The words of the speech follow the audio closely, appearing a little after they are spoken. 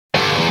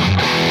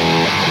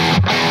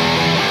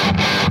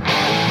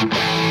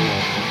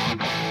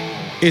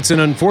It's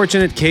an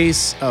unfortunate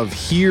case of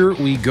here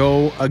we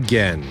go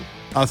again.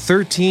 A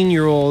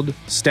 13-year-old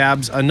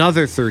stabs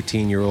another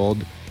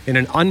 13-year-old in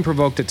an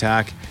unprovoked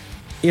attack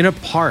in a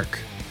park.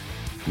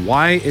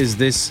 Why is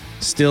this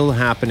still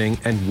happening,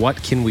 and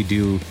what can we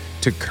do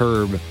to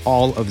curb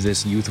all of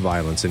this youth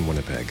violence in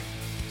Winnipeg?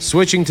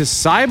 Switching to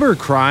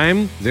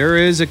cybercrime, there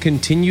is a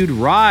continued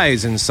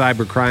rise in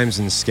cybercrimes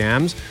and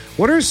scams.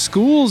 What are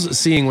schools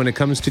seeing when it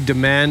comes to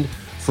demand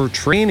for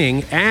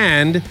training?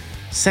 And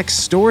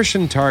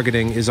sextortion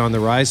targeting is on the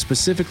rise,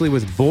 specifically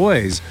with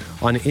boys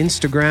on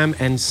Instagram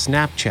and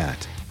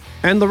Snapchat.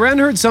 And Loren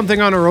heard something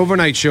on her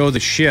overnight show, The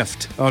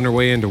Shift, on her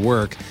way into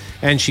work,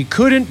 and she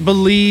couldn't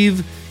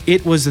believe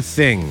it was a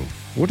thing.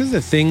 What are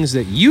the things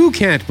that you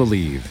can't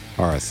believe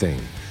are a thing?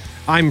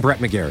 I'm Brett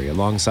McGarry,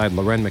 alongside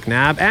Loren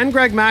McNabb and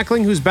Greg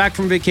Mackling, who's back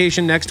from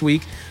vacation next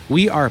week.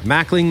 We are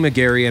Mackling,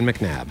 McGarry, and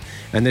McNabb.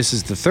 And this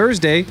is the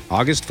Thursday,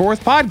 August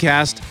 4th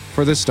podcast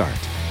for The Start.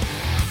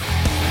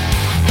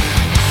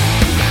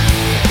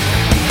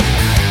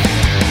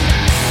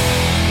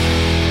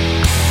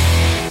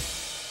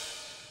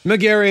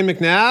 McGarry and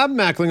McNabb,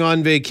 Mackling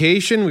on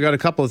vacation. We got a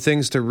couple of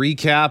things to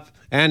recap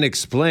and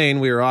explain.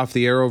 We were off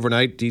the air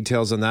overnight.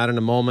 Details on that in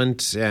a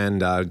moment.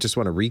 And just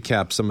want to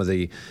recap some of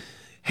the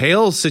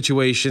hail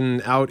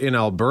situation out in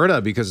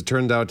Alberta because it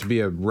turned out to be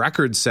a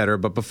record setter.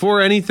 But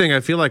before anything, I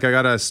feel like I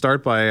got to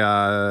start by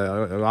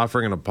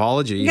offering an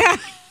apology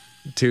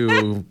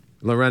to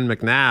Loren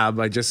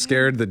McNabb. I just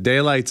scared the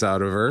daylights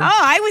out of her. Oh,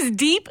 I was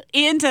deep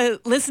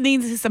into listening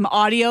to some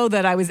audio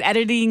that I was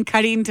editing,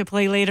 cutting to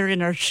play later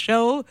in our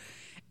show.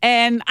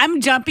 And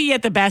I'm jumpy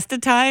at the best of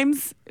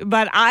times,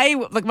 but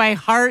my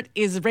heart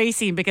is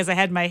racing because I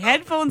had my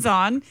headphones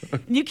on.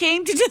 And you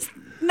came to just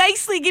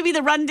nicely give me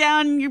the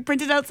rundown. You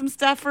printed out some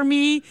stuff for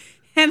me,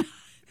 and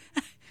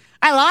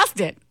I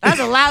lost it. That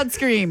was a loud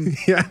scream.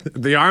 Yeah,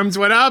 the arms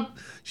went up.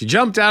 She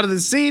jumped out of the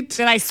seat.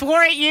 Then I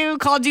swore at you,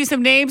 called you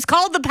some names,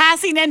 called the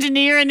passing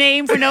engineer a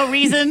name for no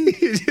reason.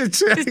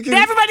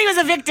 Everybody was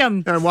a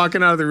victim. I'm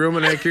walking out of the room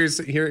and I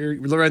hear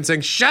Loren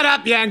saying, "Shut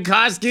up,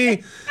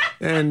 Yankowski."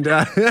 And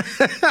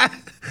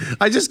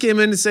I just came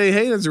in to say,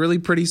 hey, that's a really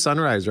pretty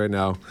sunrise right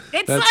now. Yeah,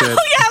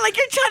 like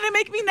you're trying to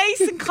make me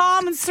nice and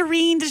calm and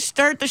serene to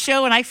start the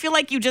show, and I feel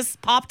like you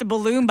just popped a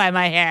balloon by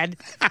my head.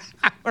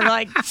 Or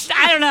like,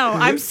 I don't know,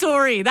 I'm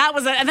sorry. And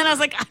then I was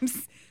like,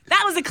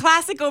 that was a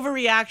classic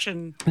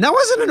overreaction. That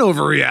wasn't an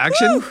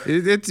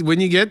overreaction. It's when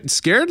you get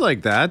scared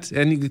like that,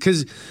 and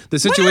because the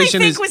situation what did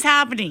I think was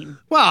happening?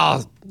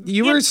 Well,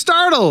 you were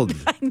startled.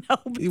 I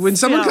know. When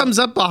someone comes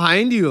up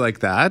behind you like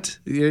that,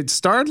 it's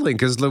startling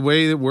because the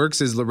way it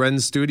works is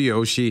Loren's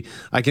studio.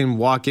 I can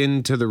walk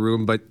into the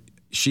room, but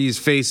she's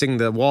facing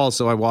the wall,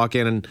 so I walk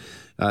in and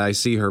I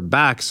see her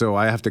back, so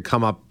I have to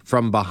come up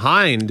from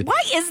behind.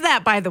 Why is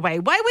that, by the way?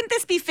 Why wouldn't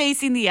this be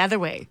facing the other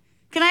way?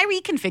 Can I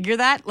reconfigure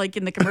that, like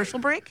in the commercial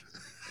break?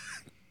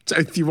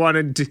 If you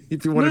want to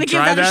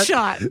try that a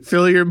shot.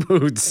 Fill your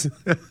boots.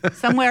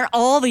 Somewhere,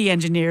 all the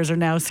engineers are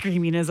now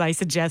screaming as I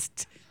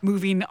suggest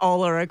moving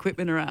all our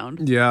equipment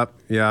around. Yeah.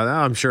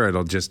 I'm sure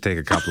it'll just take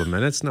a couple of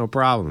minutes. No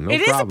problem.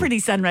 It is a pretty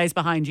sunrise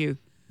behind you.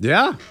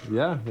 Yeah,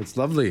 it's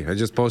lovely. I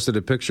just posted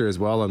a picture as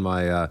well on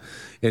my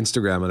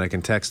Instagram, and I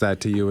can text that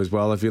to you as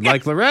well if you'd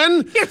like,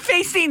 Loren. You're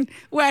facing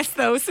west,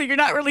 though, so you're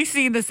not really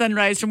seeing the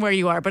sunrise from where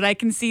you are, but I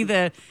can see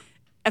the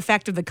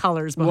effect of the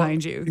colors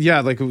behind you.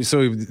 Yeah,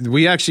 so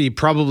we actually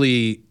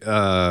probably,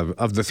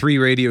 of the three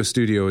radio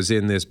studios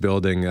in this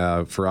building,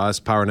 for us,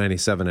 Power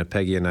 97 at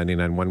Peggy and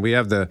 99.1, we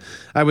have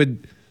I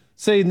would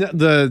say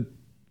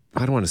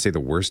I don't want to say the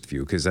worst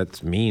view because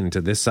that's mean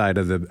to this side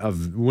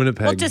of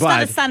Winnipeg. Well, just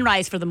not a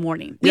sunrise for the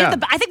morning.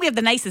 I think we have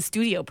the nicest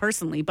studio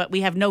personally, but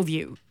we have no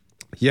view.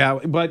 Yeah,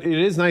 but it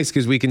is nice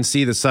because we can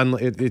see the sun.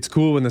 It's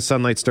cool when the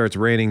sunlight starts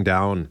raining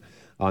down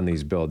on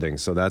these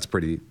buildings. So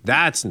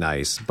that's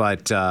nice.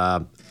 But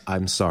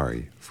I'm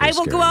sorry. I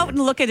will go out and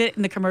look at it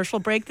in the commercial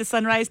break, the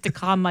sunrise, to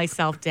calm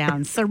myself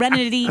down.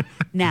 Serenity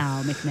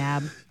now,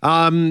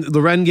 McNabb.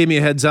 Loren gave me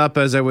a heads up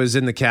as I was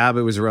in the cab.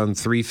 It was around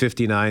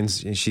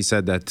 3:59. And she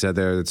said that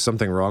there's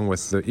something wrong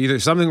with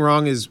there's something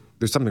wrong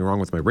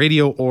with my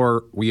radio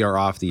or we are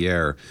off the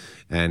air.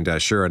 And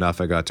sure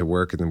enough, I got to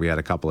work and then we had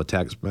a couple of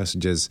text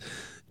messages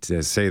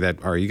to say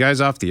that, are you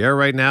guys off the air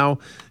right now?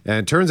 And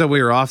it turns out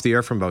we were off the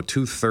air from about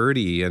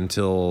 2:30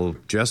 until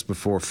just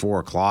before 4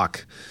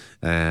 o'clock.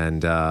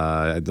 And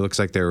it looks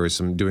like there was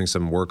doing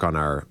some work on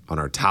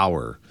our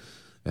tower,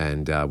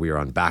 and we were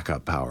on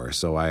backup power.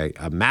 So I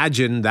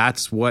imagine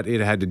that's what it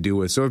had to do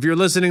with. So if you're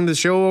listening to the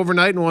show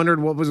overnight and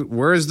wondered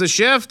where's the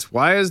shift?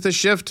 Why is the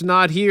shift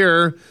not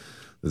here?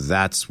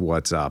 That's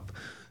what's up.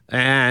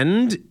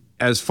 And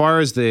as far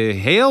as the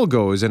hail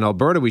goes in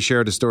Alberta, we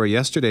shared a story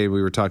yesterday.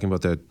 We were talking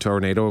about the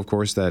tornado, of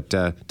course, that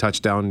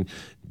touched down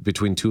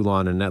between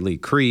Toulon and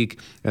Netley Creek.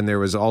 And there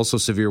was also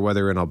severe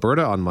weather in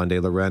Alberta on Monday.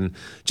 Loren,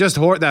 just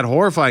that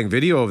horrifying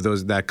video of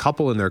that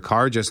couple in their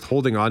car just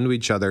holding on to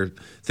each other,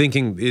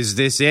 thinking, is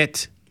this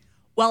it?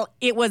 Well,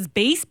 it was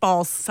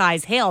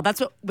baseball-size hail. That's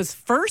what was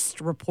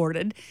first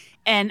reported.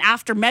 And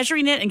after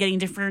measuring it and getting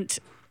different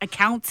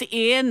accounts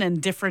in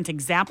and different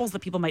examples that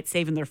people might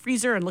save in their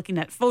freezer and looking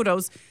at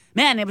photos.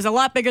 Man, it was a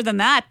lot bigger than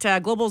that.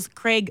 Global's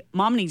Craig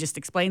Momney just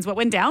explains what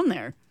went down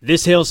there.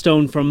 This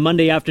hailstone from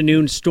Monday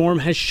afternoon's storm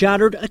has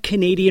shattered a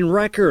Canadian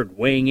record,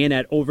 weighing in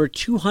at over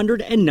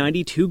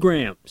 292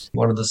 grams.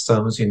 One of the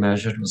stones we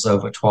measured was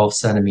over 12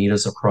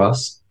 centimeters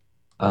across.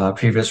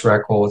 Previous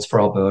records for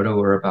Alberta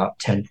were about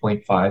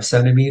 10.5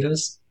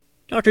 centimeters.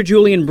 Dr.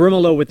 Julian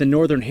Brimelow with the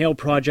Northern Hail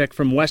Project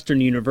from Western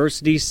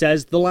University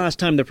says the last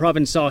time the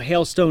province saw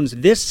hailstones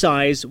this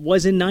size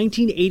was in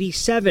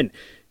 1987,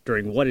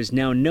 during what is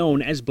now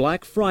known as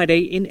Black Friday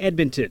in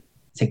Edmonton.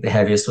 I think the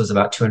heaviest was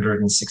about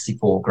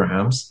 264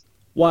 grams.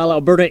 While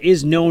Alberta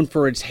is known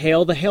for its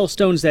hail, the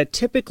hailstones that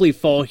typically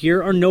fall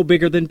here are no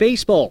bigger than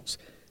baseballs.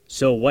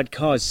 So what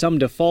caused some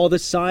to fall the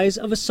size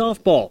of a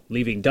softball,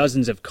 leaving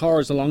dozens of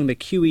cars along the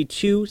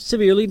QE2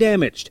 severely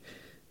damaged?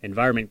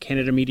 Environment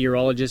Canada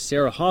meteorologist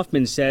Sarah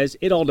Hoffman says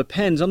it all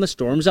depends on the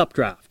storm's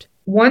updraft.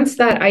 Once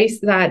that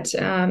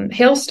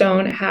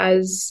hailstone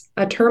has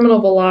a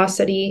terminal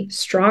velocity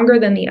stronger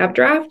than the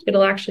updraft,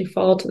 it'll actually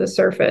fall to the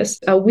surface.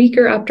 A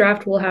weaker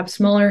updraft will have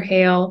smaller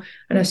hail,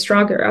 and a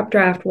stronger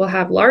updraft will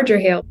have larger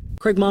hail.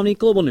 Craig Momney,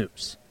 Global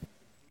News.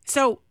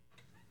 So,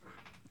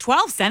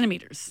 12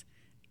 centimeters.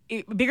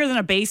 Bigger than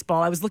a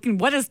baseball. I was looking,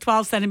 what is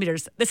 12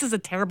 centimeters? This is a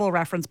terrible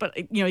reference,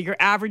 but your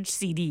average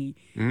CD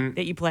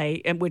that you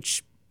play, and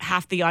which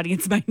half the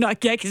audience might not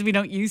get because we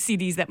don't use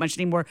CDs that much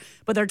anymore,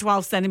 but they're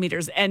 12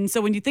 centimeters. And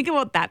so when you think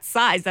about that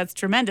size, that's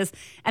tremendous.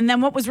 And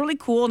then what was really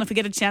cool, and if we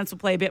get a chance to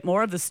play a bit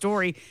more of the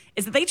story,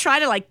 is that they try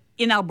to,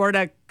 in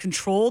Alberta,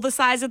 control the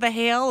size of the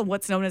hail and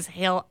what's known as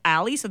Hail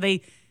Alley. So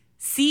they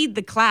seed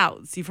the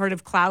clouds. You've heard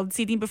of cloud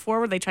seeding before,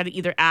 where they try to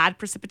either add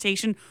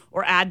precipitation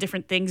or add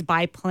different things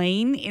by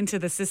plane into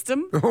the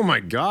system. Oh my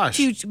gosh.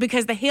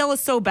 Because the hail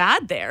is so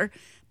bad there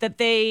that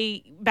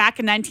back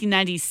in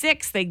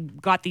 1996, they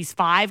got these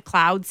 5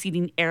 cloud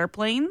seeding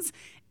airplanes,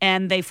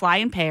 and they fly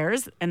in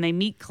pairs and they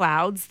meet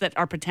clouds that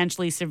are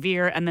potentially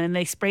severe, and then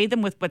they spray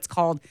them with what's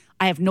called,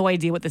 I have no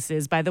idea what this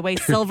is, by the way,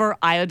 silver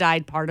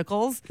iodide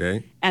particles.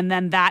 Okay. And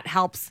then that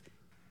helps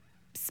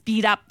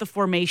speed up the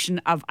formation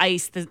of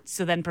ice,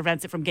 so then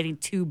prevents it from getting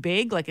too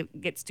big, like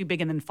it gets too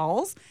big and then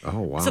falls. Oh,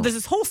 wow. So there's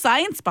this whole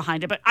science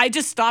behind it, but I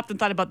just stopped and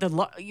thought about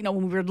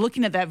when we were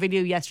looking at that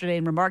video yesterday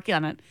and remarking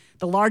on it,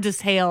 the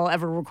largest hail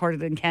ever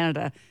recorded in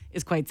Canada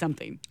is quite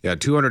something. Yeah,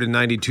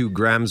 292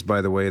 grams,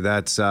 by the way.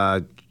 That's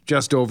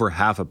just over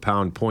half a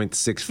pound,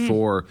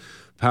 0.64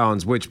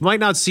 pounds, which might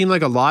not seem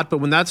like a lot, but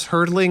when that's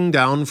hurtling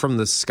down from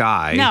the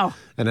sky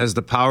and has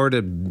the power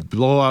to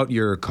blow out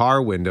your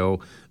car window,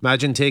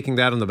 imagine taking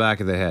that on the back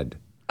of the head.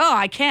 Oh,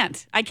 I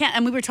can't.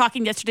 And we were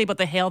talking yesterday about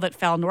the hail that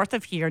fell north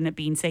of here and it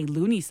being, say,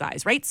 loony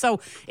size, right? So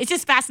it's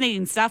just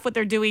fascinating stuff, what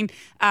they're doing.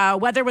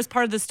 Weather was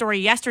part of the story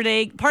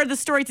yesterday. Part of the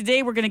story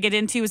today we're going to get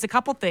into is a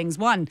couple things.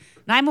 One,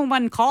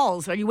 911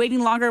 calls. Are you waiting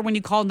longer when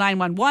you call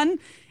 911?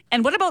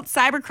 And what about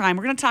cybercrime?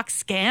 We're going to talk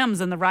scams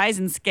and the rise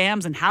in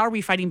scams and how are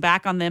we fighting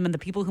back on them and the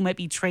people who might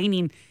be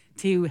training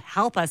to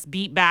help us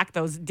beat back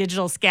those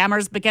digital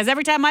scammers. Because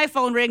every time my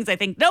phone rings, I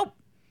think, nope.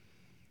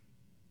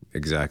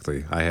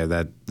 Exactly. I had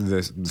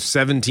the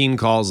 17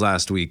 calls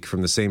last week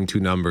from the same 2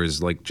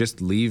 numbers.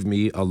 Just leave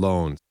me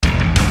alone.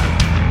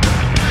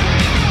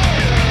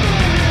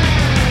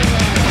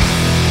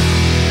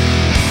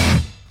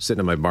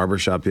 Sitting at my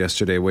barbershop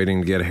yesterday waiting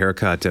to get a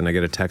haircut, and I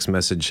get a text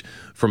message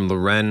from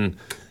Loren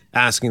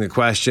asking the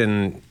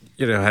question,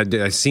 had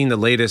I seen the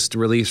latest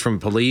release from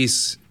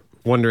police,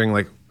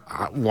 wondering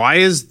how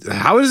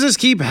does this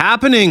keep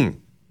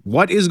happening?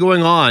 What is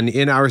going on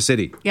in our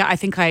city? Yeah, I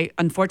think I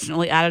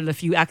unfortunately added a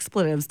few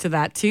expletives to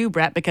that too,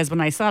 Brett, because when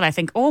I saw it, I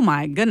think, oh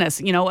my goodness,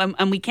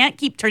 and we can't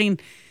keep turning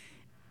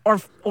or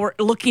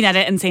looking at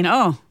it and saying,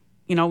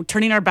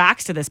 turning our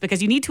backs to this,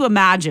 because you need to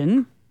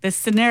imagine this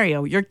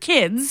scenario. Your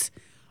kids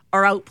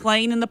are out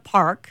playing in the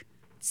park.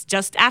 It's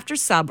just after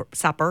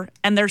supper,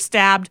 and they're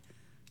stabbed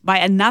by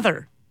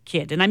another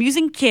kid. And I'm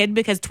using kid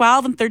because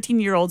 12 and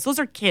 13-year-olds, those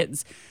are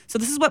kids. So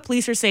this is what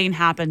police are saying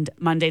happened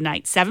Monday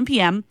night, 7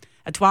 p.m.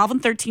 A 12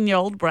 and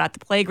 13-year-old were at the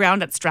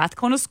playground at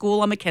Strathcona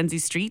School on Mackenzie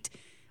Street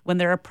when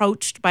they're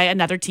approached by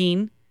another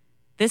teen.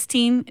 This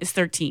teen is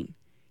 13.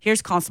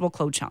 Here's Constable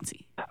Claude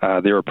Chauncey.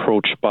 They were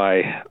approached by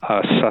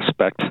a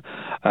suspect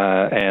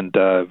and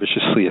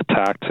viciously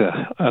attacked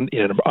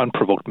in an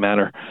unprovoked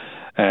manner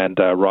and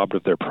robbed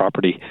of their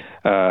property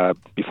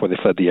before they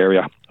fled the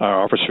area.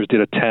 Our officers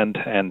did attend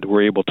and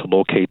were able to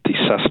locate the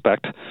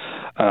suspect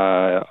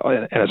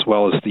as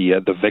well as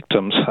the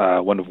victims,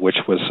 one of which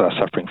was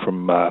suffering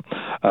from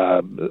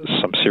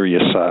some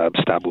serious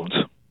stab wounds.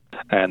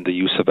 And the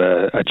use of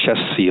a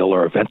chest seal,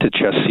 or a vented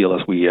chest seal,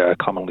 as we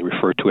commonly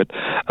refer to it,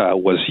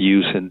 was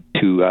used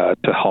to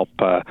help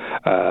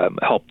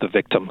the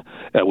victim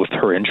with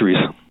her injuries.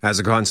 As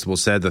the constable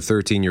said, the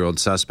 13-year-old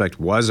suspect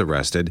was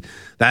arrested.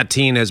 That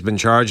teen has been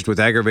charged with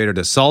aggravated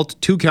assault,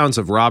 2 counts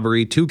of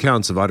robbery, 2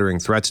 counts of uttering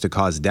threats to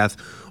cause death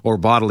or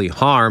bodily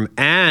harm,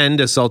 and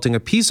assaulting a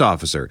peace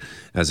officer.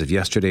 As of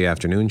yesterday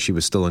afternoon, she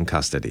was still in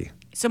custody.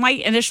 So my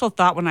initial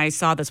thought when I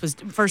saw this was,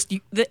 first,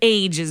 the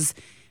age is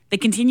they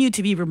continue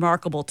to be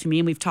remarkable to me.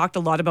 And we've talked a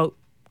lot about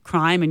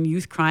crime and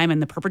youth crime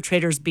and the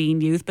perpetrators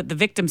being youth, but the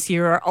victims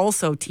here are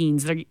also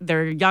teens.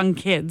 They're young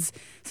kids.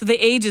 So the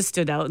ages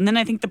stood out. And then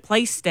I think the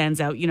place stands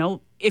out. You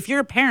know, if you're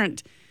a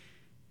parent,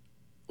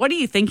 what are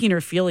you thinking or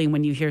feeling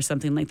when you hear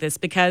something like this?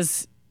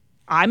 Because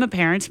I'm a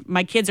parent.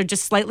 My kids are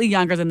just slightly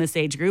younger than this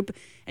age group.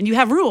 And you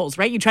have rules,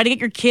 right? You try to get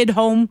your kid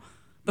home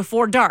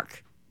before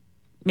dark.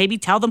 Maybe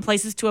tell them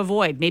places to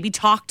avoid. Maybe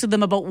talk to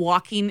them about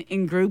walking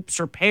in groups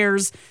or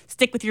pairs.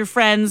 Stick with your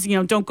friends. You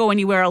know, don't go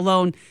anywhere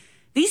alone.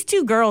 These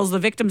two girls, the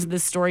victims of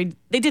this story,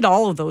 they did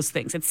all of those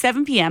things. It's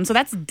 7 p.m., so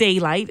that's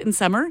daylight in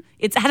summer.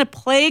 It's at a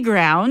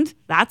playground.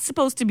 That's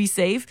supposed to be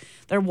safe.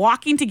 They're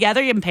walking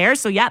together in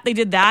pairs, so yeah, they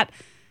did that.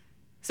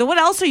 So what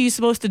else are you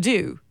supposed to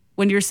do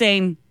when you're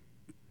saying,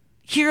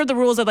 here are the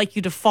rules I'd like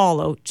you to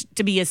follow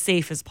to be as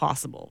safe as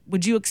possible?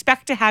 Would you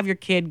expect to have your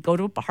kid go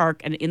to a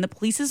park and, in the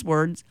police's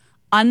words,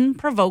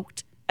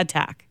 unprovoked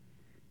attack?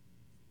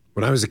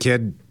 When I was a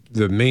kid,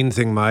 the main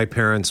thing my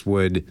parents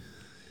would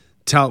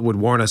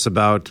warn us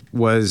about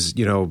was,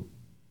 you know,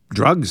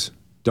 drugs.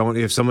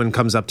 If someone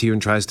comes up to you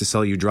and tries to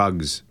sell you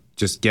drugs,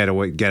 just get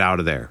out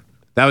of there.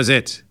 That was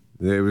it.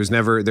 There was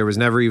never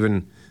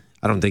even,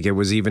 I don't think it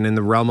was even in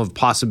the realm of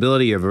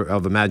possibility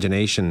of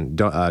imagination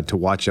to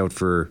watch out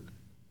for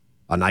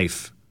a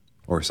knife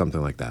or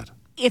something like that.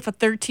 If a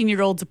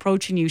 13-year-old's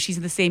approaching you, she's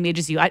the same age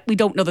as you. We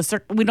don't know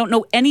we don't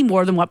know any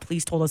more than what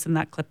police told us in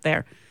that clip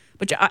there.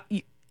 But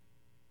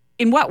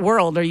in what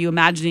world are you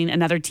imagining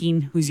another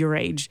teen who's your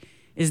age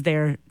is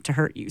there to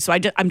hurt you? So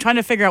I'm trying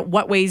to figure out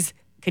what ways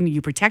can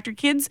you protect your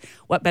kids?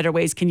 What better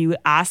ways can you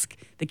ask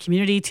the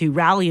community to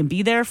rally and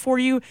be there for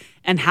you?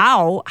 And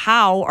how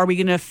are we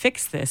going to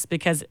fix this?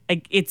 Because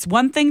it's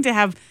one thing to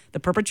have the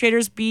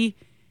perpetrators be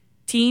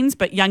teens,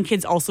 but young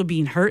kids also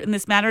being hurt in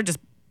this matter just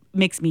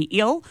makes me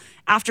ill.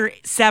 After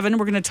 7,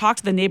 we're going to talk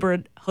to the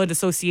neighborhood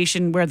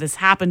association where this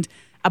happened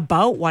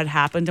about what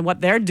happened and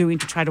what they're doing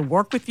to try to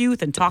work with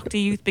youth and talk to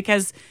youth,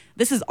 because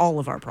this is all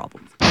of our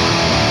problems.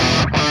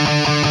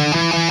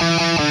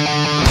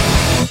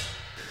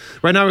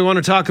 Right now, we want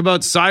to talk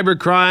about cyber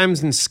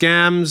crimes and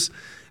scams.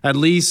 At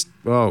least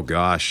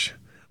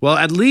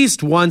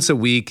once a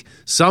week.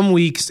 Some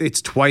weeks,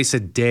 it's twice a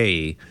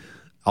day.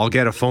 I'll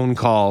get a phone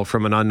call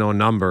from an unknown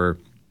number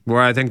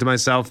where I think to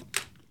myself,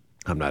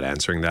 I'm not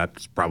answering that.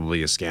 It's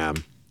probably a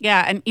scam.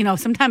 Yeah, and you know,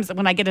 sometimes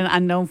when I get an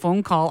unknown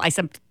phone call, I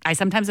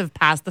sometimes have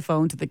passed the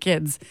phone to the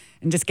kids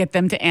and just get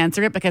them to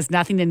answer it, because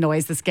nothing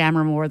annoys the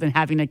scammer more than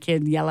having a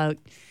kid yell out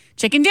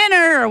chicken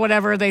dinner or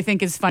whatever they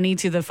think is funny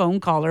to the phone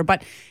caller.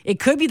 But it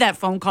could be that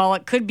phone call.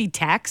 It could be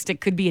text.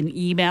 It could be an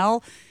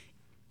email,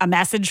 a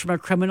message from a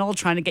criminal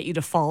trying to get you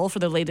to fall for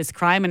the latest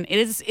crime. And it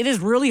is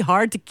really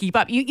hard to keep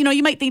up. You know,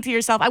 you might think to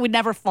yourself, I would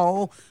never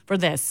fall for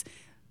this.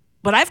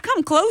 But I've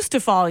come close to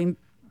falling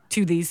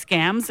to these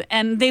scams,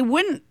 and they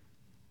wouldn't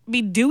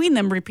be doing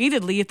them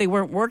repeatedly if they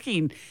weren't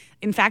working.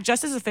 In fact,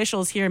 justice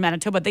officials here in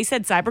Manitoba, they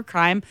said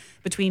cybercrime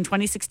between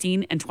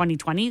 2016 and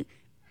 2020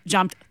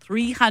 jumped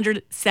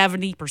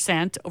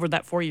 370% over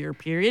that 4-year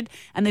period,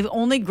 and they've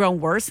only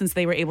grown worse since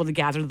they were able to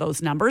gather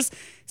those numbers.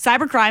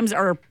 Cybercrimes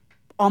are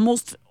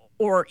almost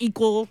or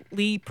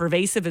equally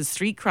pervasive as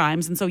street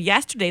crimes. And so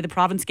yesterday, the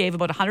province gave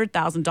about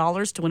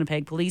 $100,000 to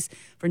Winnipeg Police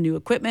for new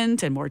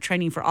equipment and more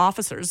training for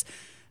officers.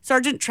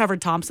 Sergeant Trevor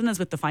Thompson is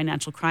with the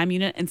Financial Crime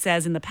Unit and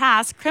says in the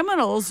past,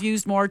 criminals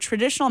used more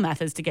traditional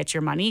methods to get your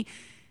money.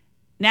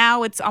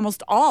 Now it's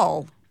almost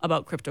all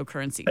about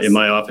cryptocurrencies. In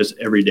my office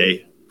every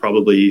day,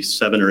 probably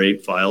 7 or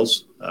 8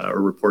 files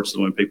or reports to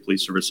the Winnipeg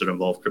Police Service that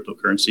involve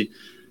cryptocurrency.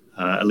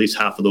 At least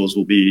half of those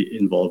will be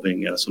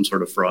involving some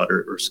sort of fraud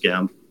or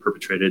scam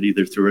perpetrated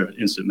either through an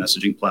instant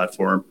messaging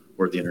platform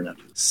or the internet.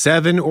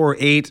 7 or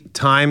 8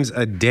 times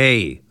a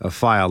day, a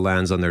file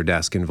lands on their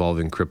desk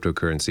involving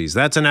cryptocurrencies.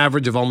 That's an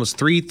average of almost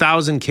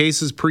 3,000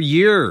 cases per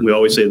year. We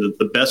always say that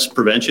the best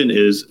prevention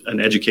is an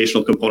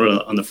educational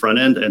component on the front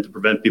end and to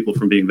prevent people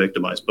from being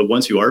victimized. But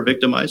once you are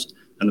victimized,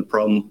 and the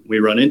problem we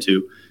run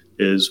into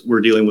is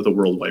we're dealing with a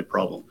worldwide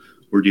problem.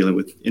 We're dealing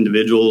with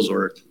individuals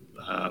or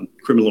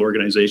criminal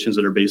organizations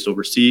that are based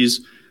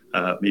overseas,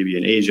 maybe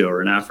in Asia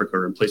or in Africa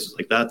or in places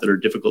like that are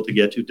difficult to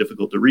get to,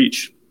 difficult to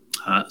reach.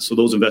 So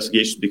those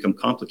investigations become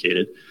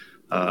complicated,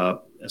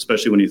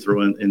 especially when you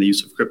throw in the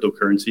use of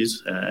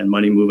cryptocurrencies and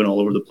money moving all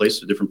over the place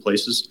to different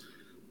places.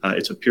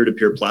 It's a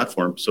peer-to-peer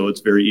platform, so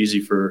it's very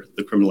easy for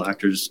the criminal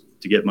actors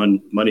to get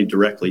money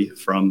directly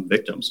from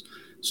victims.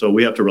 So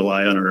we have to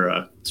rely on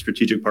our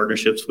strategic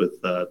partnerships with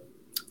the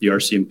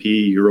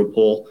RCMP,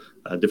 Europol,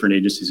 different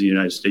agencies in the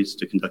United States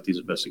to conduct these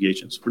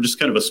investigations. We're just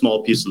kind of a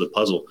small piece of the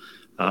puzzle.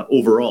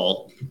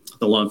 Overall,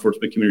 the law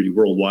enforcement community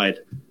worldwide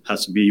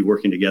has to be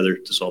working together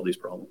to solve these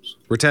problems.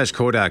 Ritesh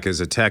Kodak is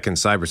a tech and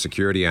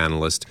cybersecurity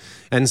analyst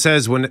and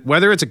says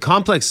whether it's a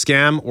complex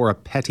scam or a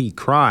petty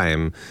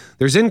crime,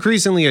 there's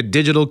increasingly a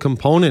digital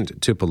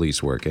component to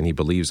police work, and he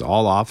believes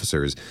all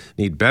officers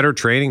need better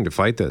training to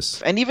fight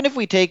this. And even if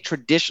we take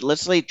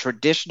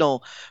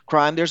traditional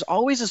crime, there's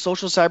always a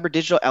social cyber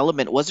digital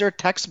element. Was there a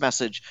text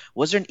message?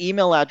 Was there an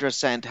email address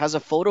sent? Has a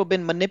photo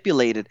been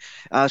manipulated?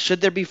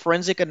 Should there be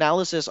forensic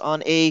analysis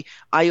on a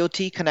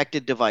IoT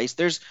connected device?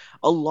 There's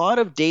a lot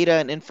of data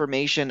and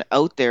information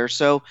out there,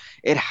 so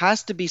it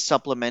has to be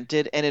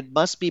supplemented and it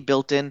must be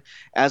built in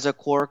as a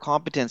core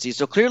competency.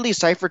 So clearly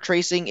cipher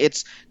tracing,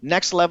 it's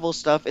next level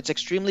stuff. It's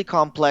extremely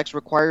complex,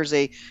 requires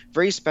a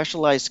very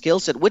specialized skill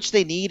set, which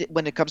they need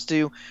when it comes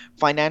to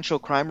financial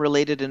crime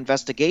related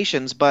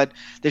investigations. But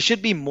there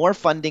should be more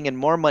funding and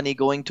more money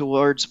going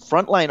towards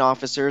frontline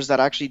officers that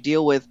actually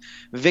deal with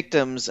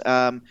victims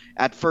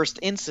at first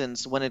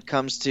instance when it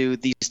comes to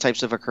these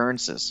types of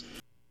occurrences.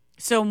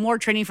 So more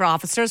training for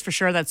officers, for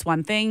sure, that's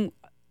one thing.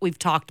 We've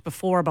talked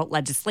before about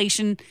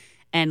legislation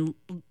and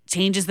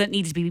changes that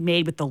need to be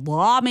made with the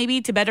law,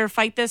 maybe, to better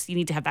fight this. You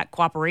need to have that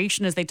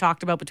cooperation, as they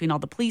talked about, between all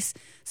the police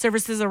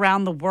services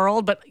around the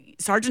world. But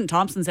Sergeant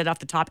Thompson said off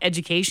the top,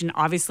 education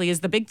obviously is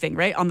the big thing,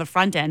 right, on the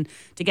front end,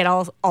 to get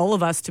all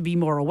of us to be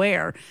more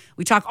aware.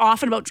 We talk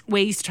often about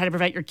ways to try to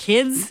prevent your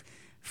kids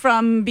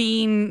from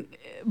being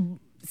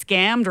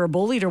scammed or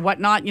bullied or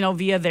whatnot,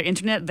 via the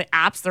internet, the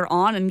apps they're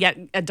on, and yet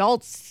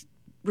adults,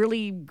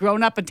 really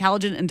grown-up,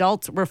 intelligent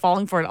adults, were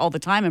falling for it all the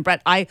time. And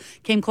Brett, I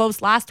came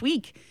close last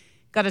week.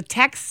 Got a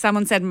text.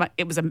 Someone said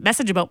it was a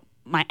message about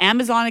my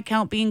Amazon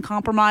account being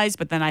compromised.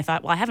 But then I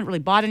thought, well, I haven't really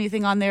bought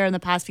anything on there in the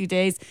past few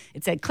days.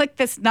 It said, click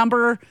this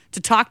number to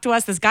talk to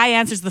us. This guy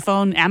answers the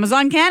phone,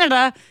 Amazon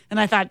Canada. And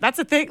I thought, that's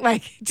a thing.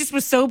 Like, it just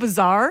was so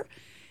bizarre.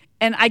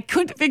 And I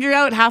couldn't figure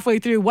out halfway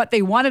through what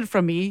they wanted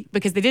from me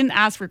because they didn't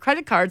ask for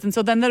credit cards. And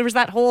so then there was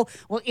that whole,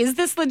 well, is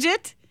this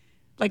legit?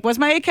 Like, was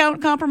my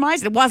account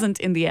compromised? It wasn't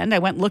in the end. I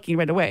went looking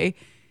right away.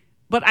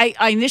 But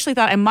I initially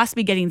thought I must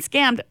be getting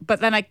scammed.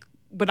 But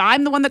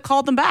I'm the one that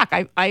called them back.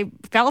 I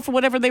fell for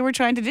whatever they were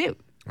trying to do.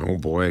 Oh,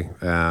 boy.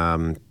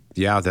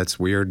 Yeah, that's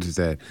weird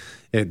that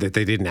they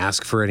didn't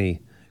ask for any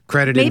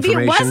credit information.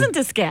 Maybe it wasn't a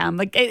scam.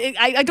 Like,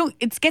 I don't.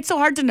 It gets so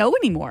hard to know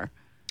anymore.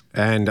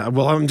 And I'm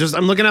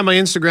looking at my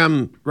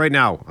Instagram right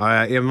now.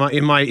 In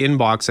my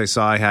inbox, I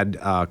saw I had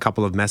a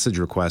couple of message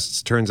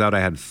requests. Turns out I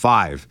had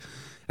 5,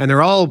 and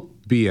they're all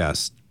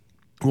BS.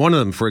 One of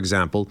them, for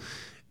example.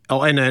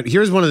 Oh, and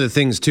here's one of the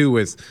things too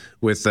with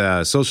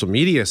social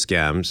media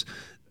scams.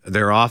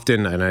 They're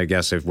often, and I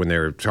guess when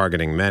they're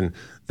targeting men,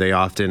 they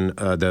often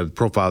the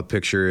profile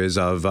picture is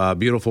of a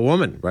beautiful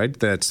woman, right?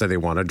 That's that they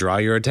want to draw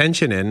your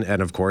attention in,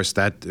 and of course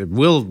that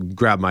will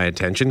grab my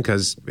attention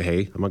because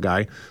hey, I'm a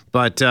guy.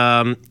 But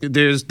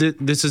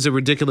this is a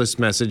ridiculous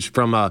message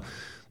from a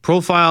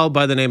profile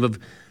by the name of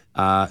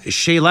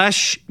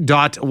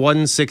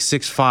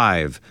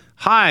Shailesh.1665.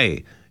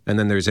 Hi. And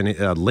then there's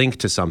a link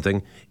to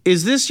something.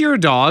 Is this your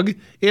dog?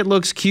 It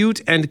looks cute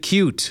and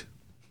cute.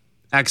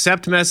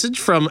 Accept message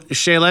from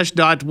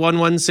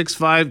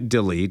Shailesh.1165.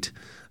 Delete.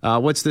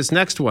 What's this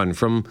next one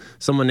from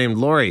someone named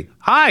Lori?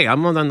 Hi,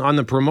 I'm on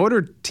the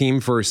promoter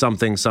team for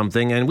something,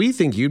 and we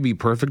think you'd be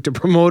perfect to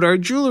promote our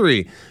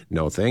jewelry.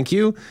 No, thank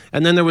you.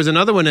 And then there was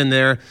another one in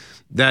there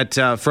that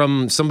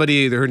from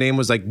somebody, her name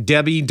was like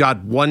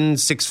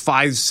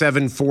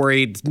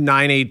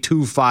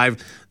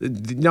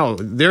Debbie.16574899825. No,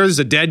 there's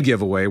a dead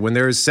giveaway. When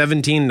there's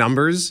 17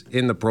 numbers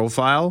in the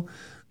profile,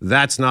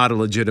 that's not a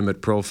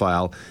legitimate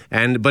profile.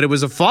 But it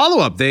was a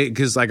follow-up.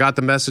 Because I got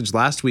the message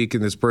last week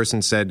and this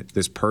person,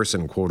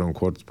 quote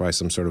unquote, it's probably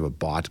some sort of a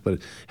bot, but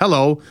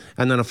hello.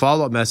 And then a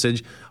follow-up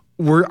message.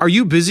 Are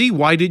you busy?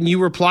 Why didn't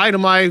you reply to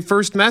my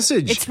first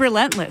message? It's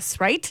relentless,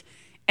 right?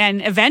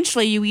 And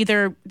eventually you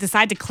either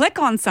decide to click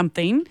on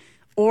something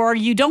or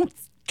you don't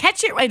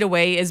catch it right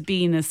away as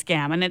being a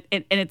scam. And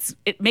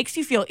it makes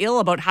you feel ill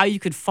about how you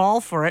could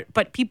fall for it,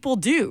 but people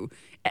do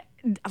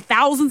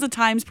thousands of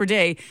times per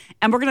day.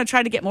 And we're going to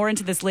try to get more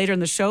into this later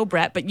in the show,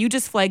 Brett, but you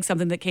just flagged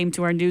something that came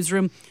to our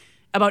newsroom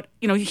about,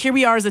 here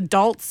we are as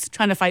adults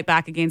trying to fight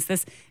back against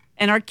this.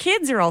 And our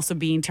kids are also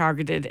being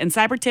targeted. And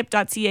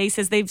cybertip.ca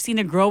says they've seen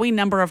a growing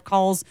number of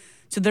calls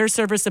to their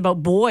service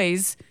about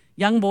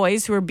young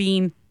boys who are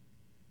being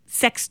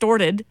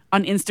sextorted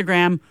on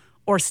Instagram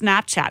or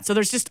Snapchat. So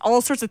there's just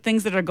all sorts of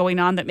things that are going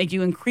on that make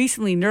you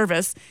increasingly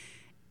nervous.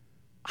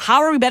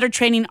 How are we better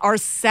training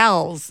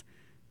ourselves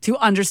to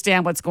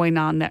understand what's going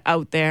on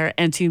out there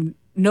and to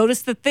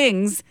notice the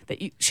things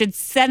that you should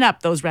set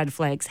up those red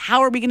flags? How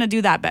are we going to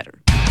do that better?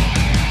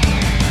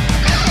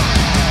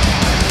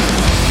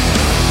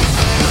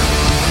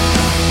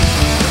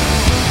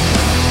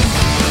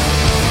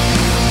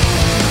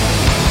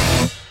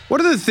 What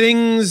are the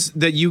things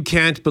that you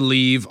can't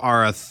believe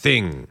are a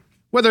thing?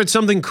 Whether it's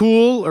something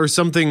cool or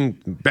something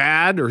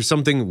bad or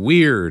something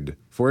weird.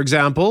 For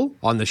example,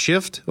 on the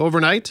shift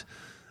overnight,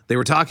 they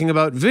were talking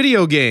about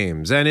video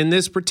games. And in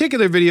this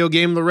particular video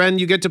game, Loren,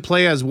 you get to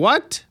play as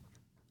what?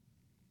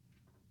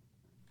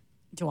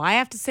 Do I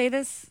have to say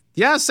this?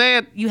 Yeah, say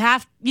it. You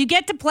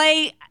get to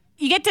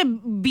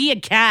be a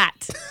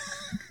cat.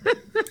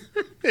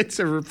 It's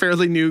a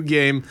fairly new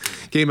game.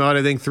 Came out,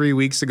 I think, 3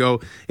 weeks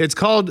ago. It's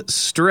called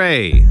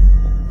Stray.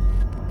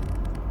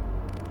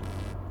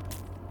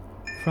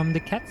 From the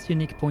cat's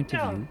unique point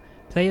of view,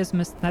 players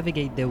must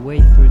navigate their way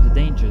through the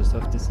dangers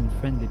of this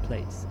unfriendly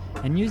place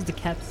and use the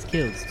cat's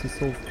skills to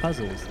solve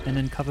puzzles and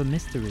uncover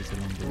mysteries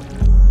along the way.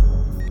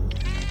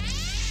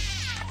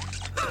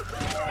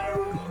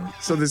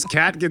 So this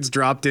cat gets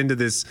dropped into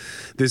this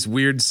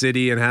weird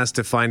city and has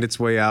to find its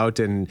way out,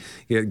 and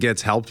it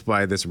gets helped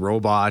by this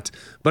robot.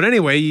 But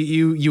anyway,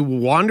 you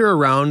wander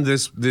around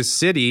this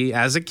city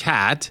as a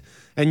cat,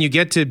 and you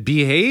get to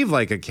behave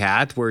like a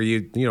cat,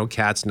 where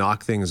cats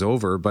knock things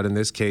over, but in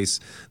this case,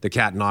 the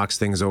cat knocks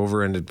things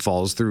over and it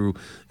falls through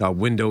a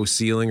window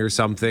ceiling or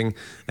something.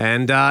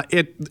 And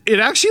it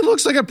actually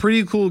looks like a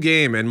pretty cool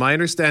game. And my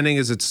understanding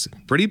is it's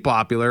pretty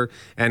popular,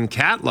 and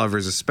cat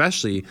lovers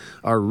especially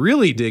are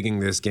really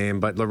digging this game.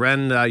 But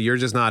Loren, you're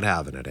just not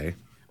having it, eh?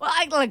 Well,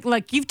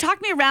 look, you've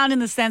talked me around in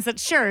the sense that,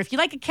 sure, if you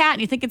like a cat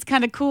and you think it's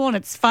kind of cool and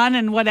it's fun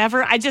and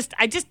whatever, I just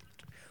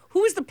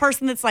who is the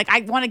person that's like,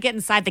 I want to get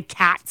inside the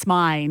cat's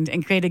mind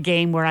and create a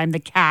game where I'm the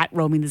cat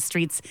roaming the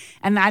streets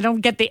and I don't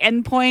get the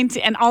end point?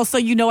 And also,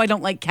 I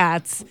don't like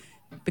cats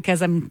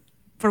because I'm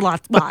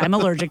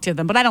allergic to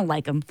them, but I don't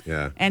like them.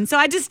 Yeah. And so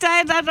I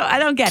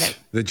don't get it.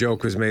 The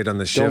joke was made on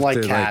the shift. Don't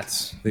like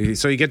cats.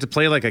 So you get to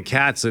play like a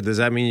cat. So does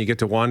that mean you get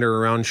to wander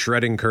around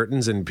shredding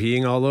curtains and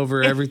peeing all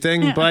over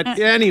everything? But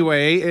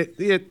anyway,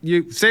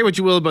 you say what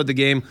you will about the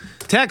game.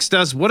 Text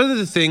us. What are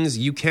the things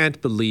you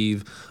can't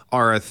believe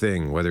are a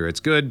thing, whether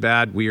it's good,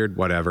 bad, weird,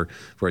 whatever,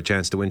 for a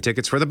chance to win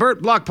tickets for the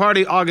Burt Block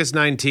Party, August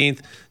 19th.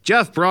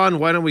 Jeff Braun,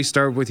 why don't we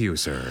start with you,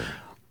 sir?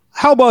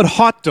 How about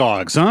hot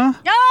dogs, huh?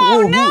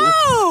 Oh,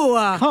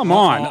 no! Come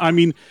on. I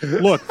mean,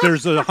 look,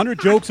 there's 100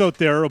 jokes out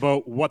there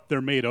about what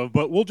they're made of,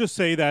 but we'll just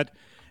say that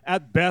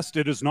at best,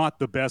 it is not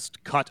the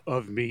best cut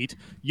of meat.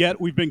 Yet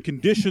we've been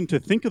conditioned to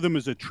think of them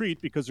as a treat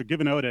because they're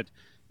given out at,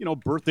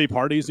 birthday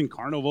parties and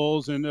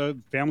carnivals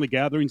and family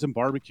gatherings and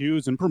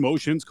barbecues and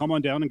promotions. Come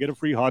on down and get a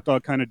free hot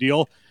dog kind of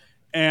deal.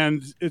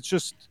 And it's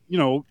just,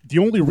 the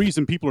only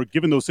reason people are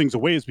giving those things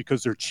away is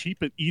because they're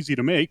cheap and easy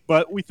to make.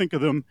 But we think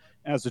of them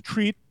as a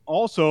treat.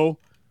 Also,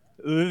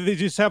 they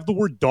just have the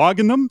word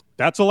dog in them.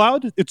 That's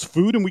allowed. It's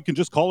food and we can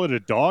just call it a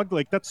dog.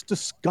 Like, that's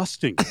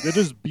disgusting. That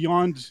is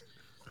beyond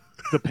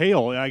the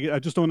pale. I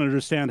just don't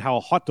understand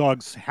how hot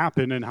dogs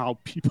happen and how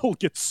people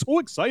get so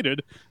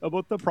excited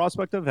about the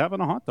prospect of having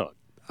a hot dog.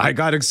 I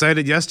got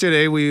excited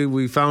yesterday.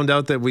 We found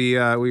out that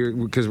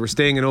because we're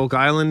staying in Oak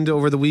Island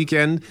over the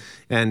weekend,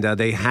 and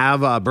they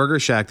have a burger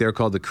shack there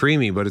called the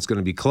Creamy, but it's going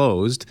to be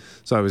closed.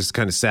 So I was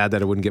kind of sad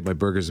that I wouldn't get my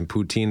burgers and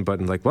poutine, but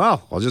I'm like,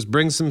 well, I'll just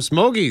bring some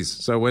smokies.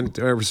 So I went,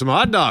 or some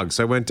hot dogs.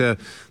 So I went to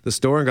the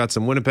store and got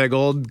some Winnipeg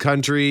Old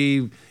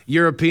Country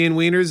European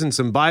wieners and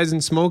some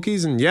bison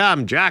smokies, and yeah,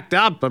 I'm jacked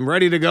up. I'm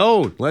ready to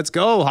go. Let's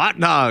go, hot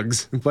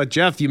dogs. But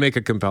Jeff, you make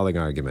a compelling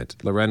argument.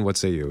 Loren, what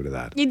say you to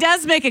that? He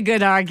does make a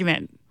good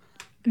argument.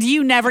 Do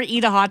you never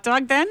eat a hot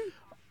dog then?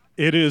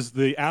 It is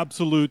the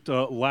absolute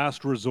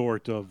last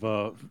resort of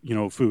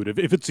food.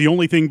 If it's the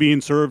only thing being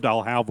served,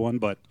 I'll have one,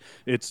 but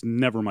it's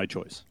never my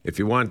choice. If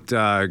you want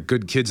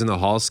good Kids in the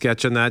Hall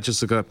sketch on that,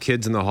 just look up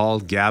Kids in the Hall,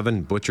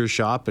 Gavin Butcher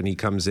Shop, and he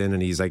comes in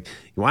and he's like,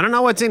 you want to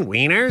know what's in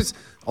wieners?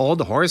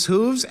 Old horse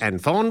hooves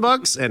and phone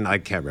books? And I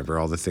can't remember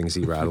all the things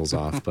he rattles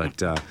off.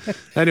 But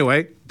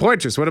anyway,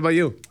 Poitras, what about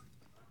you?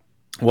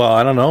 Well,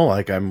 I don't know.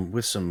 Like, I'm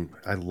with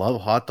I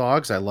love hot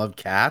dogs. I love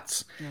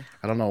cats. Yeah.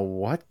 I don't know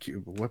what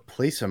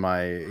place am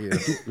I?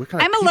 What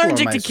kind I'm of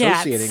allergic to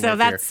cats, so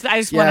that's here? I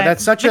just want to.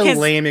 That's such a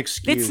lame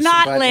excuse. It's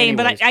not lame,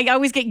 but I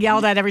always get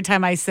yelled at every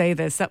time I say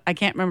this. So I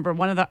can't remember.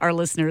 One of our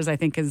listeners, I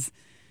think, has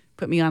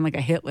put me on like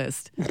a hit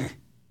list.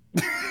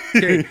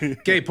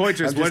 Okay,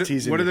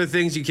 Poitras, what are the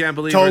things you can't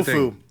believe?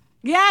 Tofu.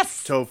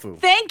 Yes. Tofu.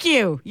 Thank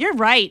you. You're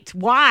right.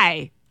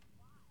 Why?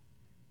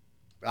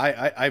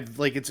 I've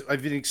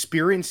been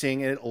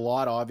experiencing it a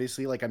lot.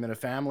 Obviously, like, I'm in a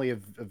family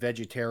of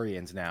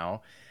vegetarians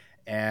now,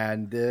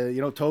 and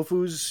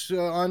tofu's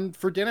on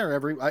for dinner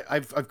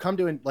I've come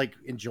to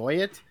enjoy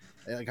it.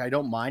 Like, I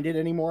don't mind it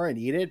anymore and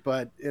eat it,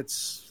 but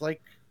it's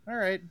like, all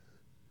right,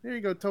 there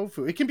you go,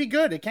 tofu. It can be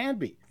good. It can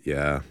be.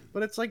 Yeah.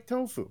 But it's like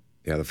tofu.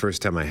 Yeah, the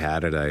first time I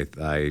had it,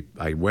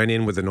 I went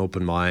in with an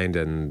open mind,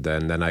 and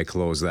then I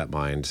closed that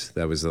mind.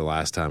 That was the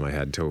last time I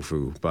had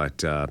tofu. But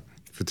to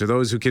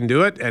those who can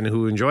do it and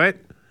who enjoy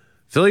it,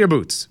 fill your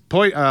boots.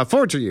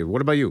 Forward to you.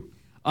 What about you?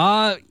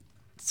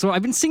 So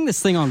I've been seeing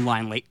this thing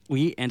online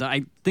lately, and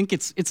I think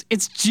it's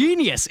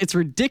genius. It's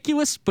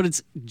ridiculous, but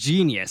it's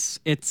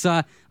genius. It's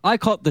I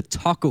call it the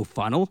taco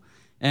funnel.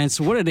 And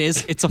so what it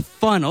is, it's a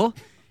funnel,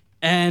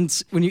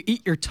 and when you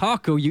eat your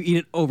taco, you eat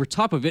it over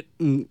top of it,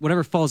 and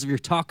whatever falls of your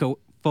taco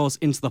falls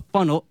into the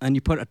funnel, and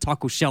you put a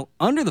taco shell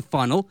under the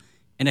funnel,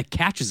 and it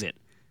catches it.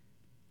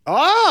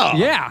 Oh!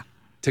 Yeah.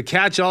 To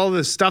catch all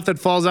the stuff that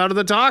falls out of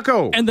the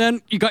taco. And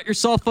then you got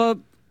yourself a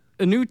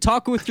a new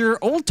taco with your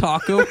old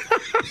taco.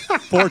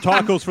 4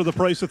 tacos for the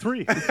price of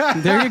 3.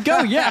 There you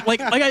go. Yeah,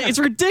 it's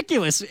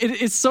ridiculous.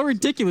 It's so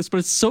ridiculous, but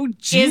it's so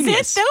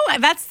genius. Is it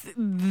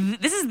though?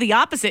 This is the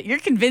opposite. You're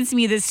convincing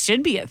me this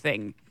should be a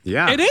thing.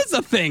 Yeah, it is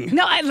a thing.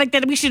 No, I like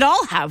that. We should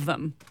all have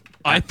them.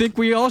 I think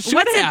we all should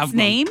What's have its them.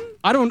 name?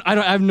 I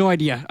have no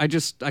idea. I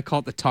call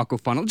it the taco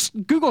funnel.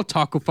 Just Google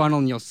taco funnel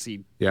and you'll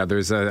see. Yeah,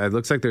 it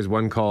looks like there's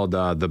one called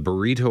the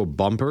burrito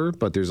bumper,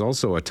 but there's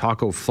also a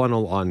taco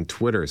funnel on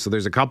Twitter. So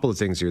there's a couple of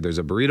things here. There's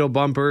a burrito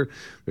bumper.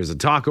 There's a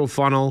taco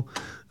funnel.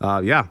 I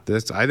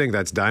think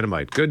that's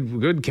dynamite.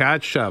 Good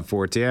catch,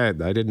 Forte. I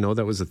didn't know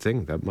that was a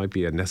thing. That might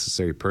be a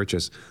necessary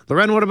purchase.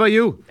 Loren, what about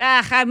you?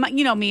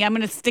 You know me. I'm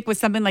going to stick with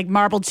something like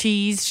marble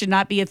cheese should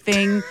not be a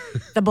thing.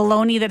 The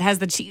bologna that has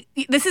the cheese.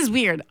 This is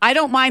weird. I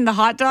don't mind the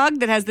hot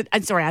dog that has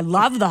I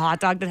love the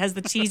hot dog that has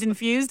the cheese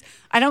infused.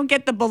 I don't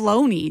get the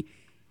bologna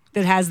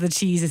that has the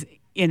cheese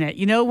in it.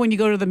 You know, when you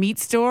go to the meat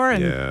store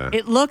and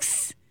it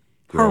looks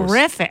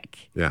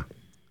horrific. Yeah.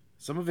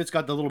 Some of it's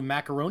got the little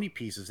macaroni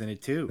pieces in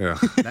it too. Yeah.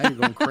 Now you're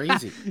going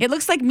crazy. It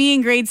looks like me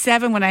in grade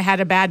 7 when I had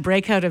a bad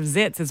breakout of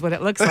zits is what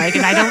it looks like.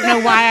 And I don't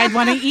know why I'd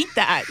want to eat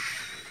that.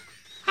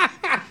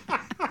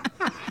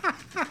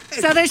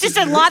 So there's just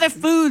a lot of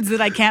foods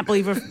that I can't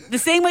believe are the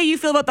same way you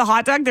feel about the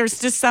hot dog. There's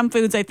just some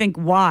foods I think,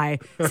 why?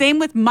 Same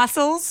with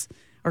mussels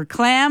or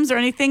clams or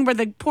anything where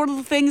the poor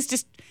little things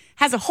just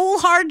has a whole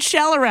hard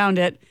shell around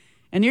it.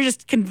 And you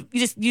just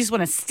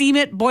want to steam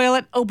it, boil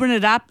it, open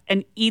it up,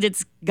 and eat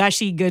its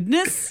gushy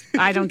goodness.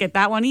 I don't get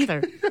that one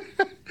either.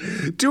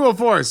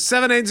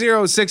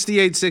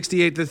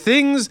 204-780-6868. The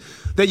things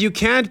that you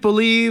can't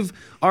believe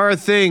are a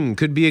thing.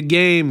 Could be a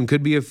game,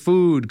 could be a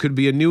food, could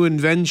be a new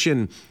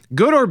invention.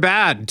 Good or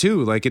bad,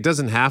 too. Like, it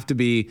doesn't have to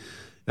be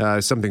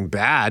something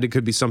bad. It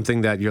could be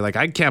something that you're like,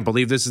 I can't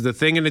believe this is the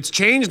thing, and it's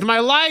changed my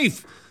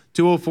life.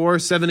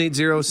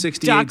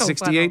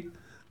 204-780-6868.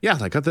 Yeah,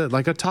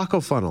 like a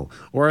taco funnel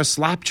or a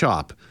slap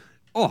chop.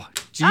 Oh,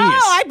 genius.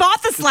 Oh, I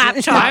bought the slap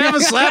chop. I have a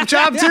slap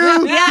chop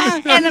too.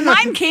 Yeah, and then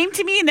mine came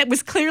to me and it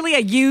was clearly a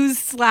used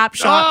slap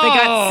chop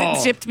that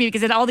got shipped to me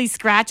because it had all these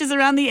scratches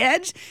around the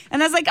edge.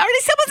 And I was like, someone's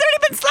already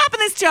been slapping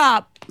this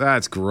chop.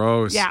 That's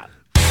gross. Yeah.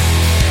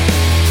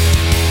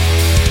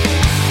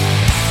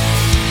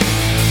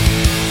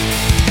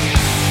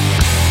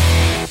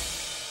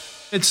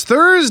 It's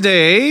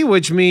Thursday,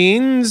 which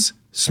means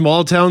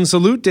Small Town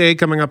Salute Day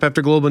coming up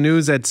after Global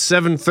News at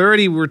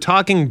 7:30. We're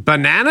talking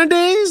Banana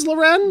Days,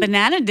 Loren?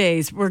 Banana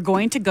Days. We're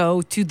going to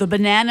go to the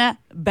Banana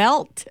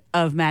Belt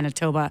of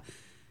Manitoba.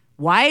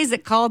 Why is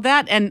it called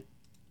that? And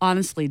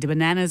honestly, do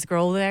bananas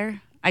grow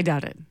there? I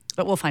doubt it,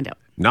 but we'll find out.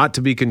 Not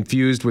to be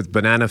confused with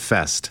Banana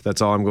Fest.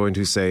 That's all I'm going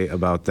to say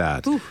about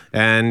that. Ooh.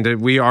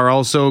 And we are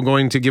also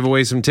going to give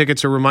away some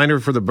tickets. A reminder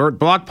for the Burt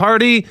Block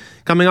Party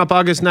coming up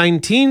August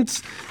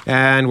 19th.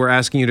 And we're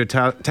asking you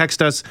to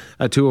text us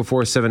at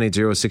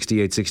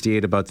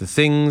 204-780-6868 about the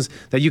things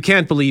that you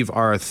can't believe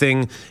are a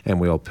thing. And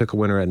we'll pick a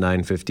winner at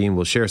 9:15.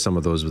 We'll share some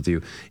of those with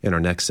you in our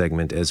next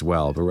segment as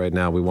well. But right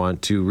now we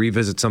want to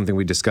revisit something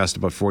we discussed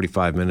about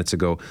 45 minutes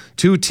ago.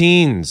 2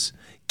 teens,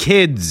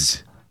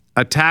 kids,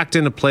 attacked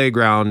in a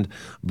playground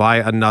by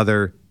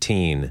another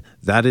teen.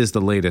 That is the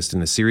latest in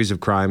a series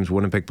of crimes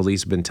Winnipeg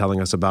police have been telling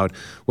us about,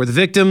 where the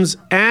victims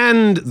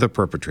and the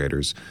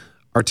perpetrators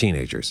are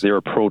teenagers. They were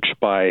approached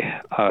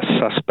by a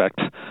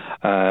suspect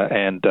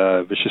and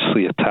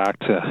viciously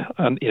attacked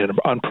in an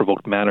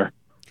unprovoked manner.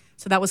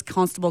 So that was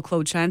Constable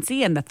Claude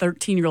Chancy, and the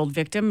 13-year-old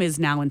victim is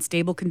now in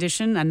stable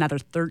condition. Another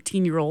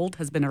 13-year-old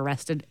has been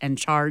arrested and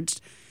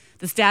charged.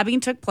 The stabbing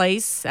took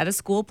place at a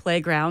school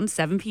playground,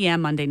 7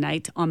 p.m. Monday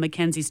night on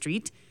Mackenzie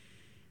Street.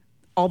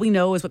 All we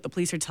know is what the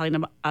police are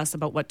telling us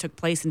about what took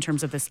place in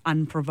terms of this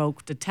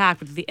unprovoked attack.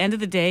 But at the end of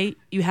the day,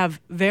 you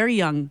have very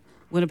young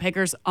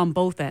Winnipeggers on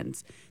both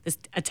ends. This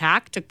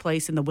attack took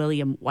place in the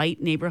William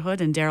White neighborhood,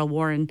 and Daryl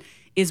Warren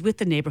is with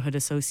the Neighborhood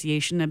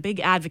Association, a big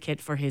advocate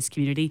for his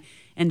community,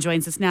 and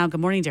joins us now. Good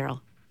morning,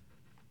 Daryl.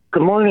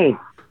 Good morning.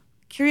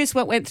 Curious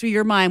what went through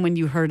your mind when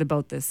you heard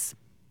about this.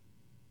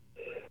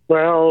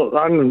 Well,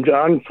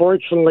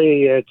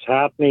 unfortunately, it's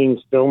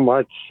happening so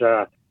much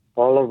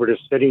all over the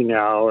city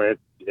now. It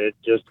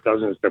just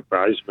doesn't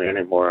surprise me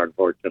anymore,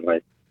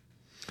 unfortunately.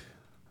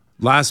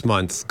 Last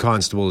month,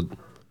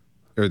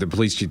 the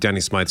police chief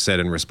Denny Smythe said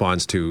in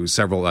response to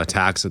several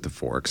attacks at the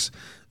Forks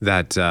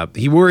that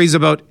he worries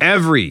about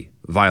every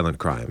violent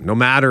crime, no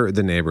matter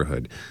the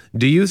neighborhood.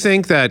 Do you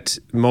think that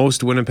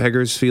most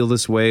Winnipeggers feel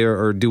this way,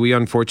 or do we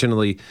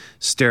unfortunately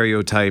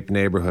stereotype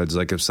neighborhoods?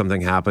 Like if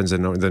something happens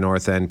in the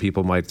North End,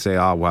 people might say,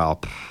 oh,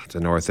 well, it's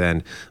the North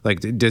End.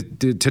 Like to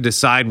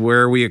decide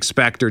where we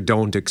expect or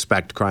don't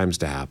expect crimes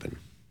to happen.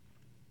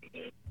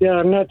 Yeah,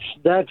 and that's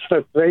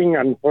the thing,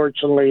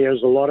 unfortunately,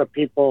 is a lot of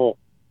people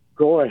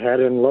go ahead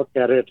and look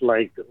at it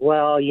like,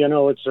 well,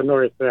 it's the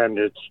North End.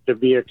 It's to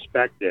be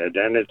expected,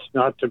 and it's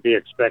not to be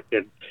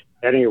expected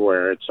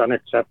anywhere. It's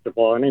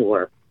unacceptable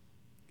anywhere.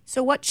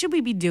 So what should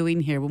we be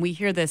doing here when we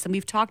hear this? And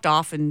we've talked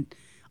often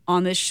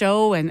on this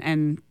show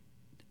and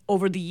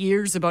over the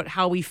years about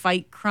how we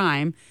fight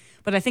crime.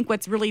 But I think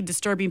what's really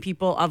disturbing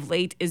people of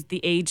late is the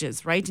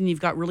ages, right? And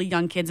you've got really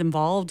young kids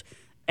involved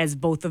as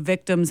both the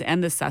victims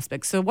and the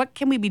suspects. So what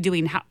can we be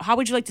doing? How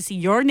would you like to see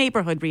your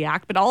neighborhood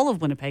react, but all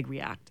of Winnipeg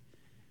react?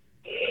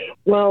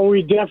 Well,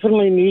 we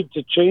definitely need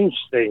to change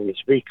things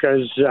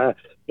because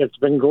it's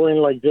been going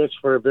like this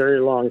for a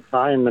very long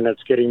time, and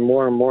it's getting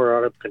more and more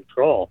out of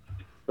control.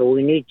 So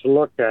we need to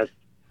look at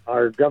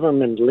our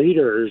government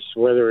leaders,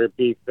 whether it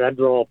be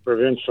federal,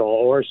 provincial,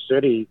 or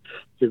city,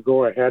 to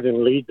go ahead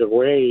and lead the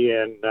way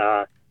in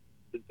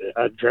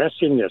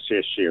addressing this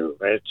issue.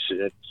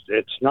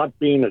 It's not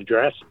being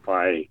addressed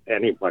by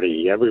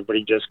anybody.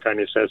 Everybody just kind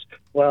of says,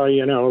 well,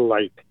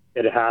 like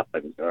it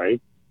happened,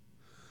 right?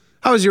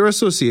 How is your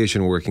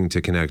association working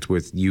to connect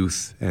with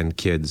youth and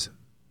kids?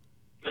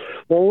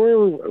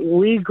 Well,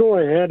 we go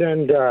ahead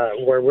and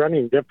we're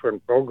running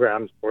different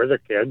programs for the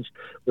kids.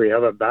 We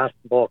have a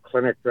basketball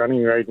clinic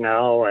running right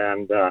now,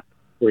 and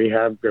we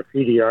have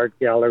Graffiti Art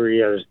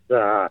Gallery has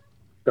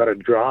got a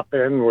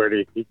drop-in where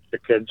they teach the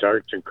kids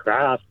arts and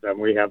crafts, and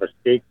we have a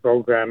skate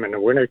program in the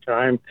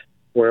wintertime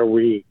where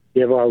we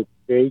give out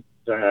skates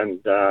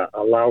and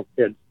allow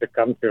kids to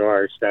come to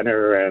our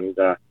center and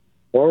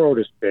borrow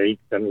the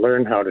skates and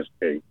learn how to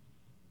skate.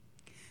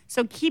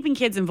 So keeping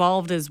kids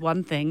involved is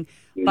one thing,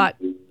 but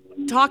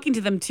talking to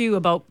them too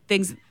about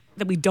things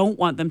that we don't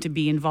want them to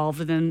be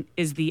involved in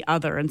is the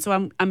other. And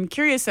so I'm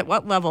curious at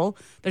what level.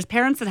 There's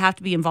parents that have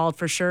to be involved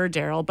for sure,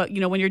 Daryl, but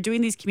when you're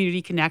doing these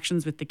community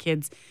connections with the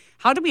kids,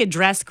 how do we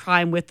address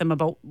crime with them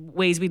about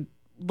ways we'd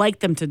like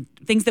them to,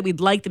 things that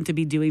we'd like them to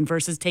be doing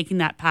versus taking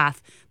that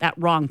path, that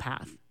wrong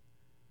path?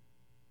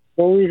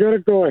 Well, we got to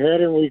go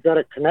ahead and we got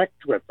to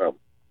connect with them.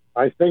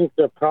 I think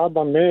the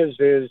problem is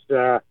there's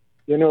a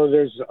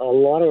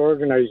lot of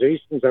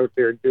organizations out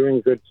there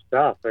doing good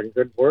stuff and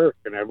good work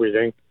and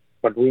everything,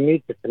 but we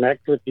need to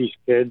connect with these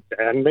kids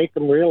and make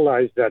them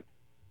realize that,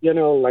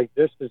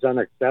 this is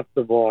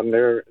unacceptable and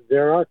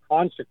there are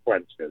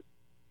consequences.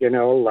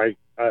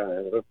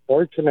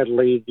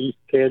 Fortunately, these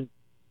kids,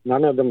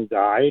 none of them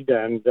died,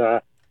 and,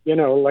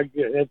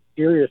 it's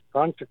serious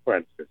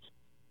consequences.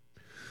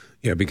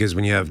 Yeah, because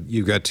when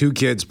you've got two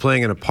kids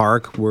playing in a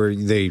park where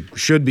they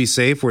should be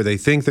safe, where they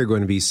think they're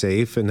going to be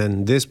safe, and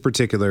then this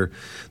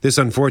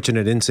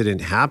unfortunate incident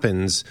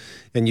happens,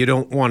 and you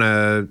don't want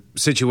a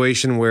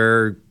situation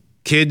where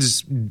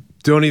kids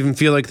don't even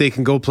feel like they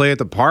can go play at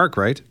the park,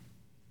 right?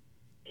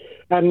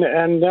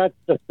 And that's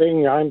the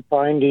thing I'm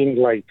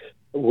finding,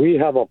 we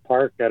have a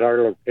park at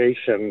our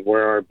location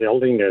where our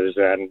building is,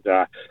 and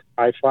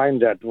I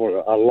find that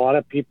a lot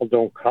of people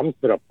don't come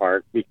to the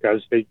park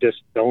because they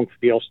just don't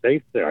feel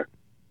safe there.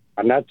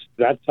 And that's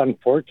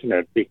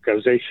unfortunate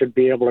because they should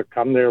be able to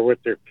come there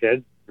with their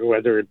kids,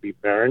 whether it be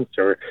parents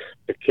or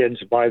the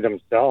kids by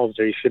themselves.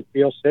 They should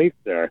feel safe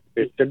there.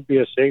 It should be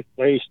a safe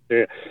place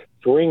to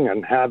swing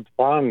and have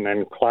fun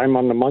and climb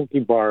on the monkey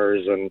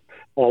bars and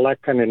all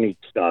that kind of neat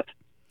stuff.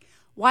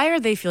 Why are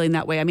they feeling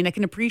that way? I mean, I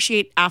can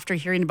appreciate after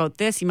hearing about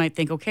this, you might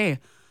think, okay,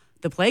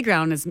 the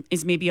playground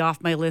is maybe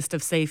off my list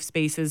of safe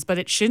spaces, but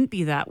it shouldn't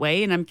be that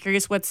way. And I'm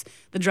curious, what's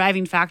the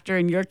driving factor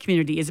in your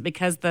community? Is it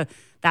because that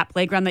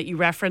playground that you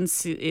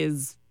reference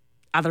is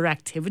other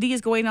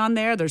activities going on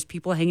there? There's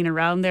people hanging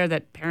around there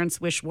that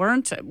parents wish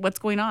weren't? What's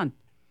going on?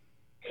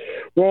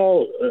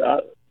 Well,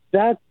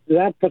 that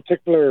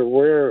particular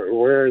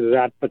where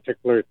that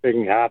particular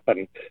thing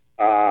happened,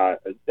 that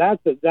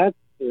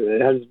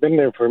has been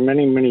there for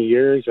many, many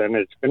years, and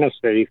it's been a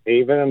safe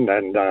haven,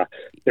 and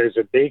there's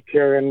a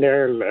daycare in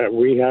there.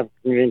 We have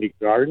community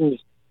gardens,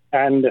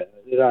 and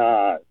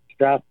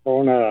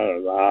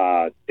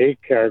Strathcona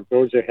daycare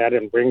goes ahead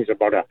and brings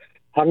about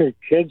 100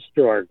 kids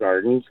to our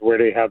gardens where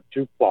they have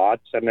 2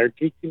 plots, and they're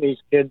teaching these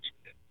kids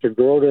to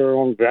grow their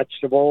own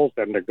vegetables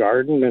and the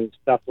garden and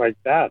stuff like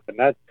that. And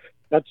that's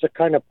the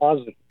kind of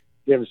positive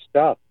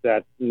stuff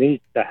that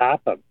needs to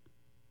happen.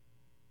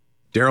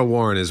 Daryl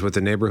Warren is with the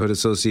Neighborhood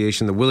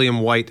Association, the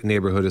William White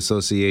Neighborhood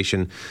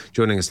Association,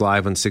 joining us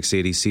live on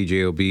 680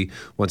 CJOB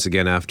once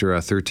again after a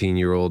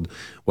 13-year-old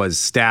was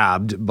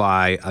stabbed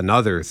by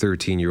another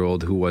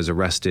 13-year-old who was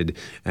arrested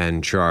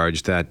and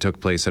charged. That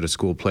took place at a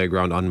school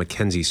playground on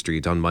Mackenzie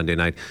Street on Monday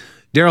night.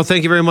 Daryl,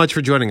 thank you very much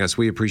for joining us.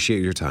 We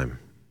appreciate your time.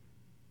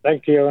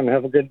 Thank you, and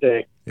have a good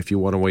day. If you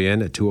want to weigh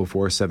in at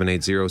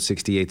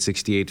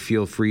 204-780-6868,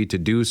 feel free to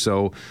do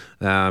so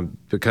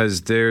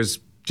because there's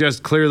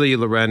just clearly,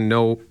 Loren,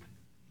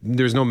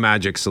 there's no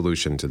magic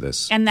solution to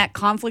this. And that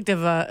conflict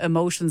of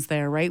emotions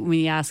there, right? When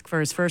we ask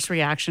for his first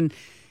reaction,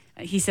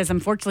 he says,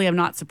 unfortunately, I'm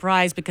not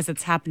surprised because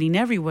it's happening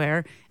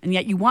everywhere. And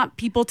yet you want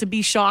people to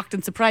be shocked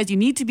and surprised. You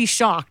need to be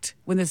shocked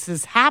when this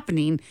is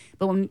happening.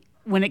 But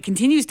when it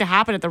continues to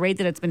happen at the rate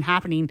that it's been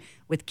happening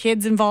with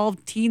kids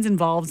involved, teens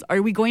involved,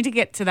 are we going to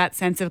get to that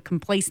sense of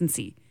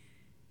complacency?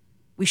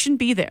 We shouldn't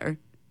be there.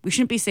 We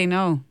shouldn't be saying,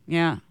 oh,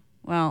 yeah,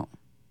 well,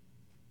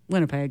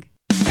 Winnipeg.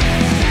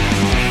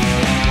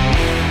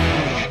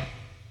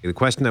 The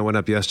question that went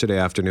up yesterday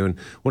afternoon,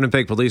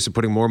 Winnipeg police are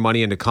putting more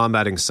money into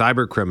combating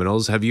cyber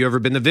criminals. Have you ever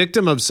been the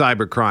victim of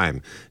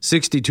cybercrime?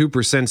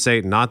 62%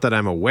 say, not that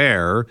I'm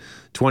aware.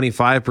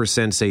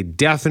 25% say,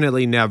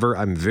 definitely never.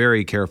 I'm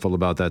very careful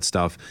about that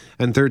stuff.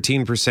 And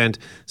 13%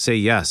 say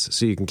yes.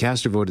 So you can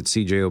cast your vote at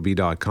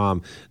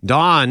cjob.com.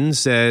 Don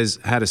says,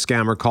 had a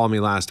scammer call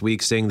me last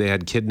week saying they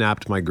had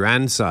kidnapped my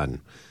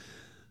grandson.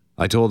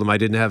 I told him I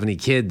didn't have any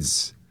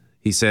kids.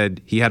 He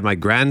said he had my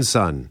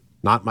grandson,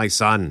 not my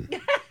son.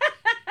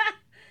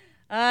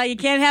 You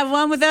can't have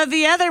one without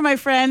the other, my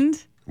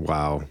friend.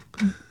 Wow.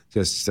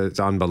 Just, it's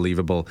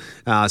unbelievable.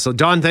 So,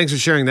 Don, thanks for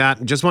sharing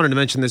that. Just wanted to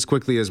mention this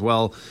quickly as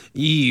well.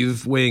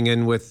 Eve weighing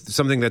in with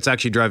something that's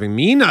actually driving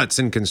me nuts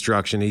in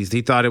construction. He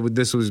thought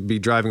this would be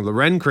driving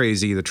Loren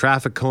crazy. The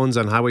traffic cones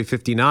on Highway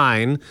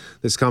 59,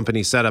 this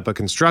company set up a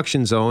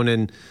construction zone,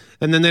 and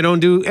then they don't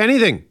do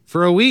anything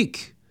for a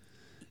week.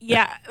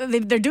 Yeah,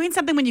 they're doing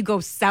something when you go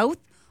south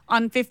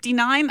on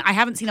 59. I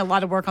haven't seen a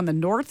lot of work on the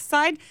north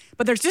side,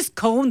 but there's just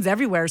cones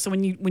everywhere. So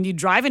when you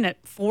drive in at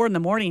 4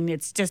 a.m,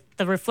 it's just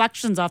the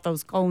reflections off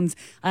those cones.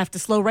 I have to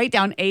slow right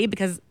down,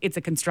 because it's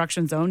a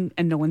construction zone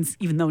and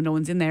even though no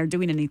one's in there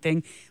doing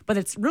anything, but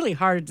it's really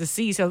hard to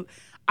see. So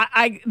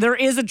there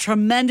is a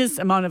tremendous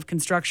amount of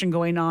construction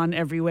going on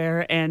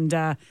everywhere. And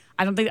I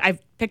don't think I've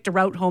picked a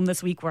route home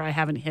this week where I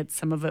haven't hit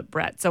some of it,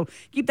 Brett. So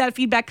keep that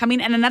feedback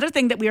coming. And another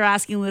thing that we are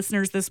asking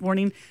listeners this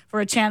morning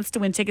for a chance to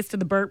win tickets to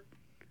the Burt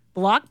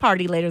Block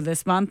Party later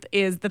this month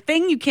is the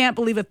thing you can't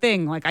believe a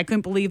thing. Like, I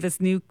couldn't believe this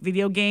new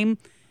video game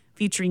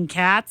featuring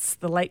cats.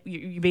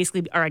 You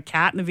basically are a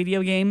cat in a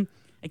video game.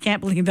 I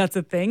can't believe that's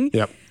a thing.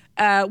 Yep.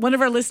 One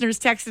of our listeners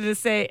texted to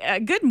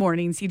say, good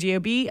morning,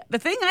 CJOB. The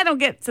thing I don't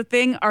get's a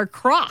thing are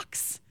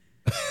Crocs.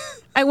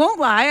 I won't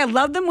lie. I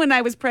loved them when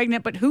I was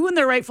pregnant, but who in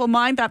their rightful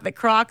mind thought that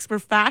Crocs were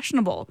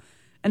fashionable?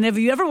 And have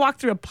you ever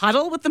walked through a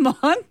puddle with them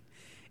on?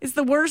 It's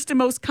the worst and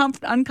most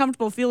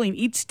uncomfortable feeling.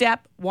 Each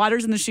step,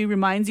 waters in the shoe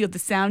reminds you of the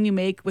sound you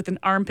make with an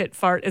armpit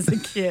fart as a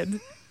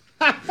kid.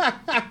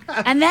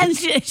 And then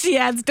she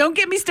adds, don't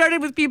get me started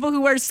with people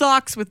who wear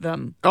socks with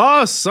them.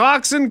 Oh,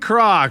 socks and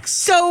Crocs.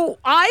 So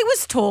I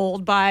was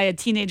told by a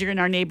teenager in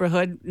our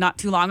neighborhood not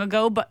too long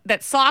ago, but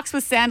that socks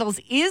with sandals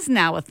is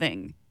now a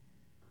thing.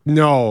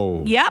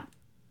 No. Yep.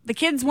 The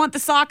kids want the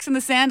socks and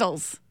the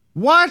sandals.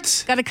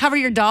 What? Got to cover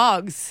your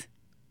dogs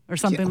or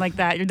something like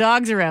that. Your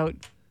dogs are out.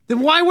 Then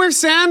why wear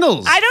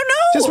sandals? I don't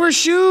know. Just wear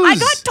shoes. I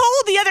got told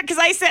because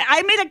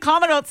I made a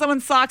comment about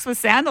someone's socks with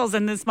sandals,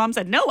 and this mom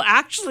said, no,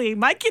 actually,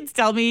 my kids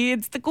tell me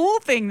it's the cool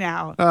thing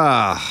now.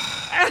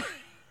 I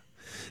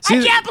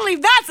can't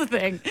believe that's a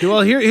thing.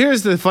 Well,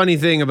 here's the funny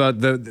thing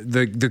about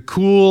the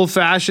cool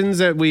fashions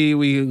that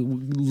we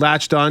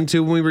latched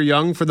onto when we were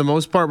young. For the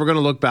most part, we're going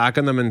to look back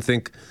on them and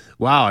think,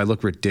 wow, I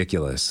look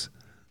ridiculous.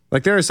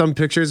 Like, there are some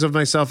pictures of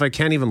myself, I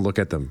can't even look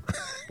at them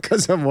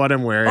because of what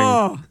I'm wearing.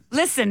 Oh,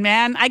 listen,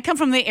 man, I come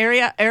from the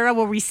era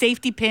where we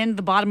safety pinned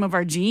the bottom of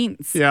our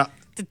jeans. Yeah.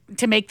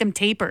 To make them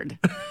tapered.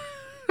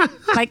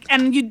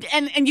 and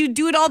you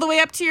do it all the way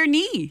up to your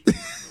knee.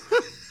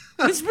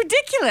 It's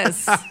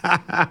ridiculous.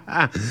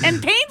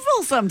 And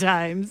painful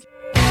sometimes.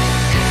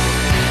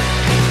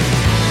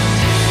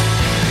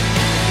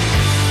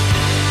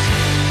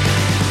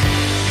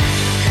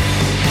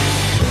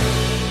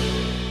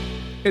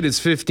 It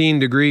is 15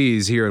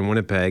 degrees here in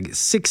Winnipeg,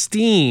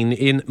 16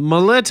 in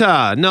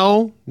Melita.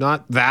 No,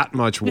 not that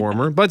much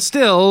warmer, but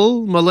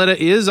still, Melita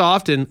is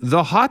often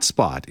the hot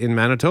spot in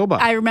Manitoba.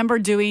 I remember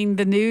doing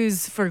the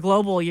news for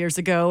Global years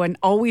ago and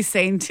always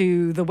saying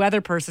to the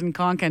weather person,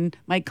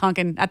 Mike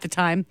Conkin at the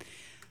time,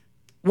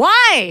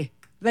 why?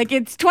 Like,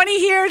 it's 20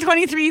 here,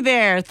 23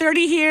 there,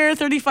 30 here,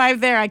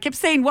 35 there. I kept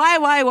saying, why?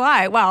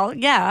 Well,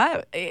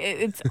 yeah,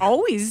 it's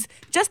always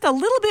just a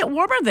little bit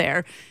warmer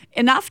there,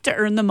 enough to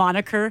earn the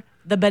moniker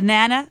the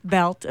Banana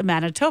Belt of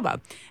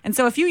Manitoba. And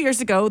so a few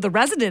years ago, the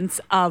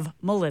residents of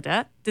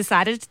Melita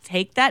decided to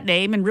take that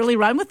name and really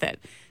run with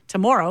it.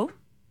 Tomorrow,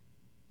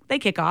 they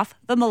kick off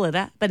the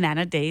Melita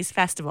Banana Days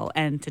Festival.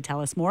 And to tell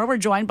us more, we're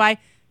joined by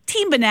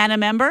Team Banana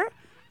member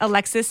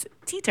Alexis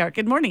Teetar.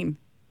 Good morning.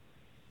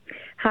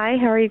 Hi,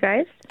 how are you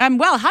guys?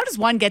 Well, how does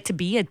one get to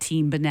be a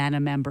Team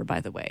Banana member, by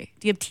the way?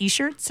 Do you have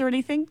T-shirts or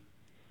anything?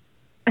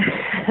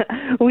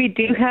 We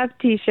do have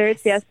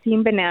T-shirts, yes,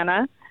 Team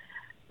Banana.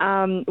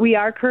 We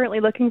are currently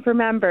looking for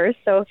members,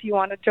 so if you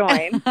want to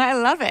join. I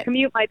love it.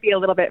 Commute might be a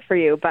little bit for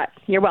you, but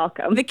you're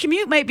welcome. The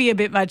commute might be a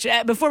bit much.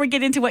 Before we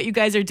get into what you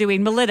guys are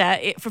doing,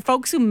 Melita, for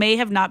folks who may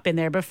have not been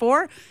there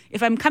before,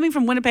 if I'm coming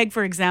from Winnipeg,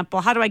 for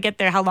example, how do I get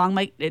there? How long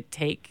might it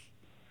take?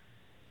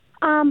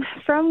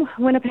 From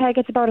Winnipeg,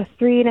 it's about a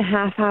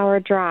 3.5-hour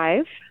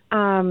drive.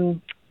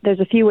 There's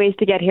a few ways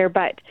to get here,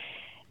 but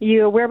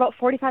we're about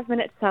 45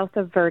 minutes south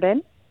of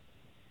Virden,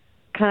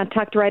 kind of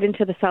tucked right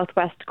into the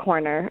southwest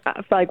corner,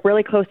 like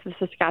really close to the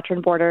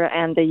Saskatchewan border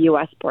and the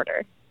U.S.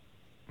 border.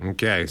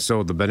 Okay,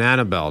 so the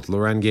Banana Belt.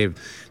 Loren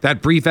gave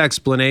that brief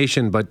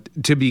explanation, but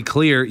to be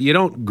clear, you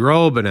don't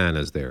grow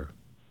bananas there.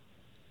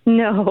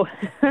 No.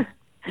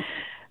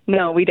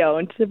 No, we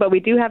don't, but we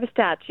do have a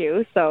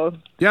statue, so...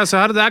 Yeah, so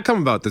how did that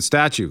come about, the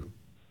statue?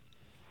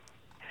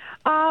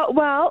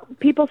 Well,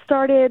 people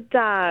started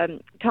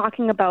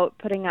talking about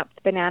putting up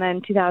the banana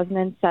in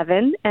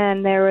 2007,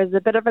 and there was a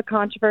bit of a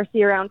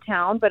controversy around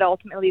town, but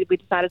ultimately we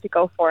decided to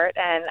go for it,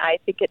 and I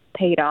think it's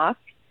paid off.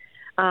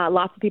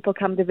 Lots of people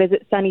come to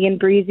visit Sunny and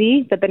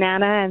Breezy, the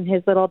banana and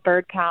his little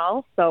bird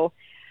Cal. So,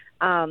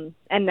 and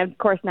of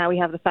course now we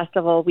have the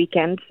festival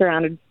weekend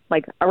surrounded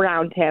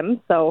around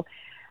him. So,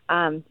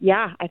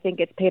 yeah, I think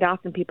it's paid off,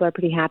 and people are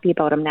pretty happy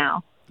about him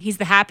now. He's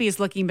the happiest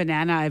looking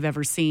banana I've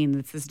ever seen.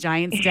 It's this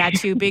giant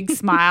statue, big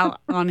smile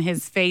on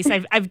his face.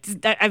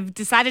 I've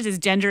decided his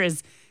gender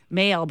is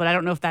male, but I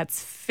don't know if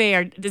that's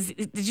fair. Did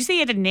you say he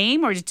had a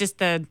name, or is it just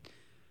the?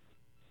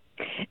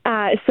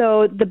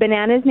 So the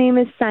banana's name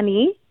is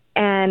Sunny,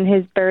 and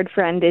his bird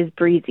friend is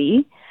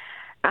Breezy.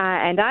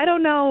 And I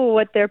don't know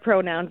what their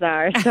pronouns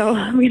are, so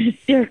I'm going to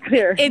steer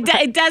clear.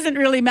 It doesn't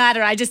really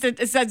matter. I just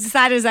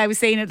decided as I was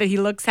saying it that he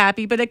looks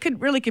happy, but it could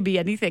be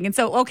anything. And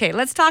so, okay,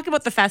 let's talk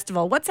about the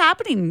festival. What's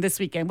happening this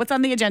weekend? What's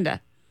on the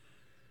agenda?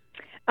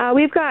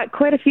 We've got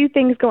quite a few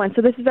things going.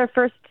 So this is our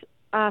first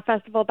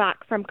festival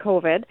back from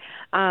COVID.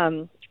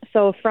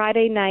 So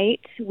Friday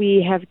night,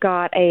 we have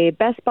got a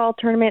best ball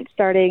tournament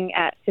starting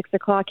at 6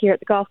 o'clock here at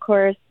the golf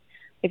course.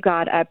 We've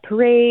got a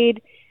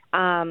parade.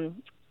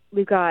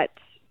 We've got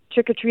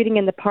trick-or-treating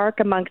in the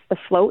park amongst the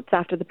floats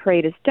after the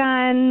parade is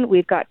done.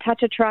 We've got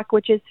Touch a Truck,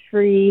 which is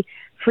free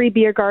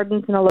beer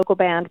gardens and a local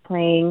band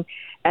playing,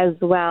 as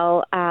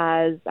well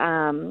as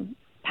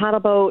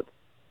paddle boats,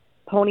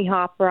 pony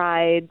hop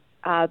rides,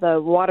 the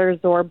water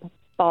zorb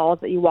balls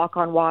that you walk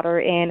on water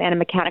in, and a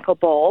mechanical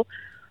bowl,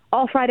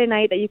 all Friday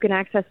night that you can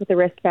access with a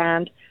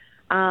wristband.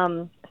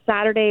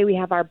 Saturday, we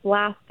have our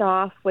blast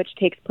off, which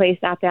takes place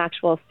at the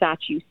actual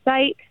statue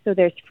site. So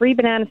there's free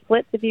banana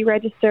splits if you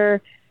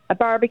register, a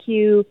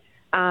barbecue,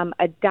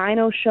 a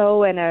dino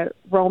show, and a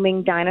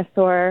roaming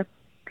dinosaur.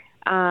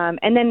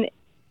 And then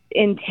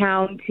in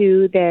town,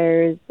 too,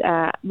 there's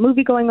a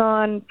movie going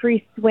on,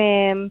 free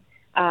swim,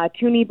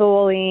 toonie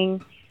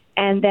bowling,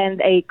 and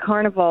then a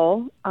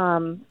carnival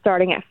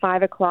starting at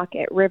 5 o'clock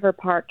at River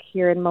Park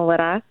here in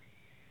Melita,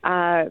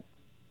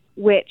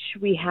 which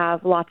we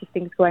have lots of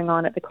things going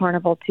on at the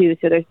carnival, too.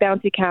 So there's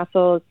bouncy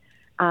castles,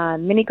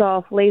 mini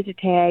golf, laser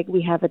tag.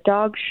 We have a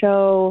dog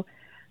show.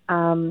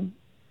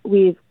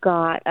 We've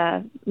got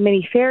a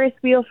mini Ferris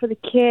wheel for the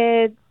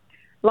kids,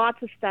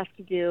 lots of stuff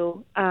to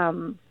do,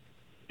 and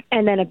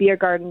then a beer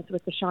gardens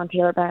with the Sean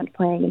Taylor Band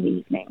playing in the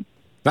evening.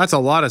 That's a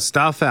lot of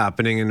stuff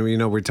happening, and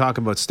we're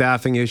talking about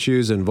staffing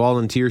issues and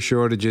volunteer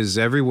shortages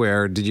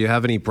everywhere. Did you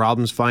have any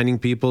problems finding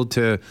people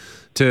to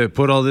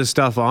put all this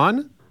stuff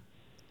on?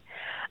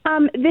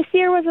 This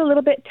year was a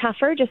little bit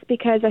tougher just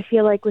because I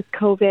feel like with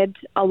COVID,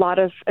 a lot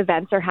of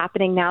events are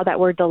happening now that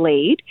were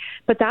delayed.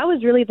 But that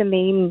was really the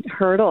main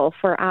hurdle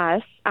for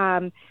us.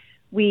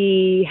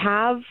 We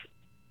have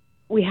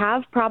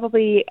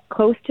probably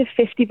close to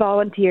 50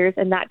 volunteers,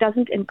 and that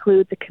doesn't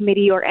include the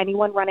committee or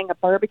anyone running a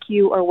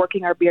barbecue or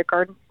working our beer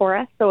gardens for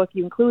us. So if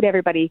you include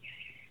everybody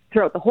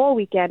throughout the whole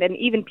weekend, and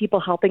even people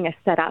helping us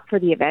set up for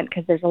the event,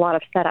 because there's a lot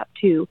of setup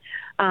too,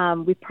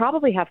 we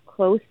probably have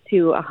close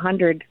to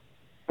 100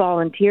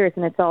 volunteers,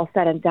 and it's all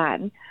said and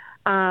done.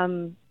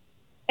 And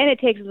it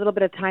takes a little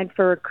bit of time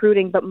for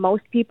recruiting, but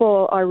most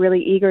people are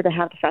really eager to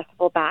have the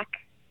festival back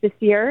this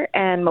year,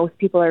 and most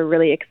people are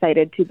really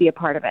excited to be a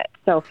part of it.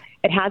 So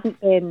it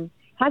hasn't been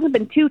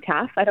too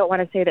tough. I don't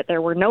want to say that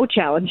there were no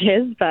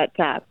challenges, but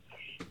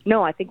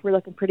no, I think we're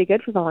looking pretty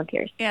good for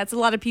volunteers. Yeah, it's a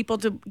lot of people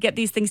to get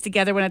these things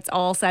together when it's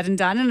all said and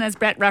done. And as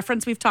Brett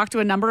referenced, we've talked to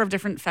a number of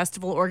different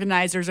festival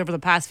organizers over the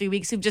past few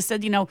weeks who've just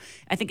said,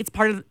 I think it's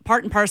part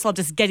and parcel of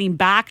just getting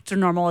back to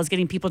normal is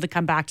getting people to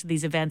come back to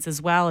these events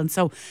as well. And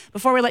so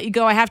before we let you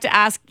go, I have to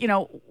ask,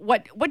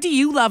 what do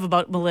you love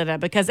about Melita?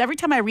 Because every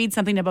time I read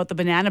something about the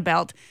Banana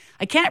Belt,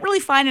 I can't really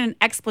find an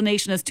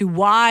explanation as to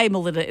why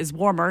Melita is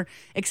warmer,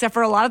 except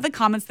for a lot of the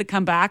comments that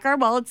come back are,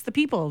 well, it's the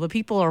people. The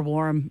people are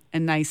warm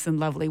and nice and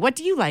lovely. What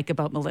do you like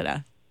about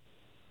Melita?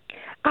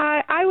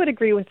 I would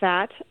agree with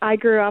that. I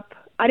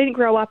didn't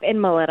grow up in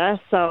Melita,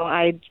 so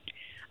I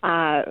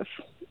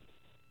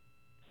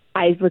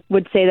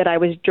would say that I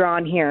was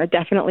drawn here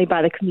definitely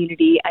by the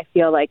community. I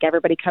feel like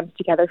everybody comes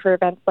together for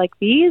events like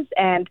these,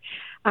 and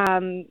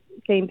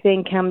same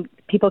thing,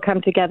 people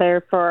come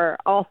together for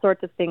all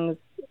sorts of things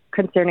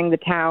concerning the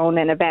town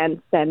and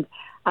events, and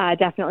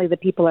definitely the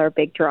people are a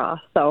big draw.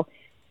 So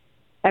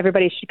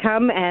everybody should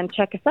come and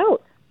check us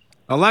out.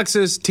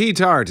 Alexis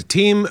Teetart,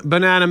 Team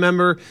Banana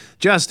member,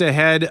 just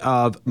ahead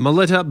of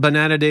Melita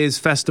Banana Days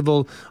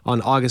Festival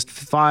on August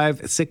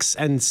 5, 6,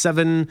 and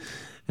 7.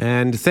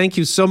 And thank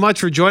you so much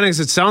for joining us.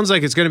 It sounds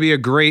like it's going to be a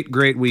great,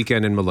 great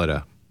weekend in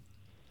Melita.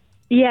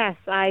 Yes,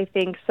 I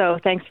think so.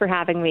 Thanks for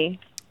having me.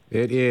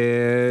 It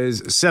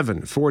is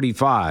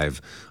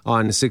 7:45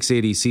 on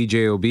 680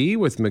 CJOB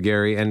with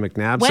McGarry and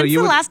McNabb. When's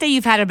the last day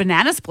you've had a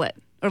banana split,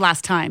 or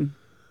last time?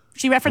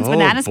 She referenced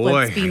banana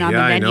splits being on the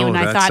menu, and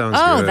I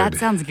thought, that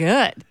sounds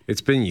good. It's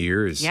been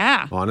years.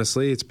 Yeah.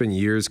 Honestly, it's been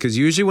years. Because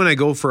usually when I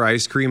go for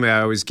ice cream, I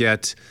always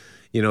get,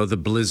 the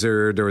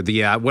Blizzard or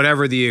the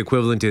whatever the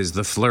equivalent is,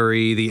 the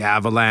Flurry, the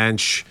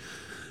Avalanche.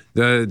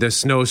 the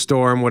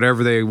snowstorm,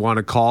 whatever they want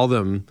to call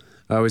them.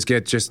 I always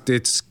get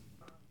it's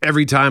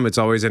every time it's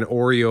always an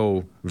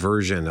Oreo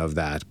version of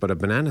that. But a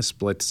banana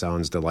split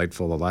sounds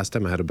delightful. The last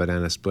time I had a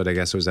banana split, I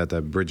guess it was at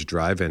the Bridge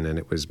Drive-In, and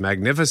it was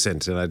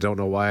magnificent. And I don't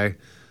know why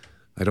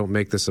I don't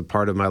make this a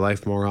part of my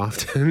life more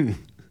often.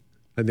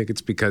 I think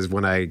it's because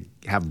when I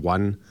have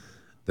one,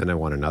 then I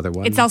want another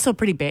one. It's also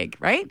pretty big,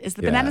 right? Is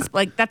the Yeah. banana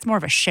like that's more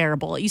of a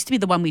shareable? It used to be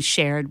the one we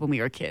shared when we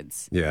were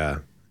kids. Yeah.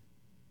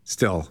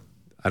 Still,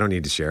 I don't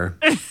need to share.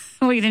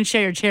 Well, you didn't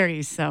share your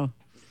cherries, so.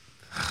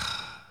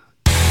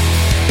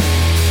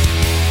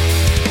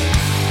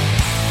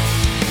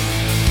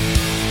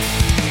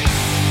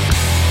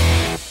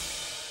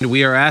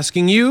 We are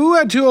asking you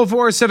at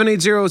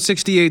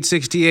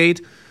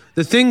 204-780-6868,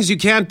 the things you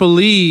can't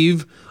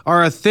believe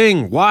are a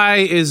thing. Why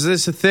is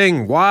this a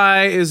thing?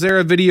 Why is there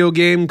a video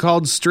game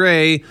called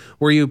Stray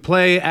where you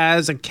play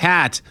as a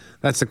cat?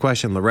 That's the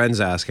question Loren's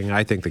asking.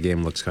 I think the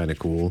game looks kind of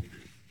cool.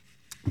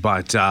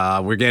 But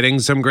we're getting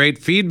some great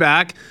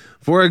feedback.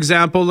 For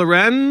example,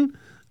 Loren,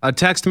 a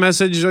text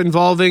message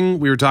involving,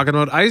 we were talking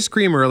about ice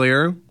cream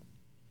earlier.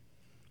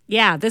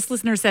 Yeah, this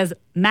listener says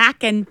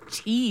mac and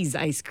cheese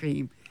ice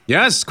cream.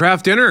 Yes,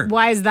 Kraft Dinner.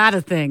 Why is that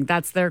a thing?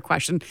 That's their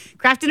question.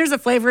 Kraft Dinner's a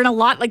flavor in a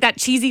lot, like that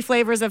cheesy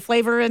flavor is a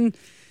flavor in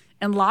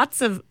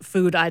lots of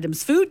food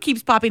items. Food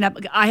keeps popping up.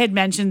 I had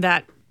mentioned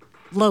that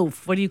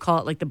loaf. What do you call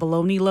it? Like the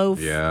bologna loaf?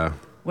 Yeah.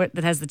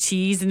 That has the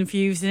cheese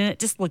infused in it. It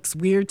just looks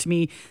weird to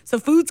me. So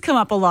foods come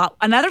up a lot.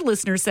 Another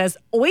listener says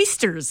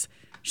oysters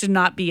should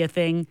not be a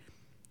thing.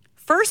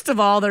 First of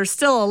all, they're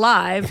still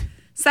alive.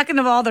 Second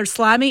of all, they're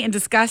slimy and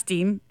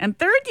disgusting. And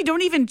third, you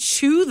don't even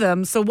chew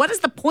them. So what is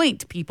the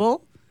point,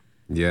 people?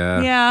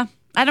 Yeah. Yeah.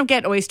 I don't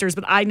get oysters,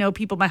 but I know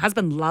people. My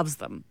husband loves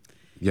them.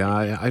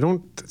 Yeah, I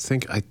don't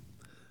think I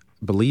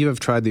believe I've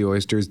tried the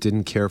oysters,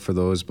 didn't care for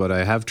those, but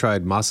I have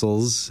tried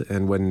mussels,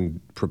 and when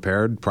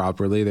prepared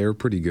properly, they were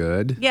pretty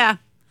good. Yeah.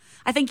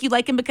 I think you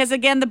like them because,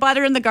 again, the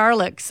butter and the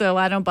garlic. So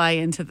I don't buy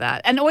into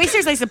that. And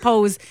oysters, I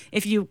suppose,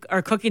 if you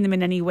are cooking them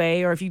in any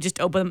way or if you just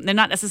open them, they're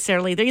not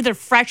necessarily, they're either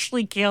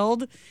freshly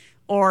killed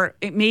or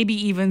it may be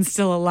even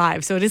still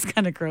alive. So it is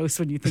kind of gross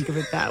when you think of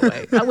it that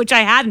way, which I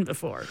hadn't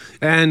before.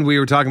 And we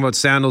were talking about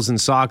sandals and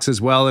socks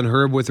as well. And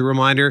Herb with a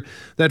reminder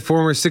that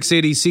former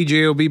 680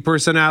 CJOB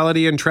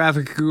personality and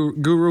traffic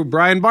guru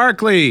Brian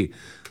Barkley,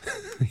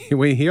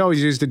 he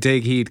always used to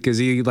take heat because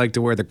he liked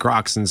to wear the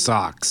Crocs and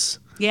socks.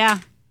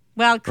 Yeah.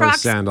 Well,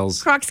 Crocs,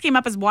 sandals. Crocs came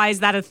up as why is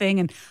that a thing?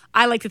 And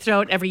I like to throw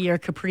out every year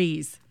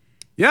capris.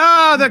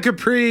 Yeah, the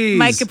capris.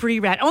 My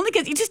capri rat. Only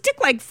because you just took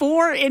like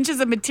 4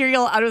 inches of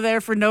material out of there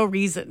for no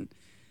reason.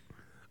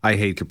 I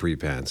hate capri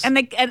pants.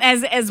 And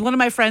as one of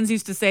my friends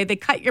used to say, they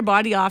cut your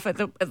body off at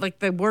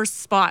the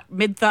worst spot,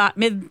 mid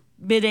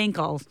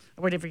ankle,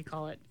 or whatever you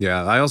call it.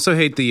 Yeah, I also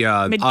hate the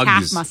mid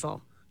calf Uggs.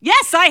 muscle.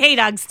 Yes, I hate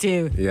Uggs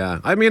too. Yeah,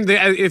 I mean,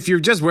 if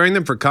you're just wearing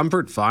them for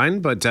comfort, fine.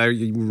 But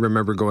you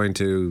remember going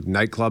to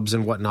nightclubs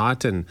and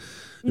whatnot, and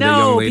the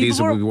young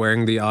ladies would be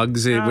wearing the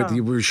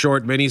Uggs with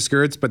short mini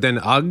skirts, but then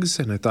Uggs,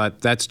 and I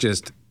thought that's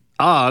just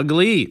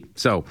ugly.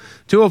 So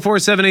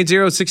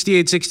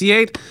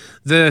 204-780-6868.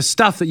 The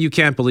stuff that you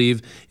can't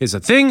believe is a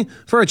thing.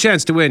 For a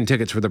chance to win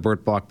tickets for the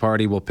Burt Bach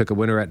party, we'll pick a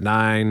winner at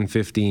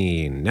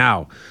 9:15.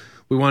 Now,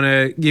 we want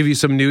to give you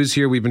some news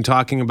here. We've been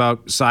talking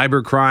about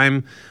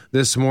cybercrime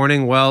this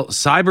morning. Well,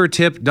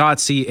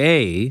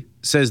 cybertip.ca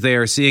says they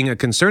are seeing a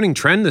concerning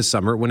trend this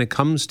summer when it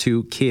comes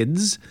to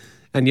kids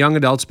and young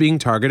adults being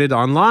targeted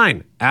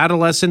online.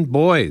 Adolescent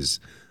boys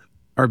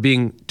are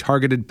being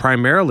targeted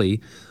primarily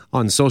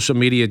on social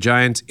media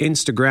giants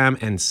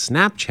Instagram and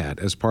Snapchat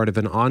as part of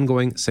an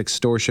ongoing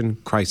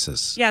sextortion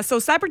crisis. Yeah, so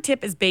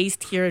CyberTip is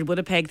based here in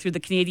Winnipeg through the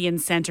Canadian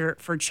Centre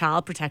for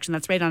Child Protection.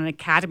 That's right on an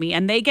academy.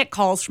 And they get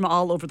calls from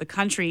all over the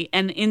country.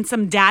 And in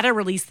some data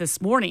released this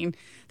morning,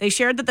 they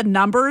shared that the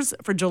numbers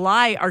for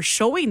July are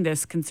showing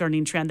this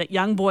concerning trend, that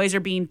young boys are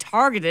being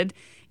targeted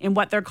in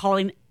what they're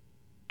calling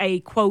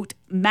a, quote,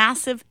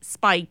 massive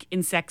spike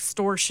in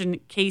sextortion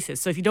cases.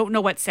 So if you don't know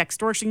what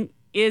sextortion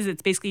is,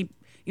 it's basically,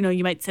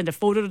 you might send a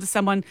photo to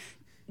someone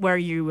where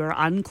you are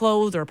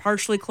unclothed or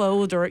partially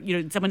clothed, or,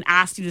 someone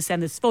asked you to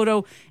send this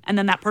photo, and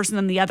then that person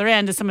on the other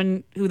end is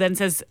someone who then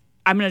says,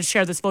 I'm going to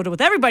share this photo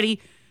with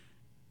everybody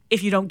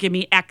if you don't give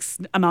me X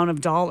amount of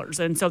dollars.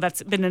 And so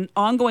that's been an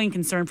ongoing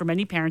concern for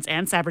many parents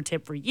and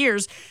CyberTip for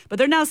years. But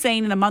they're now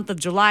saying in the month of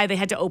July, they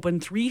had to open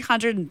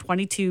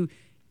 322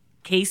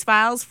 case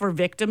files for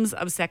victims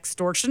of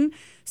sextortion.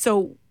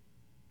 So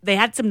they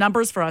had some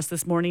numbers for us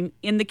this morning.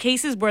 In the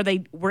cases where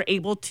they were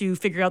able to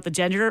figure out the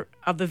gender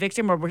of the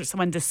victim or where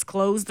someone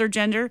disclosed their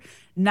gender,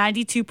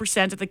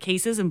 92% of the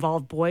cases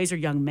involved boys or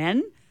young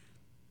men.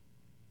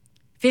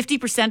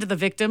 50% of the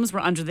victims were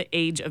under the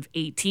age of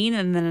 18,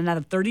 and then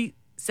another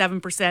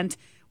 37%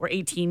 were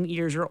 18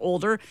 years or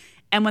older.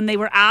 And when they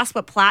were asked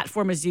what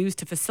platform is used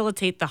to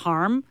facilitate the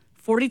harm,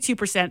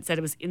 42% said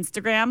it was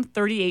Instagram,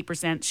 38%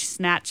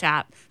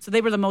 Snapchat. So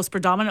they were the most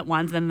predominant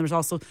ones. Then there was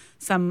also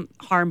some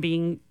harm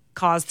being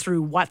caused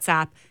through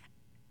WhatsApp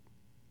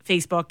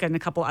Facebook and a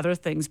couple other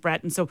things,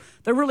 Brett. And so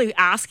they're really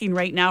asking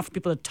right now for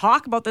people to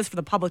talk about this, for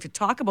the public to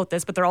talk about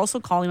this, but they're also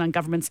calling on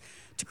governments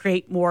to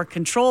create more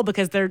control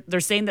because they're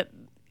saying that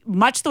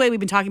much the way we've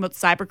been talking about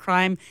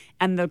cybercrime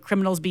and the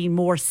criminals being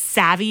more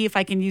savvy, if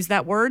I can use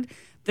that word,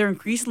 they're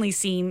increasingly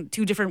seeing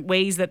two different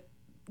ways that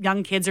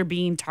young kids are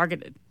being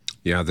targeted.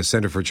 Yeah, the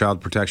Center for Child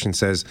Protection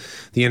says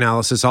the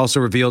analysis also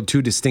revealed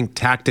two distinct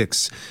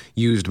tactics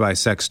used by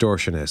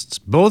sextortionists.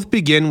 Both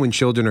begin when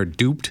children are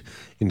duped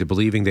into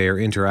believing they are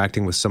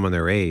interacting with someone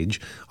their age,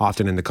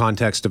 often in the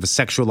context of a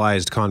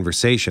sexualized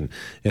conversation.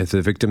 If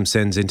the victim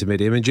sends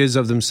intimate images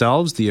of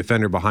themselves, the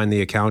offender behind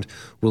the account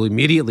will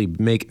immediately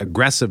make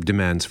aggressive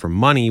demands for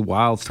money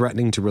while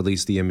threatening to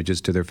release the images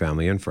to their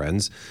family and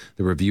friends.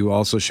 The review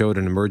also showed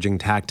an emerging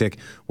tactic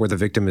where the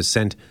victim is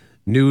sent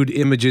nude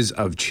images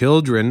of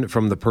children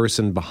from the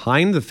person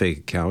behind the fake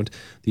account.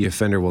 The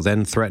offender will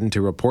then threaten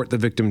to report the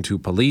victim to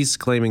police,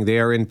 claiming they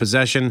are in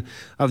possession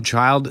of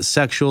child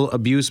sexual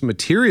abuse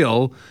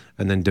material,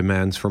 and then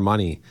demands for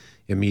money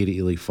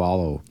immediately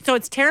follow. So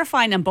it's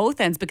terrifying on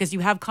both ends because you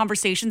have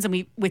conversations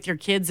with your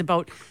kids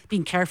about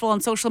being careful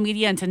on social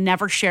media and to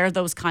never share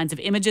those kinds of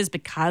images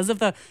because of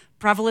the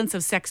prevalence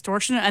of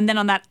sextortion. And then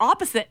on that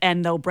opposite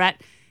end, though,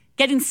 Brett,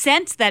 getting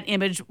sent that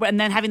image and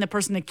then having the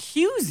person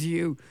accuse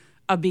you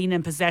of being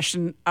in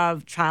possession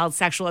of child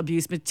sexual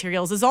abuse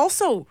materials is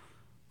also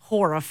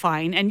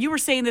horrifying. And you were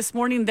saying this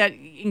morning that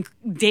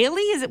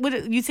daily,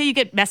 would you say you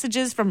get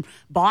messages from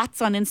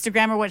bots on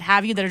Instagram or what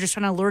have you that are just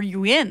trying to lure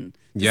you in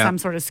to some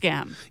sort of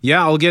scam?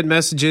 Yeah, I'll get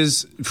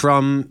messages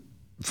from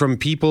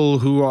people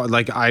who are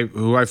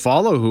who I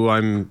follow, who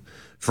I'm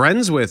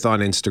friends with on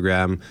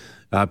Instagram.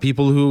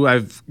 People who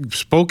I've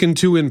spoken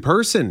to in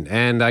person.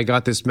 And I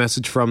got this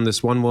message from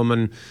this one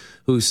woman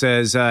who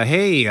says,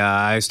 hey,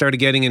 I started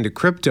getting into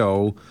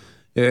crypto.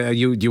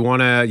 You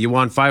want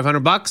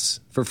 $500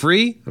 for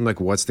free? I'm like,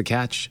 what's the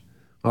catch?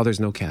 Oh, there's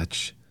no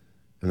catch.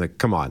 I'm like,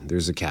 come on,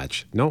 there's a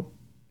catch. Nope.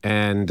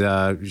 And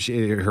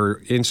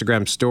her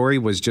Instagram story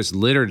was just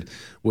littered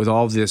with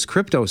all of this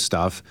crypto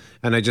stuff.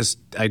 And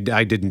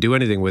I didn't do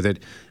anything with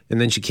it. And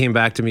then she came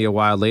back to me a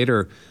while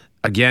later,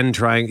 again,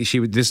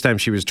 this time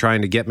she was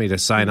trying to get me to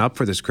sign up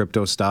for this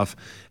crypto stuff.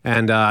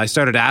 And I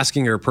started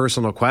asking her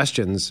personal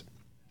questions.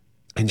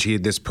 And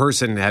this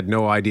person had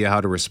no idea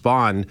how to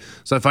respond.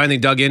 So I finally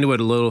dug into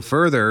it a little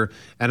further,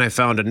 and I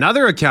found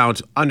another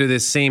account under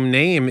this same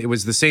name. It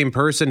was the same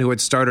person who had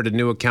started a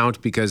new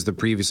account because the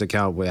previous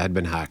account had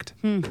been hacked.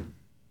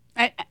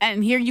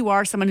 And here you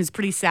are, someone who's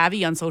pretty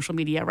savvy on social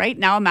media, right?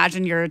 Now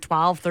imagine you're a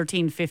 12,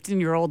 13,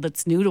 15-year-old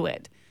that's new to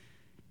it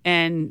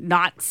and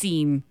not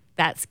seeing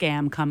that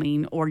scam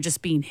coming or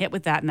just being hit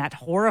with that in that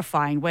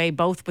horrifying way,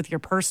 both with your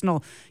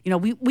personal,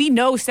 we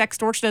know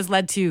sextortion has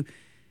led to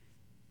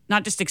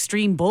not just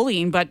extreme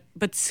bullying, but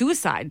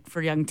suicide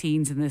for young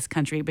teens in this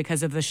country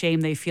because of the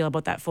shame they feel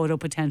about that photo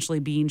potentially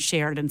being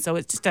shared. And so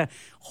it's just a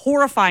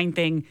horrifying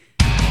thing.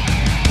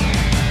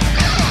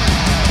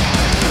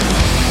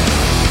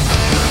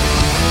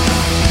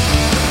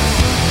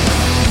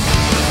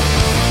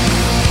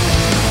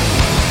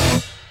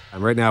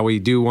 Right now, we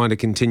do want to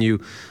continue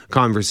a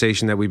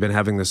conversation that we've been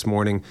having this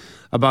morning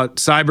about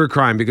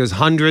cybercrime because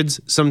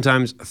hundreds,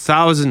 sometimes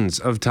thousands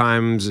of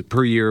times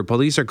per year,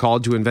 police are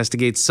called to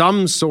investigate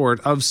some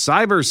sort of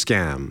cyber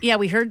scam. Yeah,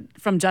 we heard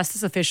from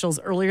justice officials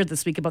earlier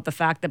this week about the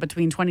fact that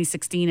between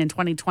 2016 and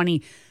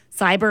 2020,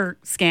 cyber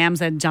scams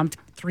had jumped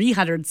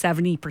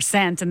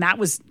 370%, and that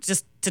was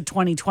just to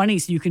 2020.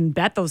 So you can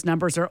bet those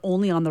numbers are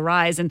only on the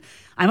rise. And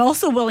I'm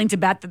also willing to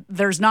bet that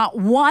there's not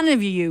one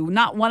of you,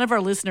 not one of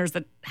our listeners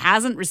that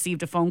hasn't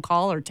received a phone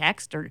call or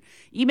text or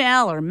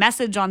email or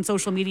message on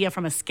social media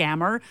from a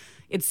scammer.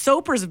 It's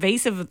so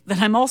pervasive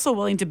that I'm also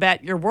willing to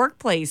bet your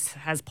workplace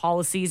has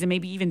policies and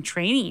maybe even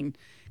training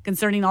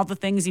concerning all the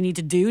things you need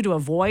to do to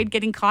avoid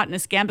getting caught in a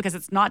scam, because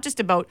it's not just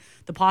about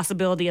the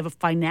possibility of a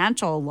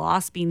financial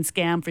loss being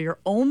scammed for your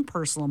own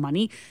personal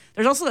money.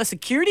 There's also a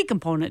security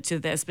component to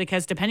this,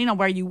 because depending on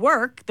where you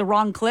work, the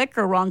wrong click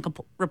or wrong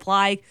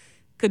reply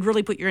could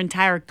really put your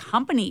entire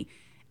company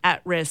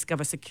at risk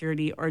of a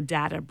security or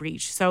data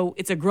breach. So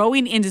it's a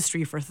growing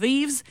industry for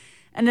thieves,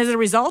 and as a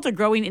result, a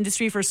growing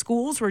industry for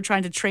schools who are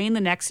trying to train the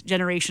next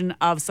generation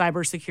of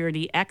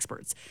cybersecurity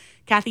experts.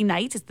 Kathy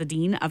Knight is the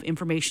Dean of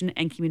Information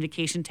and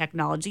Communication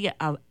Technology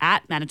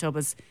at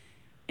Manitoba's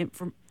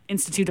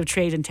Institute of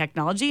Trade and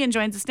Technology and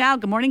joins us now.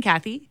 Good morning,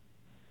 Kathy.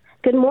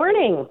 Good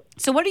morning.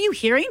 So what are you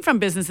hearing from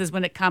businesses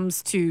when it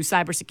comes to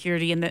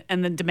cybersecurity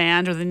and the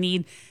demand or the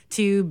need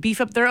to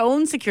beef up their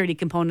own security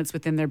components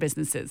within their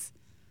businesses?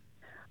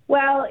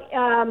 Well,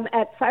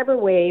 at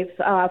CyberWave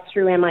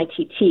through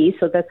MITT,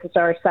 so this is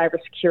our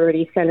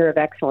Cybersecurity Center of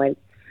Excellence,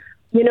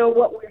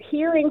 what we're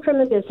hearing from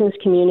the business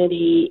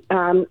community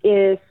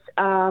is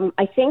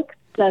I think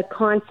the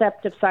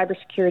concept of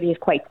cybersecurity is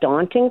quite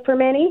daunting for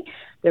many.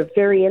 They're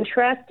very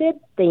interested.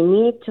 They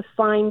need to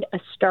find a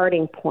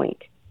starting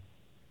point.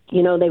 They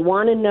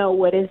want to know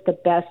what is the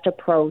best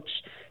approach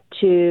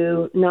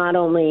to not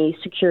only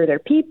secure their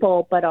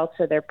people, but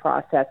also their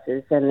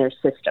processes and their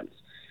systems.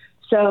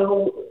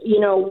 So,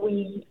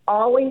 we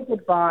always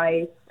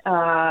advise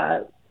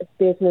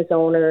business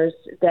owners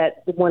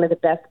that one of the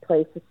best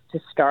places to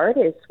start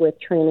is with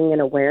training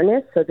and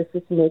awareness. So this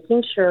is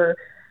making sure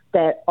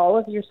that all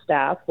of your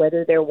staff,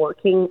 whether they're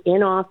working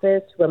in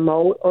office,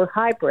 remote, or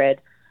hybrid,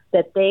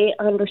 that they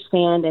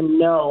understand and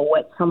know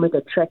what some of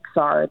the tricks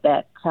are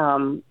that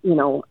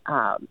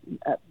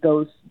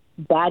those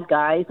bad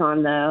guys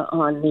on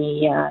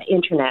the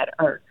internet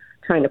are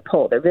trying to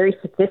pull. They're very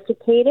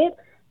sophisticated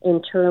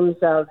in terms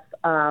of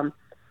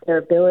their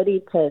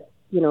ability to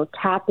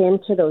tap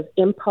into those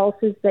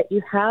impulses that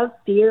you have,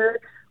 fear,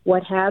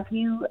 what have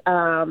you.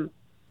 So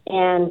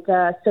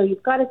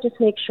you've got to just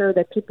make sure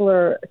that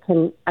people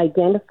can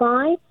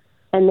identify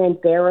and then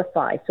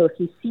verify. So if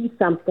you see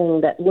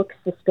something that looks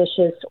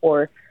suspicious,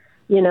 or,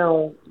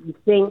 you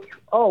think,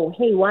 oh,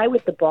 hey, why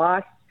would the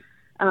boss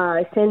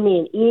send me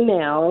an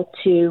email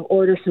to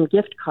order some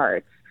gift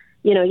cards?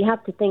 You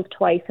have to think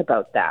twice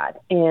about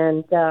that.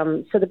 And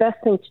so the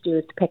best thing to do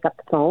is to pick up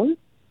the phone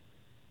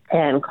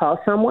and call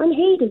someone.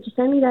 Hey, did you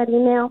send me that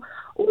email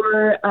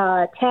or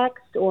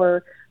text,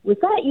 or was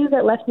that you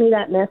that left me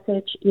that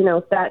message?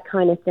 That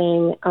kind of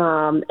thing.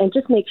 And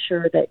just make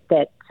sure that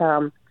that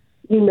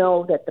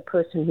the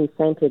person who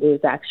sent it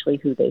is actually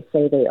who they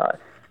say they are.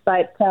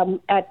 But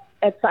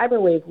at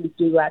Cyberwave, we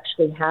do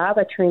actually have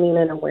a training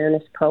and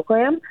awareness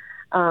program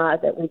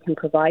that we can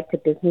provide to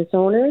business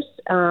owners.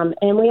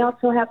 And we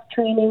also have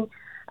training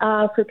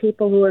for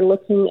people who are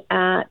looking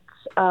at,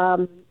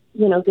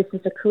 this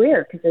is a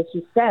career, because as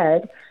you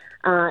said,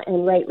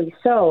 and rightly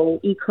so,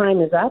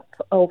 e-crime is up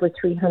over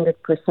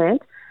 300%.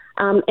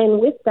 And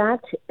with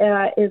that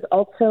is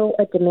also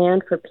a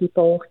demand for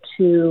people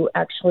to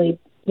actually,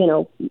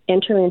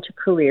 enter into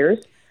careers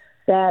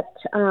that,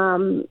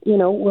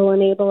 will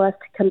enable us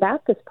to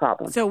combat this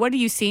problem. So what are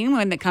you seeing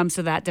when it comes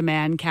to that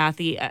demand,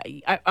 Kathy?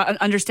 I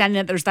understand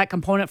that there's that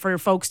component for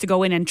folks to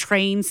go in and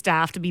train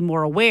staff to be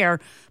more aware,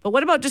 but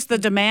what about just the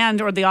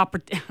demand or the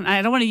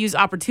I don't want to use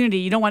opportunity.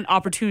 You don't want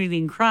opportunity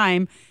in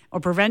crime or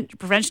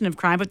prevention of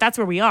crime, but that's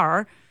where we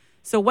are.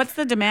 So what's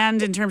the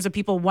demand in terms of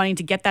people wanting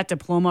to get that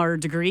diploma or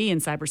degree in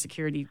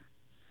cybersecurity?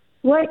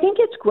 Well, I think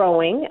it's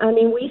growing. I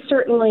mean, we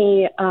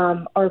certainly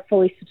are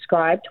fully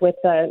subscribed with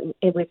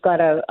we've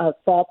got a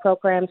fall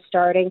program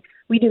starting.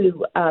 We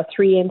do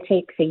 3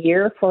 intakes a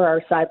year for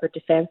our cyber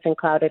defense and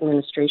cloud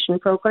administration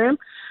program.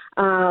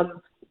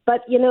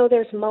 But,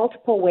 there's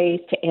multiple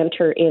ways to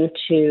enter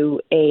into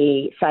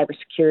a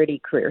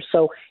cybersecurity career.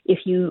 So if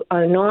you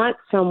are not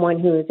someone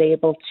who is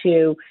able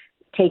to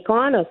take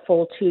on a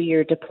full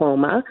 2-year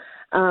diploma,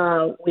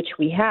 which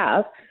we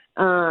have,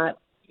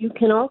 you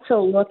can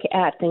also look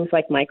at things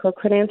like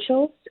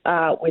micro-credentials,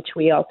 which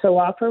we also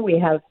offer. We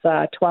have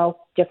 12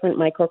 different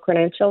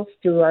micro-credentials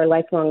through our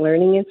Lifelong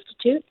Learning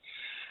Institute.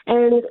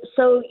 And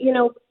so,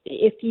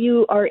 if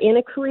you are in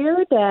a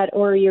career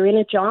or you're in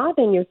a job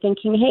and you're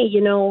thinking, hey,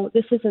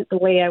 this isn't the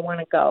way I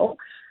want to go,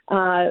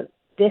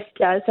 this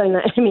does. And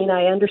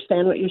I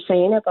understand what you're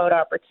saying about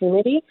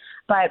opportunity,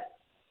 but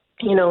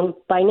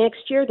by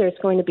next year, there's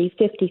going to be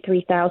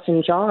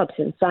 53,000 jobs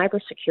in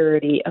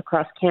cybersecurity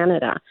across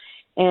Canada.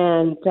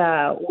 And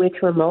with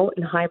remote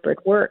and hybrid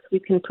work, you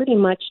can pretty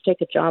much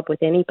take a job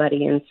with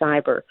anybody in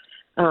cyber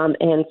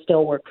and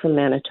still work from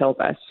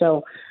Manitoba.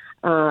 So,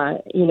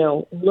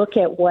 look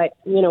at what,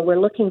 we're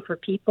looking for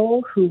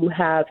people who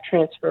have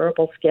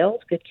transferable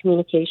skills, good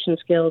communication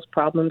skills,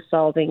 problem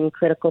solving,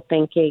 critical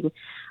thinking,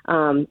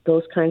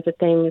 those kinds of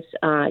things.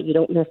 You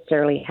don't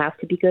necessarily have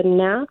to be good in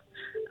math.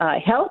 It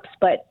helps,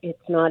 but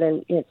it's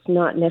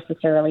not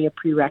necessarily a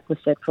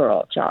prerequisite for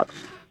all jobs.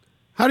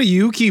 How do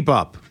you keep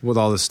up with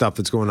all the stuff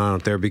that's going on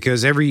out there?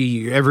 Because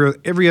every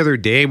other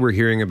day we're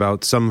hearing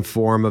about some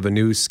form of a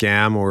new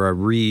scam or a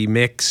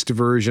remixed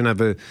version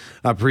of a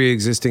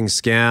pre-existing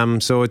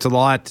scam. So it's a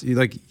lot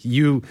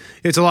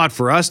it's a lot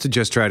for us to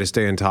just try to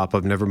stay on top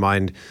of, never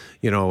mind,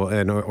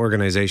 an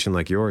organization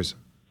like yours.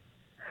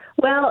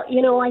 Well,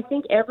 I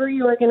think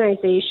every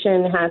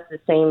organization has the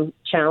same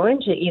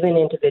challenge, even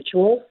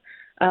individuals.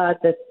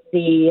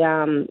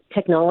 The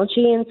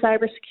technology in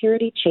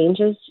cybersecurity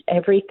changes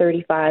every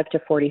 35 to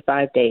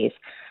 45 days.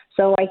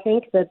 So I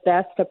think the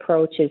best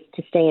approach is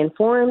to stay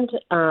informed,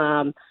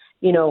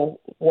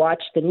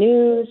 watch the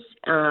news,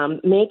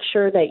 make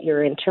sure that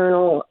your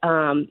internal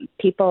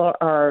people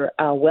are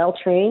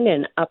well-trained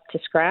and up to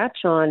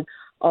scratch on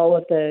all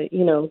of the,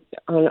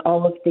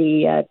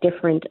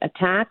 different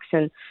attacks,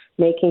 and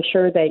making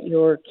sure that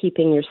you're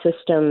keeping your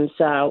systems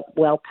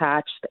well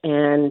patched,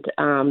 and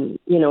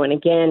and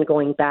again,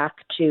 going back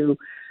to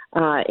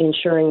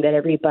ensuring that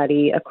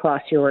everybody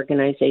across your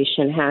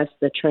organization has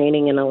the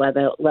training and a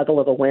level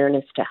of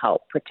awareness to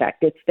help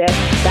protect. That's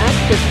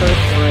the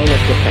first line of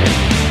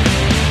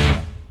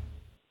defense.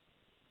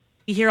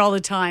 You hear all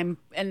the time,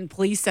 and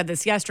police said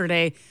this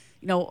yesterday,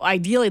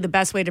 ideally the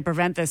best way to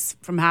prevent this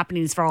from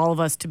happening is for all of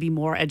us to be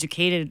more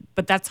educated,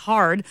 but that's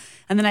hard.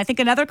 And then I think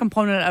another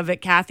component of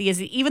it, Kathy, is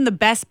that even the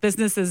best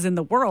businesses in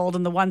the world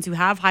and the ones who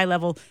have high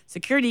level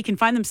security can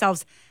find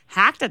themselves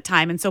hacked at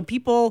time. And so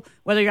people,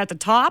 whether you're at the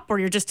top or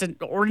you're just an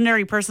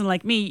ordinary person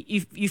like me,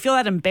 you feel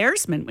that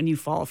embarrassment when you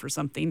fall for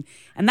something.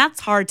 And that's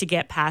hard to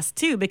get past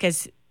too,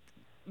 because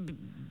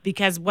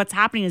what's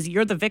happening is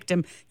you're the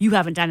victim. You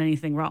haven't done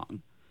anything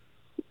wrong.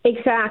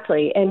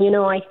 Exactly. And,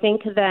 I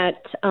think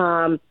that,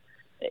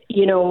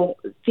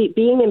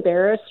 being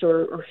embarrassed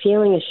or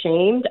feeling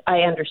ashamed, I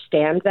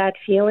understand that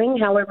feeling.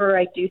 However,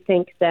 I do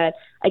think that,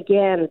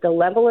 again, the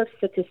level of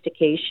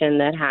sophistication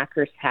that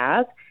hackers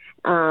have,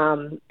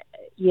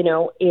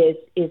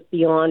 is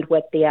beyond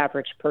what the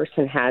average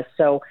person has.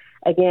 So,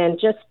 again,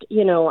 just,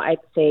 I'd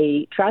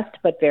say trust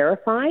but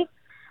verify.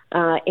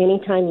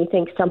 Anytime you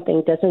think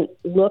something doesn't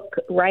look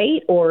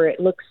right or it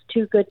looks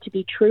too good to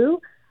be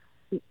true,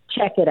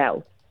 check it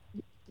out.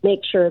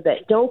 Make sure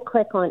that don't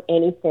click on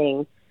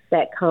anything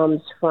that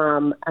comes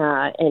from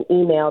an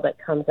email that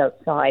comes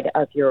outside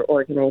of your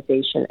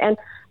organization. And,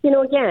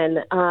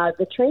 again,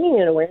 the training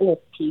and awareness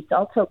piece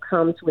also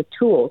comes with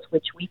tools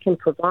which we can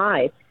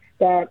provide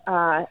that,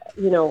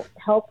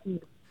 help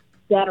you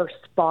better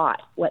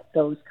spot what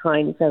those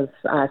kinds of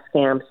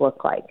scams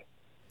look like.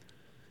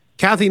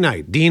 Kathy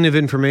Knight, Dean of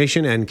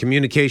Information and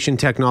Communication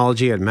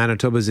Technology at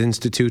Manitoba's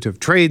Institute of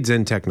Trades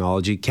and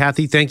Technology.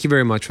 Kathy, thank you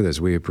very much for this.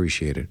 We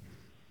appreciate it.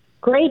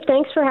 Great.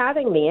 Thanks for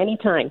having me.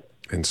 Anytime.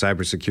 And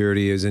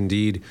cybersecurity is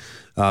indeed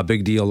a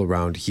big deal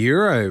around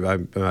here.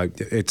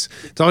 It's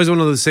always one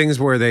of those things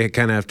where they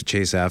kind of have to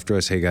chase after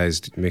us. Hey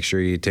guys, make sure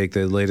you take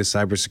the latest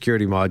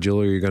cybersecurity module,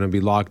 or you're going to be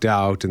locked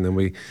out. And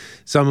then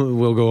some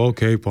will go,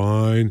 okay,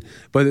 fine,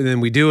 but then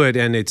we do it,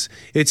 and it's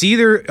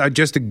either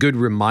just a good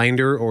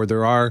reminder, or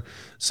there are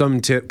some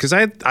tips. Because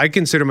I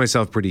consider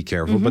myself pretty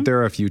careful, but there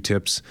are a few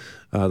tips.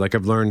 Like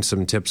I've learned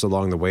some tips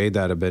along the way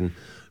that have been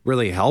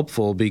really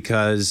helpful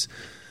because.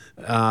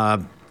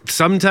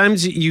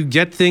 Sometimes you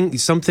get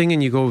something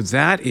and you go,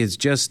 that is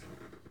just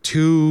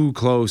too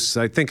close.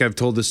 I think I've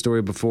told this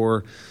story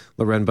before,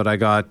 Loren, but I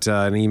got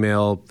an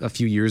email a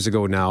few years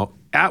ago now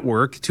at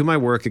work to my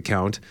work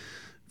account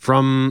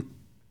from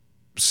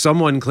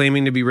someone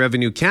claiming to be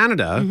Revenue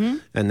Canada.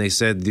 And they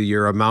said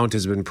your amount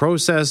has been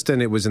processed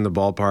and it was in the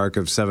ballpark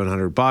of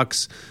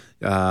 $700.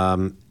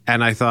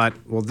 And I thought,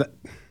 well,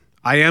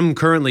 I am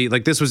currently,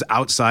 this was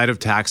outside of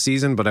tax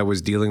season, but I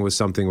was dealing with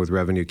something with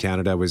Revenue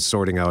Canada. I was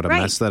sorting out a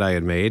mess that I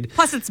had made.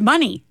 Plus, it's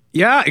money.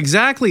 Yeah,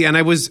 exactly. And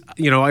I was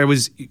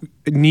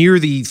near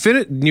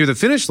the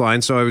finish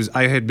line, so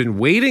I had been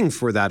waiting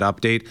for that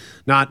update,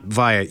 not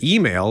via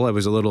email.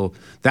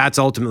 That's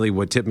ultimately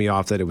what tipped me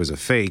off that it was a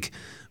fake.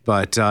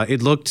 But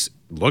it looked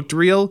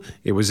real.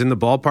 It was in the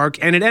ballpark,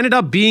 and it ended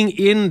up being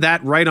in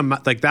that right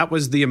amount. That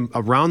was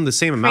around the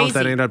same amount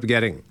that I ended up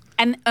getting.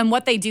 And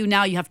what they do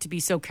now, you have to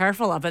be so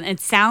careful of. And it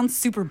sounds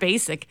super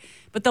basic,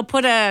 but they'll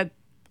put a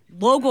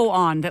logo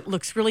on that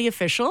looks really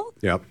official.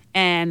 Yep.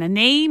 And a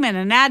name and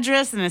an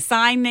address and a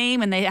sign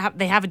name, and they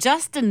have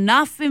just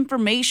enough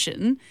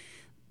information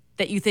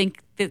that you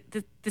think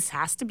that this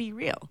has to be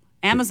real.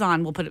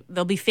 Amazon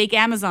there'll be fake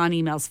Amazon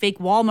emails, fake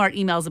Walmart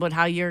emails about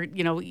how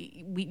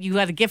you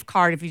had a gift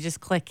card if you just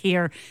click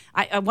here.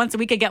 Once a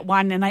week I get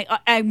one, and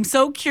I'm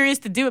so curious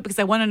to do it because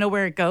I want to know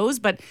where it goes.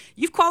 But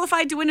you've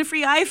qualified to win a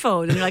free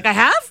iPhone, and you're like, I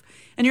have?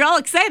 And you're all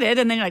excited,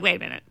 and then you're like, wait a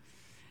minute.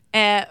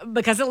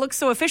 Because it looks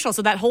so official.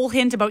 So that whole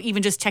hint about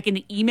even just checking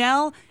the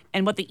email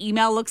and what the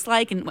email looks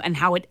like and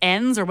how it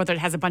ends, or whether it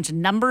has a bunch of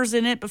numbers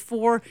in it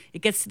before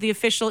it gets to the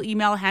official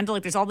email handle.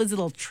 There's all these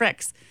little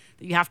tricks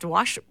that you have to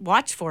watch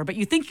for. But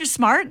you think you're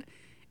smart,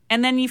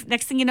 and then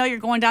next thing you know, you're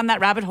going down that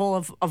rabbit hole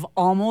of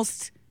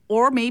almost,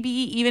 or maybe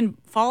even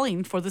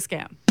falling for the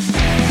scam.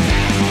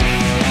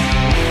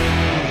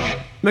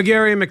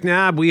 McGarry and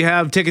McNabb, we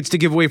have tickets to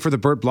give away for the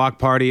Burt Block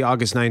Party,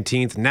 August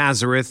 19th,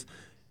 Nazareth,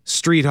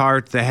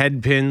 Streetheart, the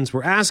Headpins.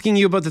 We're asking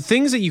you about the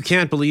things that you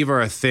can't believe are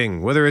a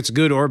thing, whether it's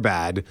good or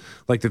bad,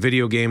 like the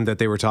video game that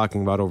they were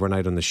talking about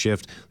overnight on the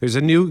shift. There's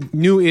a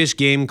new-ish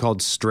game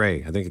called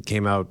Stray. I think it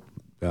came out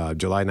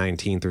July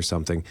 19th or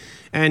something.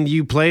 And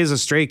you play as a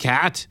stray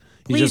cat.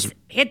 Please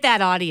hit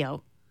that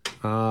audio.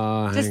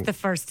 Just the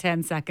first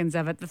 10 seconds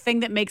of it. The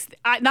thing that makes...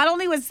 not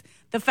only was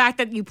the fact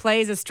that you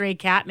play as a stray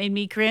cat made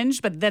me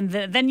cringe, but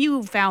then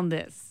you found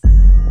this.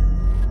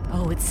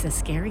 Oh, it's a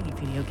scary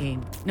video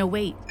game. No,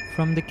 wait.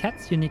 From the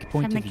cat's unique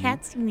point of view,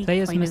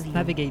 players point must of view.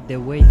 navigate their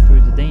way through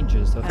the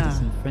dangers of this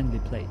unfriendly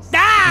place.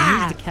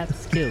 And use the cat's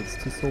skills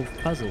to solve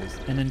puzzles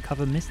and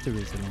uncover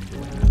mysteries along the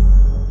way.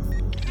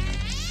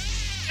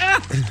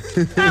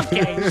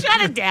 Okay,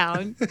 shut it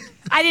down.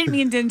 I didn't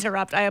mean to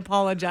interrupt. I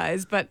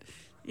apologize, but,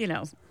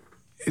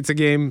 It's a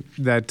game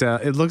that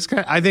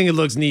I think it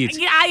looks neat.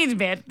 Yeah, I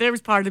admit, there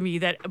was part of me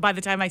that by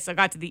the time I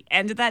got to the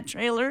end of that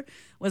trailer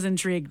was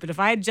intrigued. But if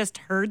I had just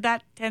heard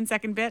that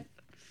 10-second bit...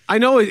 I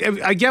know.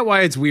 I get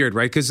why it's weird,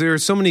 right? Because there are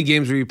so many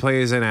games where you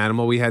play as an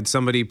animal. We had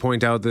somebody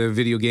point out the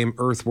video game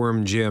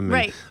Earthworm Jim.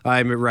 Right.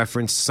 I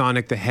referenced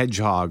Sonic the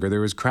Hedgehog, or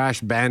there was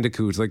Crash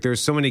Bandicoot. Like, there's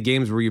so many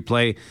games where you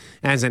play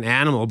as an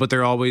animal, but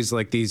they're always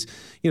like these,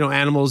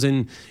 animals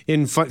in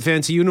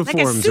fancy uniforms.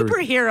 Like a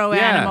superhero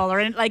animal,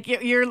 or like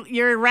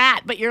you're a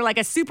rat, but you're like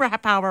a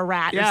superpower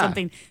rat or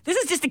something. This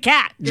is just a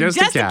cat. You're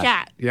just a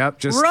cat. Yep.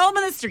 Just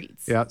roaming the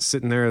streets. Yeah,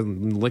 sitting there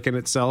licking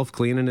itself,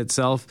 cleaning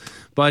itself.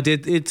 But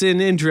it's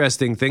an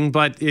interesting thing.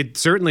 But it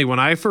certainly, when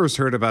I first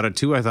heard about it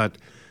too, I thought,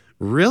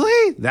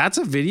 really? That's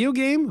a video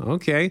game?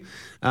 Okay.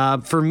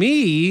 For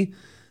me,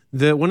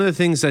 one of the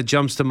things that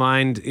jumps to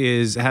mind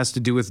has to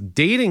do with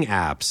dating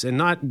apps, and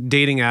not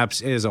dating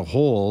apps as a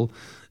whole.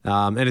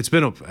 And it's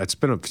been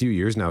a few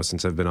years now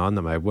since I've been on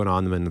them. I went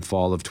on them in the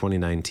fall of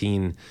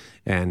 2019,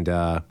 and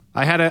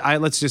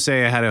let's just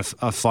say I had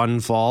a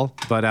fun fall.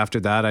 But after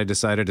that, I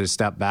decided to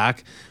step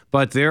back.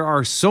 But there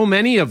are so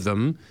many of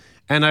them,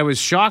 and I was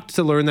shocked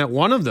to learn that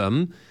one of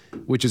them,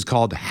 which is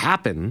called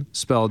Happen,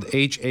 spelled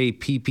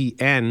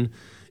HAPPN,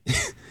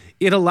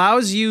 it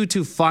allows you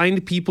to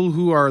find people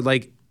who are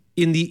like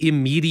in the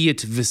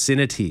immediate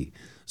vicinity.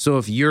 So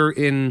if you're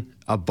in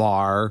a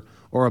bar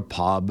or a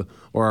pub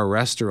or a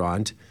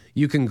restaurant,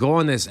 you can go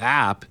on this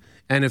app,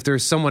 and if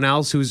there's someone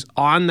else who's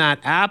on that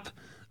app,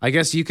 I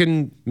guess you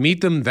can meet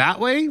them that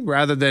way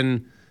rather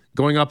than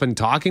going up and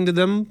talking to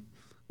them,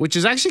 which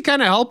is actually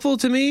kind of helpful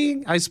to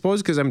me, I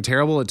suppose, because I'm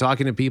terrible at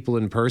talking to people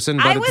in person.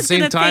 But at the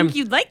same time, I was going to think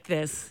you'd like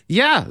this.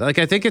 Yeah, like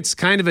I think it's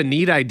kind of a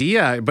neat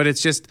idea, but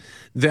it's just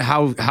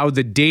how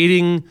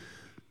the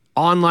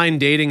online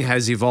dating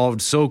has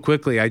evolved so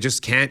quickly. I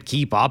just can't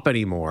keep up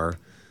anymore.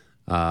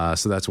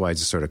 So that's why I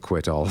just sort of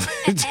quit all of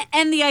it.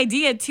 And the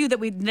idea, too, that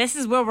this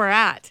is where we're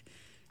at,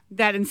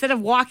 that instead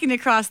of walking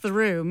across the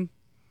room,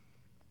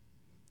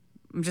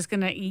 I'm just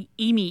going to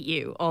e-meet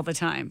you all the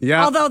time.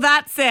 Yeah. Although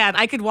that said,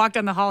 I could walk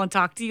down the hall and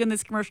talk to you in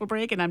this commercial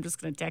break, and I'm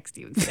just going to text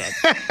you instead.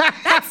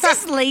 That's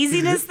just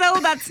laziness, though.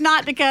 That's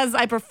not because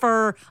I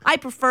prefer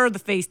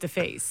the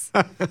face-to-face.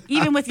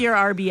 Even with your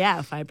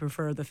RBF, I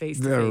prefer the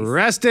face-to-face. The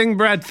resting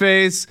Brett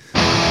face.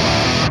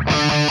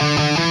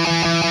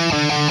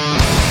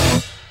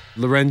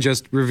 Loren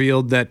just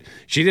revealed that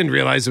she didn't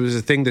realize it was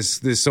a thing,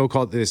 this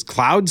so-called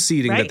cloud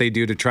seeding that they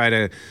do to try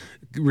to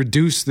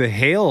reduce the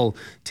hail.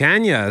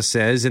 Tanya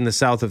says in the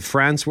south of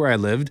France, where I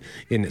lived,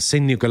 in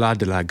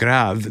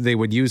Saint-Nicolas-de-la-Grave, they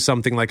would use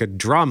something like a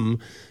drum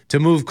to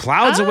move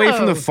clouds away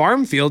from the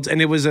farm fields,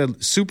 and it was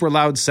a super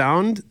loud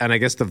sound, and I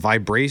guess the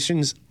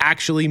vibrations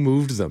actually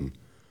moved them.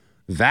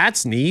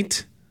 That's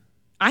neat.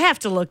 I have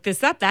to look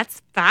this up.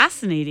 That's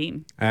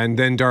fascinating. And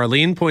then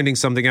Darlene pointing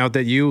something out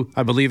that you,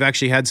 I believe,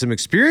 actually had some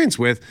experience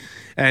with.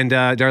 And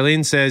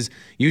Darlene says,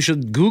 you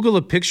should Google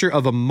a picture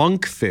of a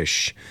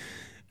monkfish.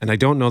 And I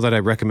don't know that I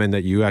recommend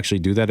that you actually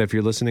do that if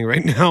you're listening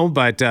right now.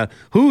 But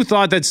who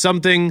thought that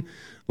something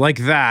like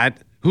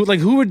that,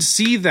 who would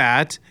see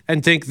that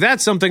and think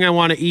that's something I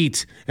want to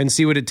eat and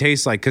see what it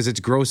tastes like, because it's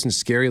gross and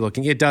scary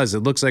looking? It does.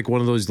 It looks like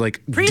one of those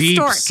like deep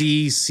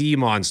sea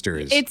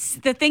monsters. It's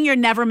the thing you're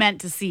never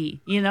meant to see.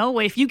 You know,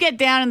 if you get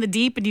down in the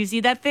deep and you see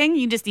that thing,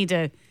 you just need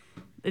to.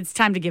 It's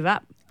time to give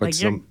up. Like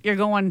you're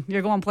going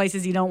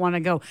places you don't want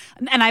to go.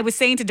 And I was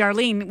saying to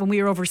Darlene when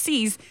we were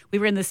overseas, we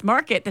were in this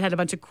market that had a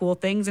bunch of cool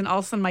things, and all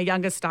of a sudden my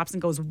youngest stops and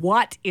goes,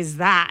 "What is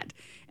that?"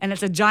 And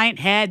it's a giant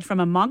head from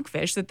a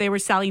monkfish that they were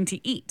selling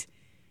to eat.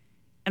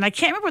 And I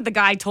can't remember what the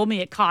guy told me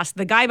it cost.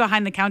 The guy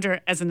behind the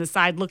counter, as an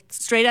aside, looked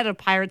straight out of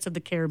Pirates of the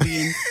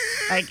Caribbean.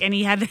 And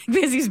he had,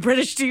 because he's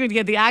British too, and he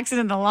had the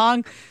accent and the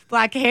long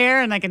black hair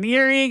and like an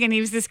earring, and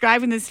he was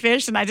describing this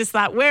fish, and I just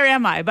thought, where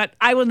am I? But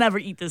I will never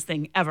eat this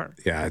thing, ever.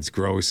 Yeah, it's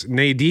gross.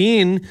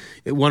 Nadine,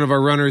 one of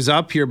our runners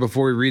up here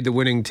before we read the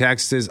winning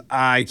text, says,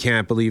 I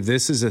can't believe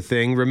this is a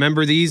thing.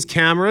 Remember these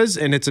cameras?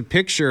 And it's a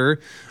picture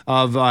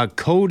of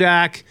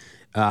Kodak.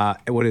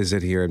 What is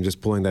it here? I'm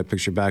just pulling that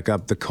picture back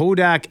up. The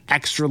Kodak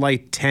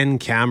Extralight 10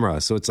 camera.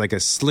 So it's like a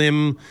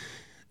slim,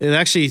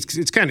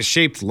 it's kind of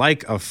shaped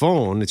like a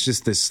phone. It's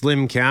just this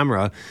slim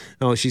camera.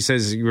 Oh, she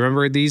says, you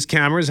remember these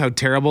cameras, how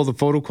terrible the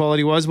photo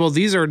quality was? Well,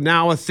 these are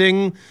now a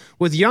thing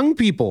with young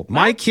people.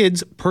 My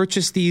kids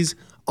purchase these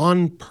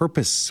on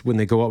purpose when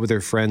they go out with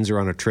their friends or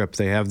on a trip.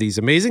 They have these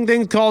amazing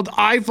things called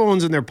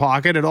iPhones in their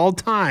pocket at all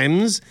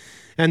times,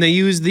 and they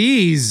use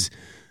these.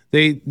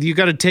 You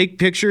got to take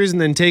pictures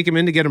and then take them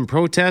in to get them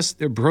processed.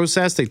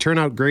 They turn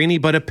out grainy,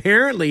 but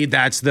apparently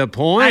that's the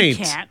point.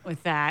 I can't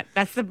with that.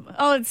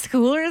 It's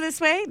cooler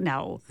this way?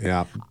 No.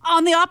 Yeah.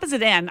 On the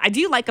opposite end, I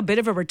do like a bit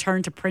of a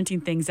return to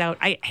printing things out.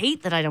 I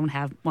hate that I don't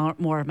have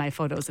more of my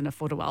photos in a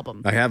photo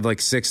album. I have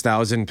like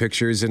 6,000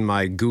 pictures in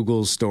my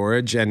Google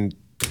storage, and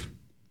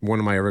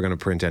when am I ever going to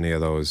print any of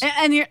those?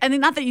 And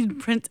not that you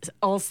print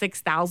all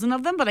 6,000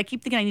 of them, but I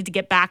keep thinking I need to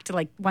get back to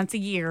like once a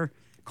year,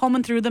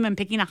 combing through them and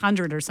picking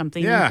 100 or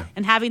something,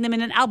 and having them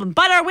in an album.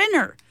 But our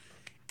winner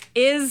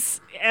is,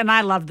 and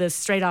I love this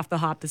straight off the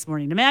hop this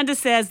morning. Amanda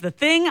says, the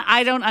thing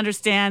I don't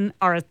understand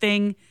are a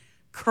thing,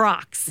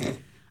 Crocs.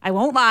 I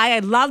won't lie, I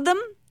loved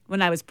them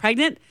when I was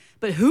pregnant,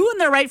 but who in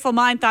their rightful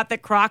mind thought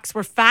that Crocs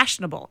were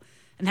fashionable?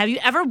 And have you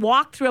ever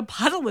walked through a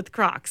puddle with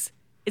Crocs?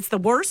 It's the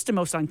worst and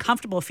most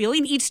uncomfortable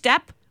feeling. Each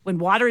step, when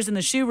water is in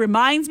the shoe,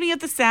 reminds me of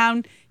the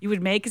sound you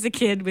would make as a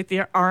kid with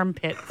your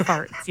armpit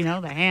farts. You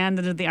know, the hand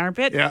under the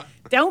armpit. Yeah.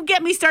 Don't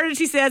get me started,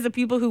 she says, of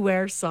people who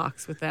wear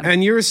socks with them.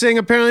 And you were saying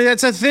apparently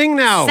that's a thing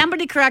now.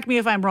 Somebody correct me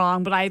if I'm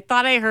wrong, but I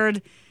thought I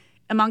heard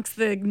amongst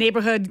the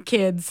neighborhood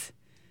kids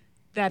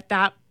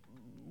that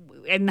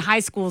in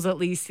high schools at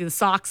least, the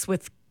socks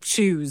with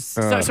shoes.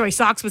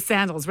 Socks with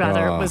sandals,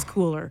 rather, was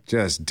cooler.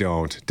 Just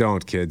don't.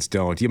 Don't, kids,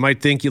 don't. You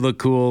might think you look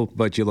cool,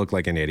 but you look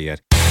like an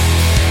idiot.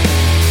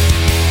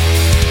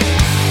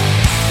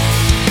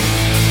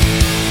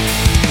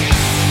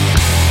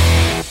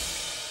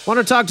 I want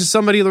to talk to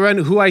somebody, Loren,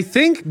 who I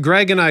think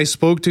Greg and I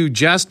spoke to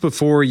just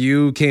before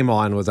you came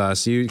on with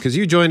us. Because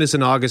you joined us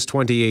in August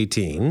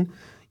 2018.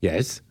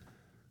 Yes.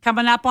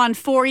 Coming up on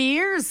 4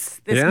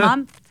 years this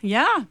month.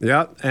 Yeah.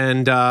 Yeah.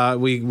 And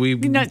we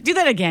No, do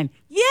that again.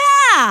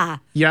 Yeah.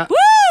 Yeah.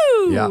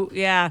 Woo!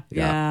 Yeah.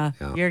 Yeah.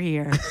 You're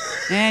here.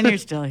 And you're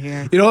still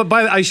here. You know what?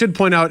 I should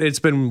point out it's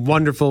been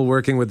wonderful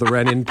working with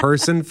Loren in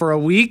person for a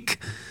week.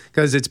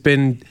 Because it's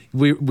been,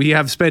 we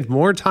have spent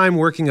more time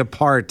working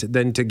apart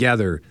than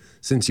together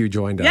since you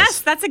joined us. Yes,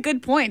 that's a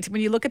good point.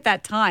 When you look at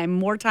that time,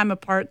 more time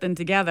apart than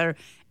together.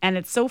 And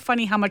it's so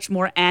funny how much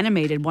more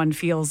animated one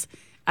feels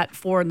at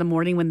 4 a.m.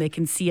 when they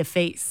can see a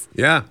face.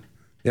 Yeah.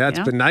 Yeah, it's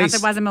been nice.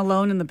 Otherwise, I'm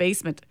alone in the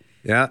basement.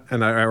 Yeah,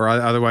 and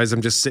otherwise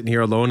I'm just sitting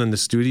here alone in the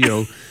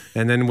studio.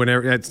 And then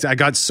whenever I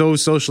got so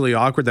socially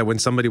awkward that when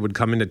somebody would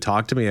come in to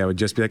talk to me, I would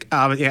just be like,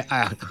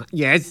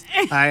 yes,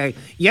 I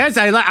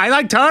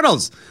like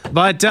turtles.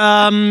 But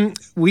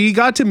we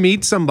got to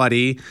meet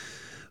somebody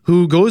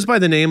who goes by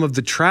the name of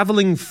the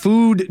Traveling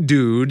Food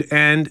Dude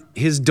and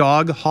his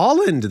dog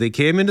Holland. They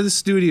came into the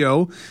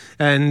studio,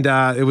 and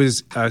it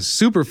was a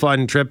super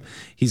fun trip.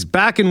 He's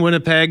back in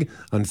Winnipeg,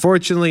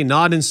 unfortunately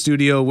not in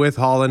studio with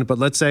Holland, but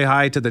let's say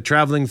hi to the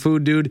Traveling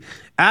Food Dude,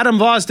 Adam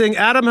Vosting.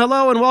 Adam,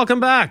 hello and welcome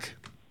back.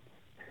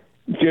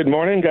 Good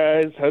morning,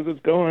 guys. How's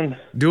it going?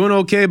 Doing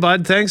okay,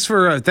 bud. Thanks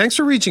for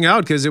reaching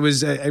out, because it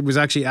was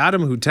actually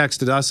Adam who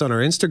texted us on our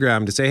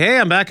Instagram to say, "Hey,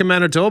 I'm back in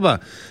Manitoba.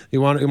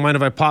 You mind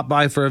if I pop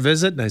by for a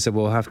visit?" And I said,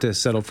 "We'll have to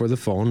settle for the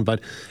phone." But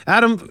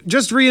Adam,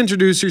 just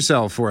reintroduce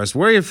yourself for us.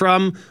 Where are you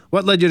from?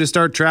 What led you to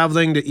start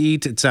traveling, to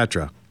eat,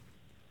 etc.?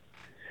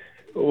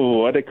 Oh,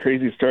 what a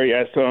crazy story!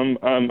 Yeah, so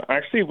I'm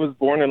actually was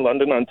born in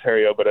London,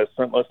 Ontario, but I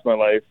spent most of my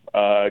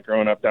life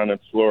growing up down in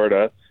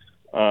Florida.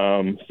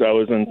 So I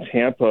was in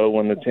Tampa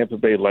when the Tampa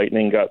Bay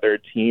Lightning got their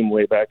team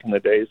way back in the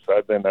day. So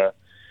I've been a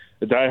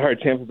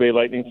diehard Tampa Bay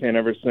Lightning fan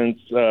ever since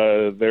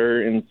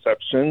their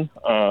inception.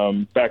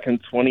 Back in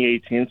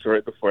 2018, so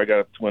right before I got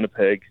up to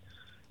Winnipeg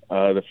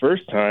the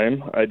first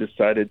time, I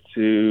decided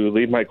to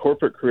leave my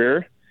corporate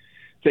career,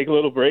 take a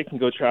little break, and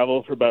go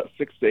travel for about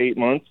 6 to 8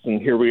 months.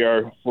 And here we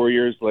are 4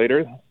 years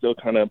later, still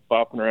kind of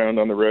bopping around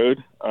on the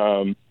road,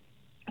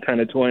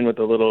 kind of toying with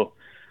a little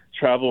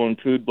travel and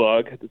food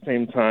blog at the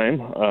same time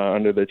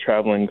under the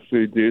Traveling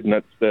Food Dude, and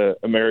that's the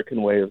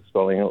American way of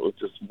spelling it with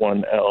just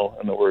one L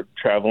in the word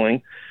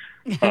traveling.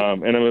 And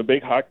I'm a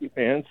big hockey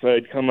fan, so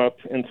I'd come up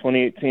in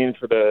 2018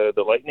 for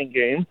the Lightning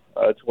game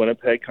to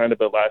Winnipeg, kind of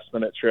a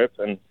last-minute trip.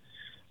 And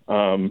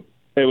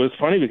it was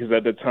funny because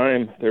at the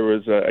time there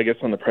was, I guess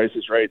on The Price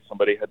is Right,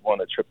 somebody had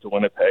won a trip to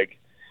Winnipeg,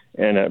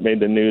 and it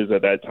made the news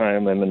at that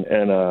time. And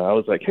I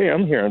was like, hey,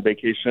 I'm here on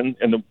vacation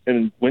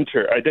in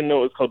winter. I didn't know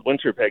it was called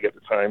Winterpeg at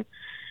the time,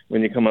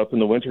 when you come up in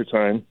the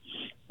wintertime.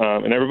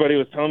 And everybody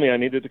was telling me I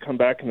needed to come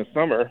back in the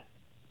summer.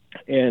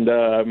 And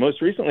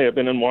most recently I've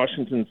been in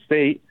Washington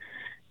State,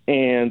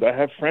 and I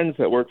have friends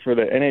that work for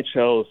the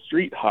NHL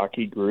Street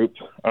Hockey Group,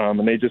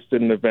 and they just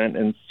did an event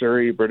in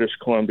Surrey, British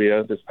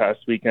Columbia this past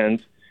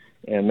weekend,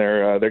 and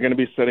they're going to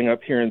be setting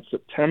up here in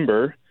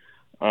September.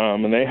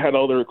 And they had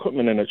all their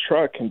equipment in a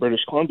truck in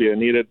British Columbia,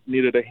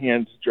 needed a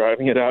hand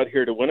driving it out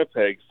here to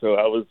Winnipeg. So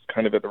I was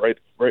kind of at the right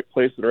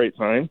place at the right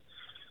time.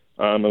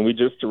 And we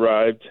just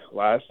arrived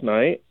last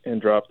night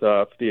and dropped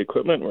off the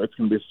equipment where it's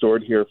going to be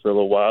stored here for a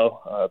little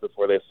while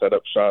before they set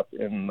up shop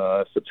in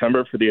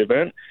September for the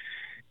event.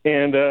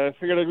 And I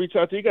figured I'd reach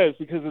out to you guys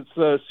because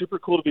it's super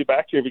cool to be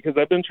back here, because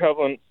I've been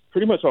traveling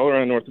pretty much all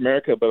around North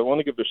America, but I want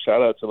to give a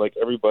shout out to like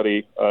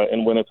everybody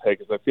in Winnipeg,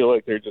 because I feel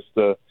like they're just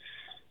the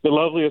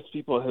loveliest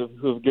people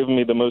who have given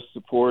me the most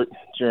support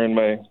during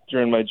my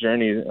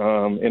journey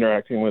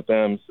interacting with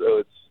them. So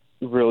it's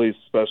really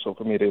special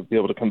for me to be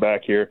able to come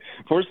back here.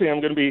 Fortunately,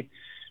 I'm going to be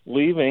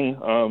leaving,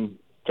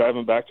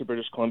 driving back to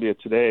British Columbia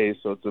today,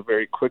 so it's a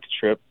very quick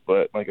trip,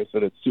 but like I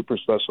said, it's super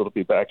special to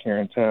be back here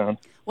in town.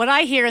 What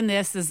I hear in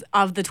this is,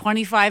 of the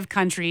 25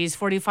 countries,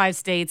 45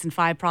 states, and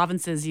 5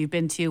 provinces you've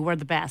been to, we're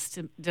the best.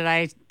 Did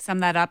I sum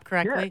that up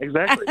correctly? Yeah,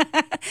 exactly.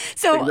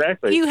 So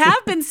exactly. You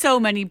have been so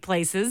many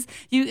places.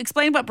 You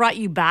explained what brought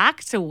you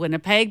back to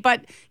Winnipeg,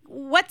 but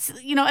what's,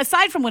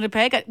 aside from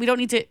Winnipeg, we don't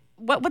need to,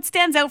 what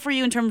stands out for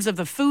you in terms of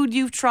the food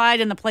you've tried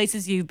and the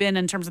places you've been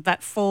in terms of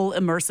that full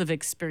immersive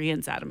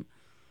experience, Adam?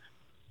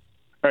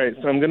 All right,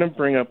 so I'm going to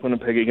bring up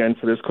Winnipeg again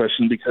for this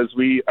question because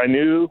I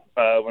knew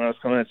when I was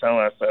coming to town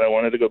last night I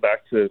wanted to go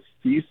back to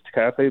Feast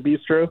Cafe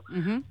Bistro.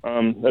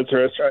 That's a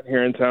restaurant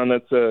here in town.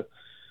 That's a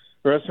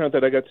restaurant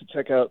that I got to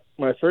check out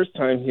my first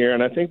time here,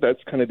 and I think that's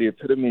kind of the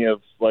epitome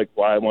of like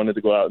why I wanted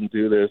to go out and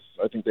do this.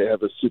 I think they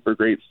have a super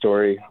great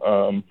story,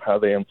 how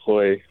they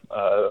employ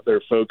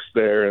their folks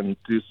there and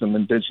do some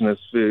indigenous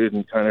food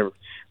and kind of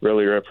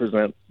really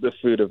represent the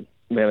food of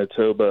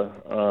Manitoba,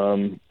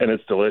 and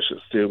it's delicious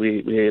too.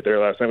 We ate there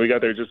last night. We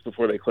got there just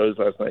before they closed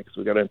last night because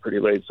we got in pretty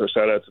late. So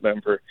shout out to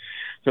them for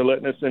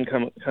letting us in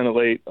kind of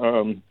late.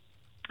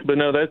 But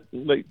no, that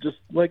just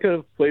like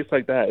a place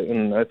like that,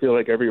 and I feel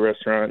like every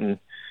restaurant and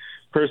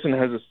person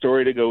has a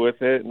story to go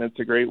with it, and it's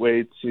a great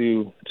way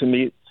to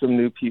meet some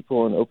new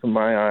people and open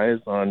my eyes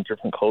on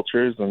different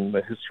cultures and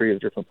the history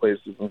of different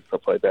places and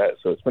stuff like that.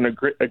 So it's been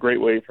a great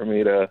way for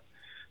me to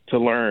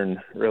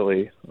learn,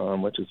 really,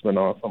 which has been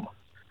awesome.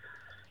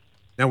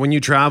 Now, when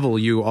you travel,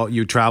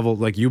 you travel,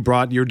 like you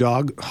brought your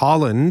dog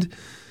Holland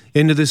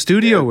into the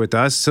studio with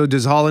us. So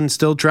does Holland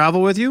still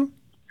travel with you?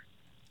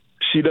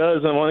 She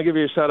does. I want to give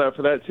you a shout out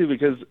for that too,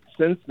 because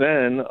since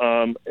then,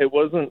 it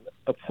wasn't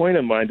a point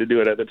of mine to do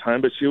it at the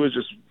time, but she was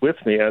just with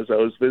me as I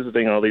was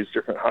visiting all these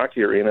different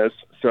hockey arenas.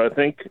 So I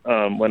think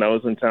when I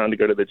was in town to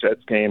go to the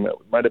Jets game, it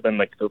might have been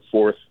like the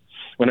fourth.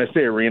 When I say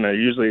arena,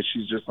 usually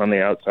she's just on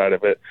the outside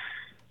of it.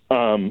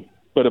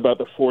 But about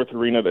the fourth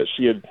arena that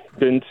she had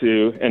been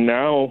to, and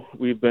now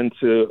we've been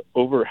to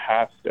over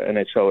half the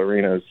NHL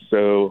arenas.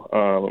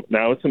 So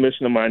now it's a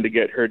mission of mine to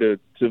get her to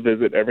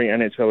visit every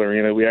NHL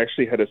arena. We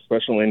actually had a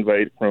special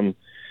invite from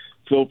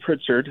Phil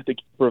Pritchard, the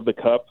keeper of the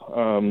Cup.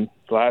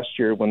 Last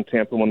year when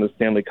Tampa won the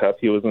Stanley Cup,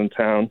 he was in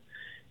town,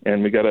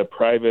 and we got a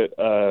private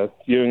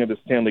viewing of the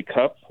Stanley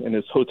Cup in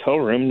his hotel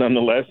room.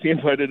 Nonetheless, he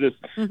invited us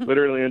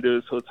literally into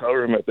his hotel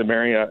room at the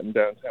Marriott in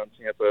downtown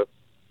Tampa.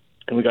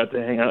 And we got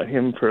to hang out with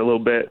him for a little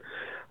bit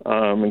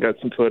and got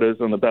some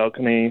photos on the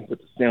balcony with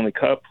the Stanley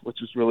Cup,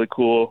 which is really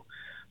cool.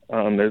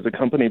 There's a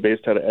company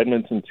based out of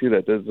Edmonton, too,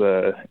 that does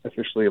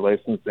officially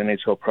licensed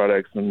NHL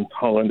products, and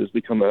Holland has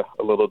become a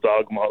little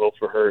dog model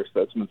for her, so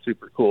that's been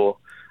super cool.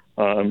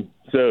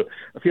 So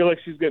I feel like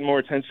she's getting more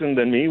attention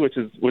than me, which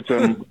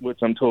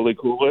I'm totally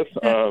cool with.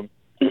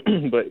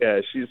 But, yeah,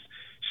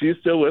 she's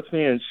still with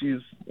me, and she's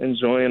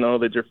enjoying all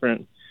the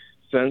different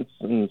scents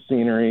and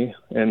scenery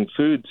and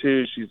food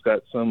too. She's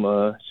got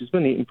some she's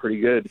been eating pretty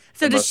good.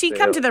 So does she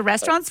come to the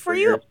restaurants for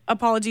you?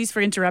 Apologies for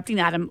interrupting,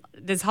 Adam.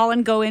 Does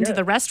Holland go into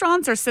the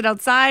restaurants or sit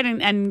outside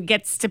and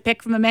gets to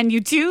pick from the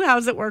menu too? How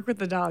does it work with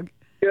the dog?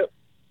 Yep.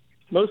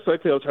 Most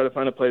likely I'll try to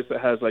find a place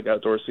that has like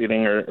outdoor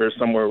seating or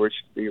somewhere where she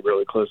can be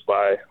really close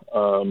by.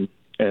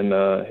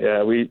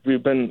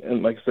 We've been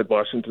in, like I said,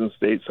 Washington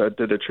State, so I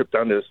did a trip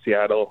down to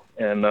Seattle,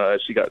 and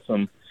she got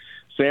some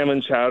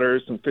salmon chowder,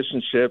 some fish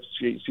and chips.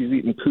 She's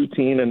eaten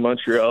poutine in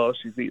Montreal.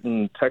 She's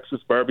eaten Texas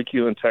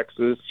barbecue in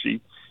Texas.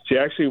 She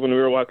actually, when we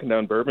were walking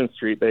down Bourbon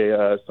Street,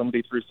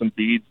 somebody threw some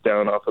beads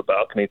down off a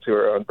balcony to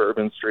her on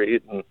Bourbon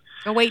Street. And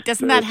oh wait,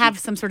 doesn't that have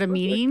some sort of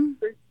meaning?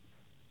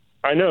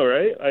 I know,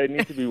 right? I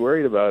need to be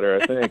worried about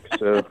her, I think.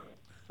 So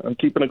I'm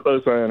keeping a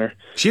close eye on her.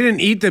 She didn't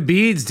eat the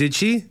beads, did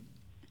she?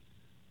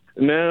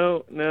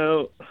 No.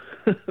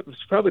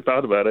 She probably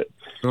thought about it.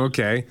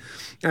 Okay,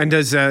 and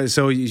does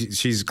so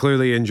she's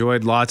clearly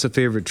enjoyed lots of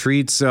favorite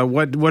treats.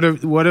 What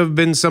have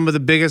been some of the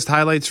biggest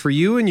highlights for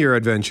you in your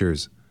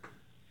adventures?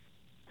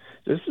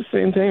 Just the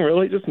same thing,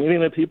 really. Just meeting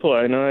the people.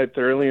 I know I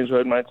thoroughly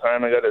enjoyed my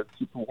time. I got a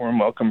super warm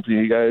welcome from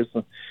you guys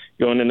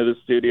going into the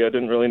studio. I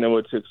didn't really know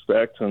what to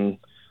expect, and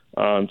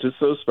just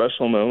those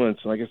special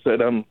moments. Like I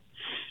said, I'm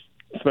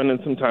spending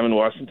some time in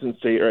Washington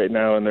State right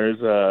now, and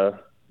there's a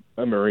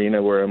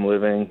marina where I'm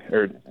living,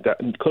 or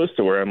close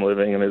to where I'm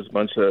living, and there's a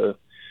bunch of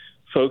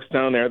folks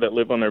down there that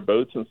live on their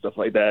boats and stuff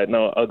like that. And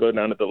I'll go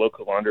down to the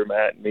local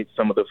laundromat and meet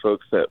some of the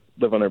folks that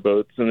live on their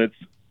boats, and it's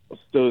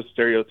so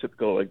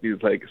stereotypical, like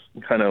these like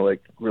kind of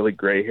like really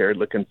gray-haired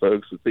looking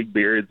folks with big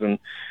beards and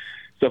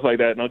stuff like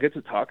that. And I'll get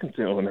to talking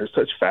to them, and they're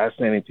such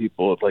fascinating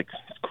people with like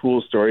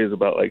cool stories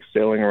about like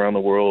sailing around the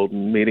world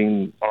and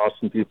meeting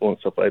awesome people and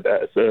stuff like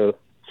that. So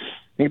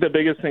I think the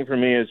biggest thing for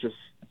me is just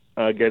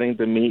getting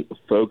to meet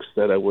folks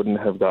that I wouldn't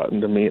have gotten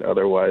to meet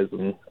otherwise,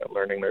 and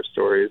learning their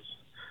stories.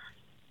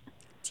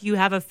 Do you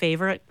have a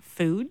favorite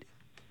food?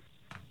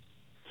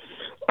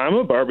 I'm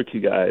a barbecue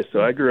guy,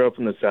 so I grew up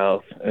in the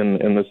South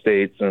and in the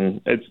States,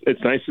 and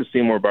it's nice to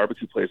see more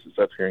barbecue places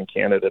up here in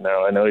Canada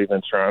now. I know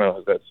even Toronto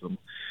has got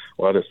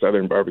a lot of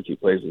Southern barbecue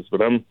places,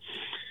 but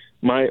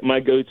my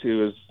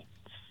go-to is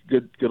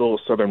good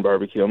old Southern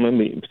barbecue. I'm a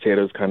meat and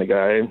potatoes kind of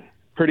guy.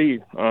 Pretty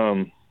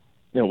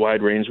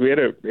wide range. We had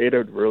a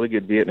really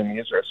good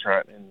Vietnamese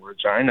restaurant in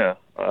Regina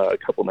a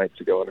couple nights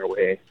ago on our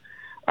way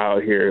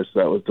out here, so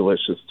that was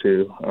delicious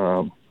too.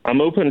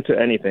 I'm open to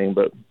anything,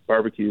 but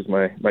barbecue is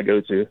my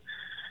go-to.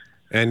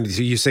 And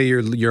you say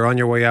you're on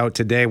your way out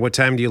today. What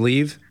time do you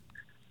leave?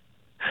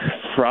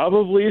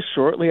 Probably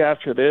shortly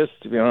after this,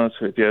 to be honest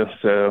with you.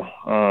 So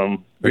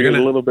we had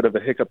a little bit of a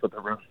hiccup with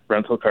the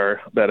rental car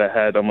that I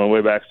had on my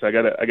way back, so I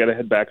gotta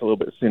head back a little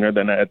bit sooner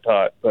than I had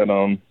thought. But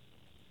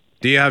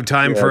Do you have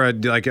time for I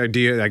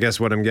guess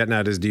what I'm getting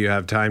at is, do you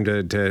have time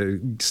to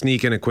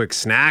sneak in a quick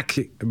snack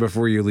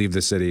before you leave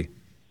the city?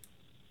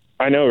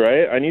 I know,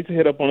 right? I need to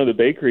hit up one of the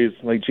bakeries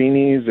like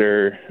Jeannie's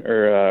or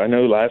I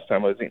know last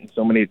time I was eating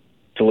so many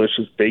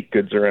delicious baked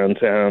goods around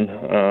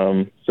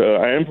town. So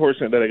I am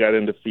fortunate that I got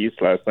into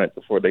Feast last night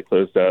before they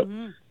closed up.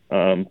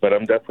 But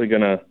I'm definitely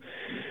going to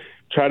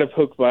try to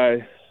poke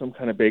by some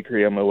kind of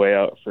bakery on my way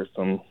out for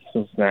some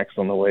snacks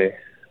on the way.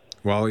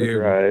 Well,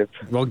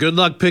 good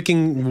luck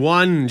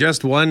picking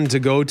just one to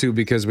go to,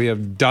 because we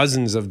have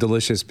dozens of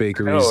delicious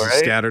bakeries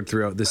scattered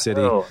throughout the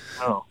city.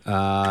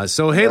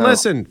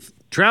 Listen,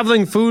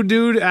 Traveling Food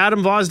Dude,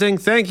 Adam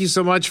Vozdang, thank you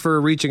so much for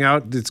reaching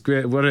out. It's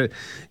great. What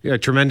a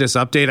tremendous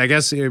update. I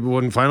guess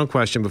one final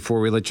question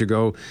before we let you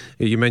go.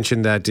 You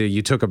mentioned that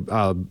you took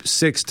what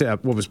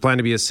was planned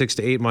to be a 6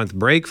 to 8 month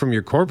break from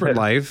your corporate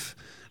life,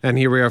 and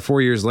here we are 4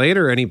 years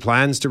later. Any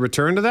plans to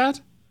return to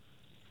that?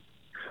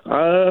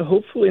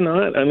 Hopefully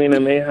not. I mean, I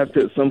may have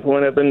to at some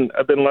point. I've been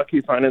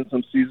lucky finding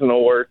some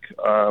seasonal work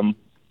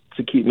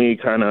to keep me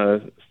kind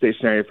of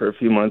stationary for a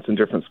few months in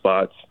different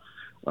spots.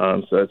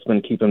 So that's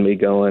been keeping me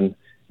going.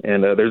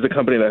 And there's a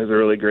company that has a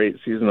really great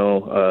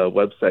seasonal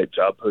website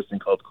job posting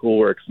called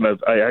Coolworks. And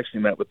I actually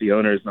met with the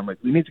owners, and I'm like,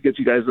 we need to get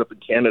you guys up in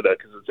Canada,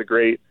 because it's a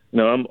great,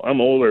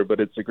 I'm older, but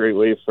it's a great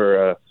way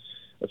for,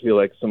 I feel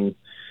like, some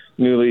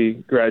newly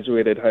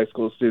graduated high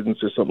school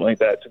students or something like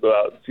that to go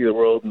out and see the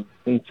world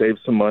and save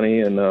some money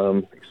and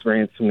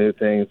experience some new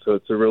things. So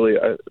it's a really,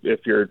 if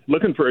you're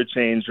looking for a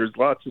change, there's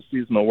lots of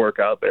seasonal work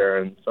out there,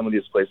 and some of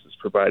these places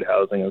provide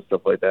housing and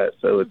stuff like that.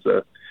 So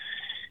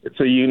it's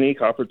a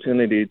unique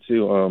opportunity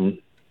to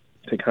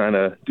kind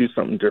of do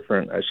something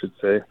different, I should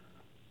say.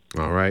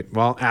 All right.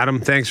 Well,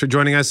 Adam, thanks for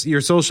joining us. Your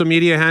social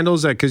media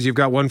handles, because you've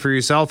got one for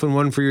yourself and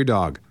one for your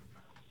dog.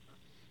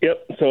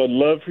 Yep. So I'd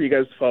love for you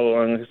guys to follow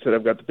along. Like I said,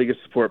 I've got the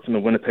biggest support from the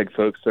Winnipeg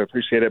folks, so I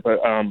appreciate it.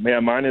 But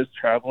mine is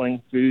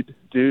Traveling Food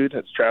Dude.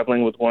 It's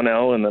traveling with one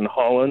L, and then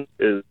Holland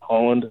is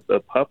Holland the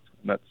pup,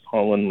 and that's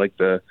Holland like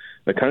the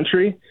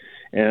country.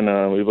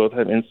 And we both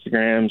have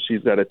Instagram.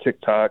 She's got a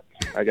TikTok.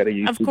 I got a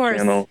YouTube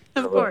channel.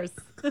 Of course.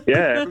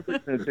 Yeah,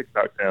 everybody's on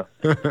TikTok now.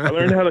 I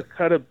learned how to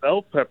cut a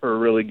bell pepper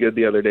really good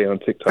the other day on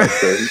TikTok,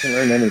 so you can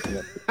learn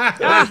anything.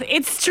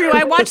 It's true.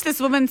 I watched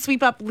this woman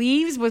sweep up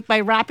leaves by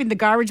wrapping the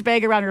garbage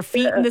bag around her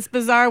feet in this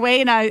bizarre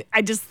way, and I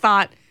just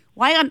thought,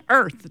 why on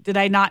earth did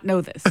I not know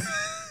this?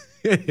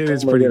 It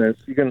is pretty. Goodness.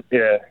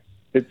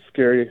 It's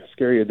scary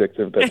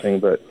addictive, that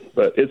thing, but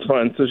it's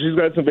fun. So she's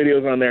got some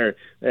videos on there,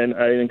 and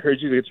I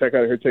encourage you to check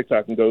out her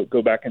TikTok and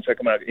go back and check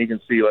them out. You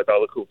can see like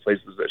all the cool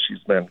places that she's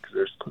been, because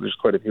there's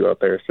quite a few out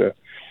there. So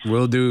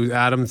will do,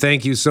 Adam.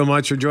 Thank you so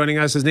much for joining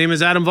us. His name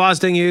is Adam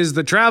Vozdang. He is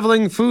the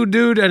Traveling Food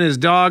Dude, and his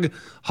dog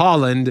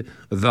Holland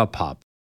the pup.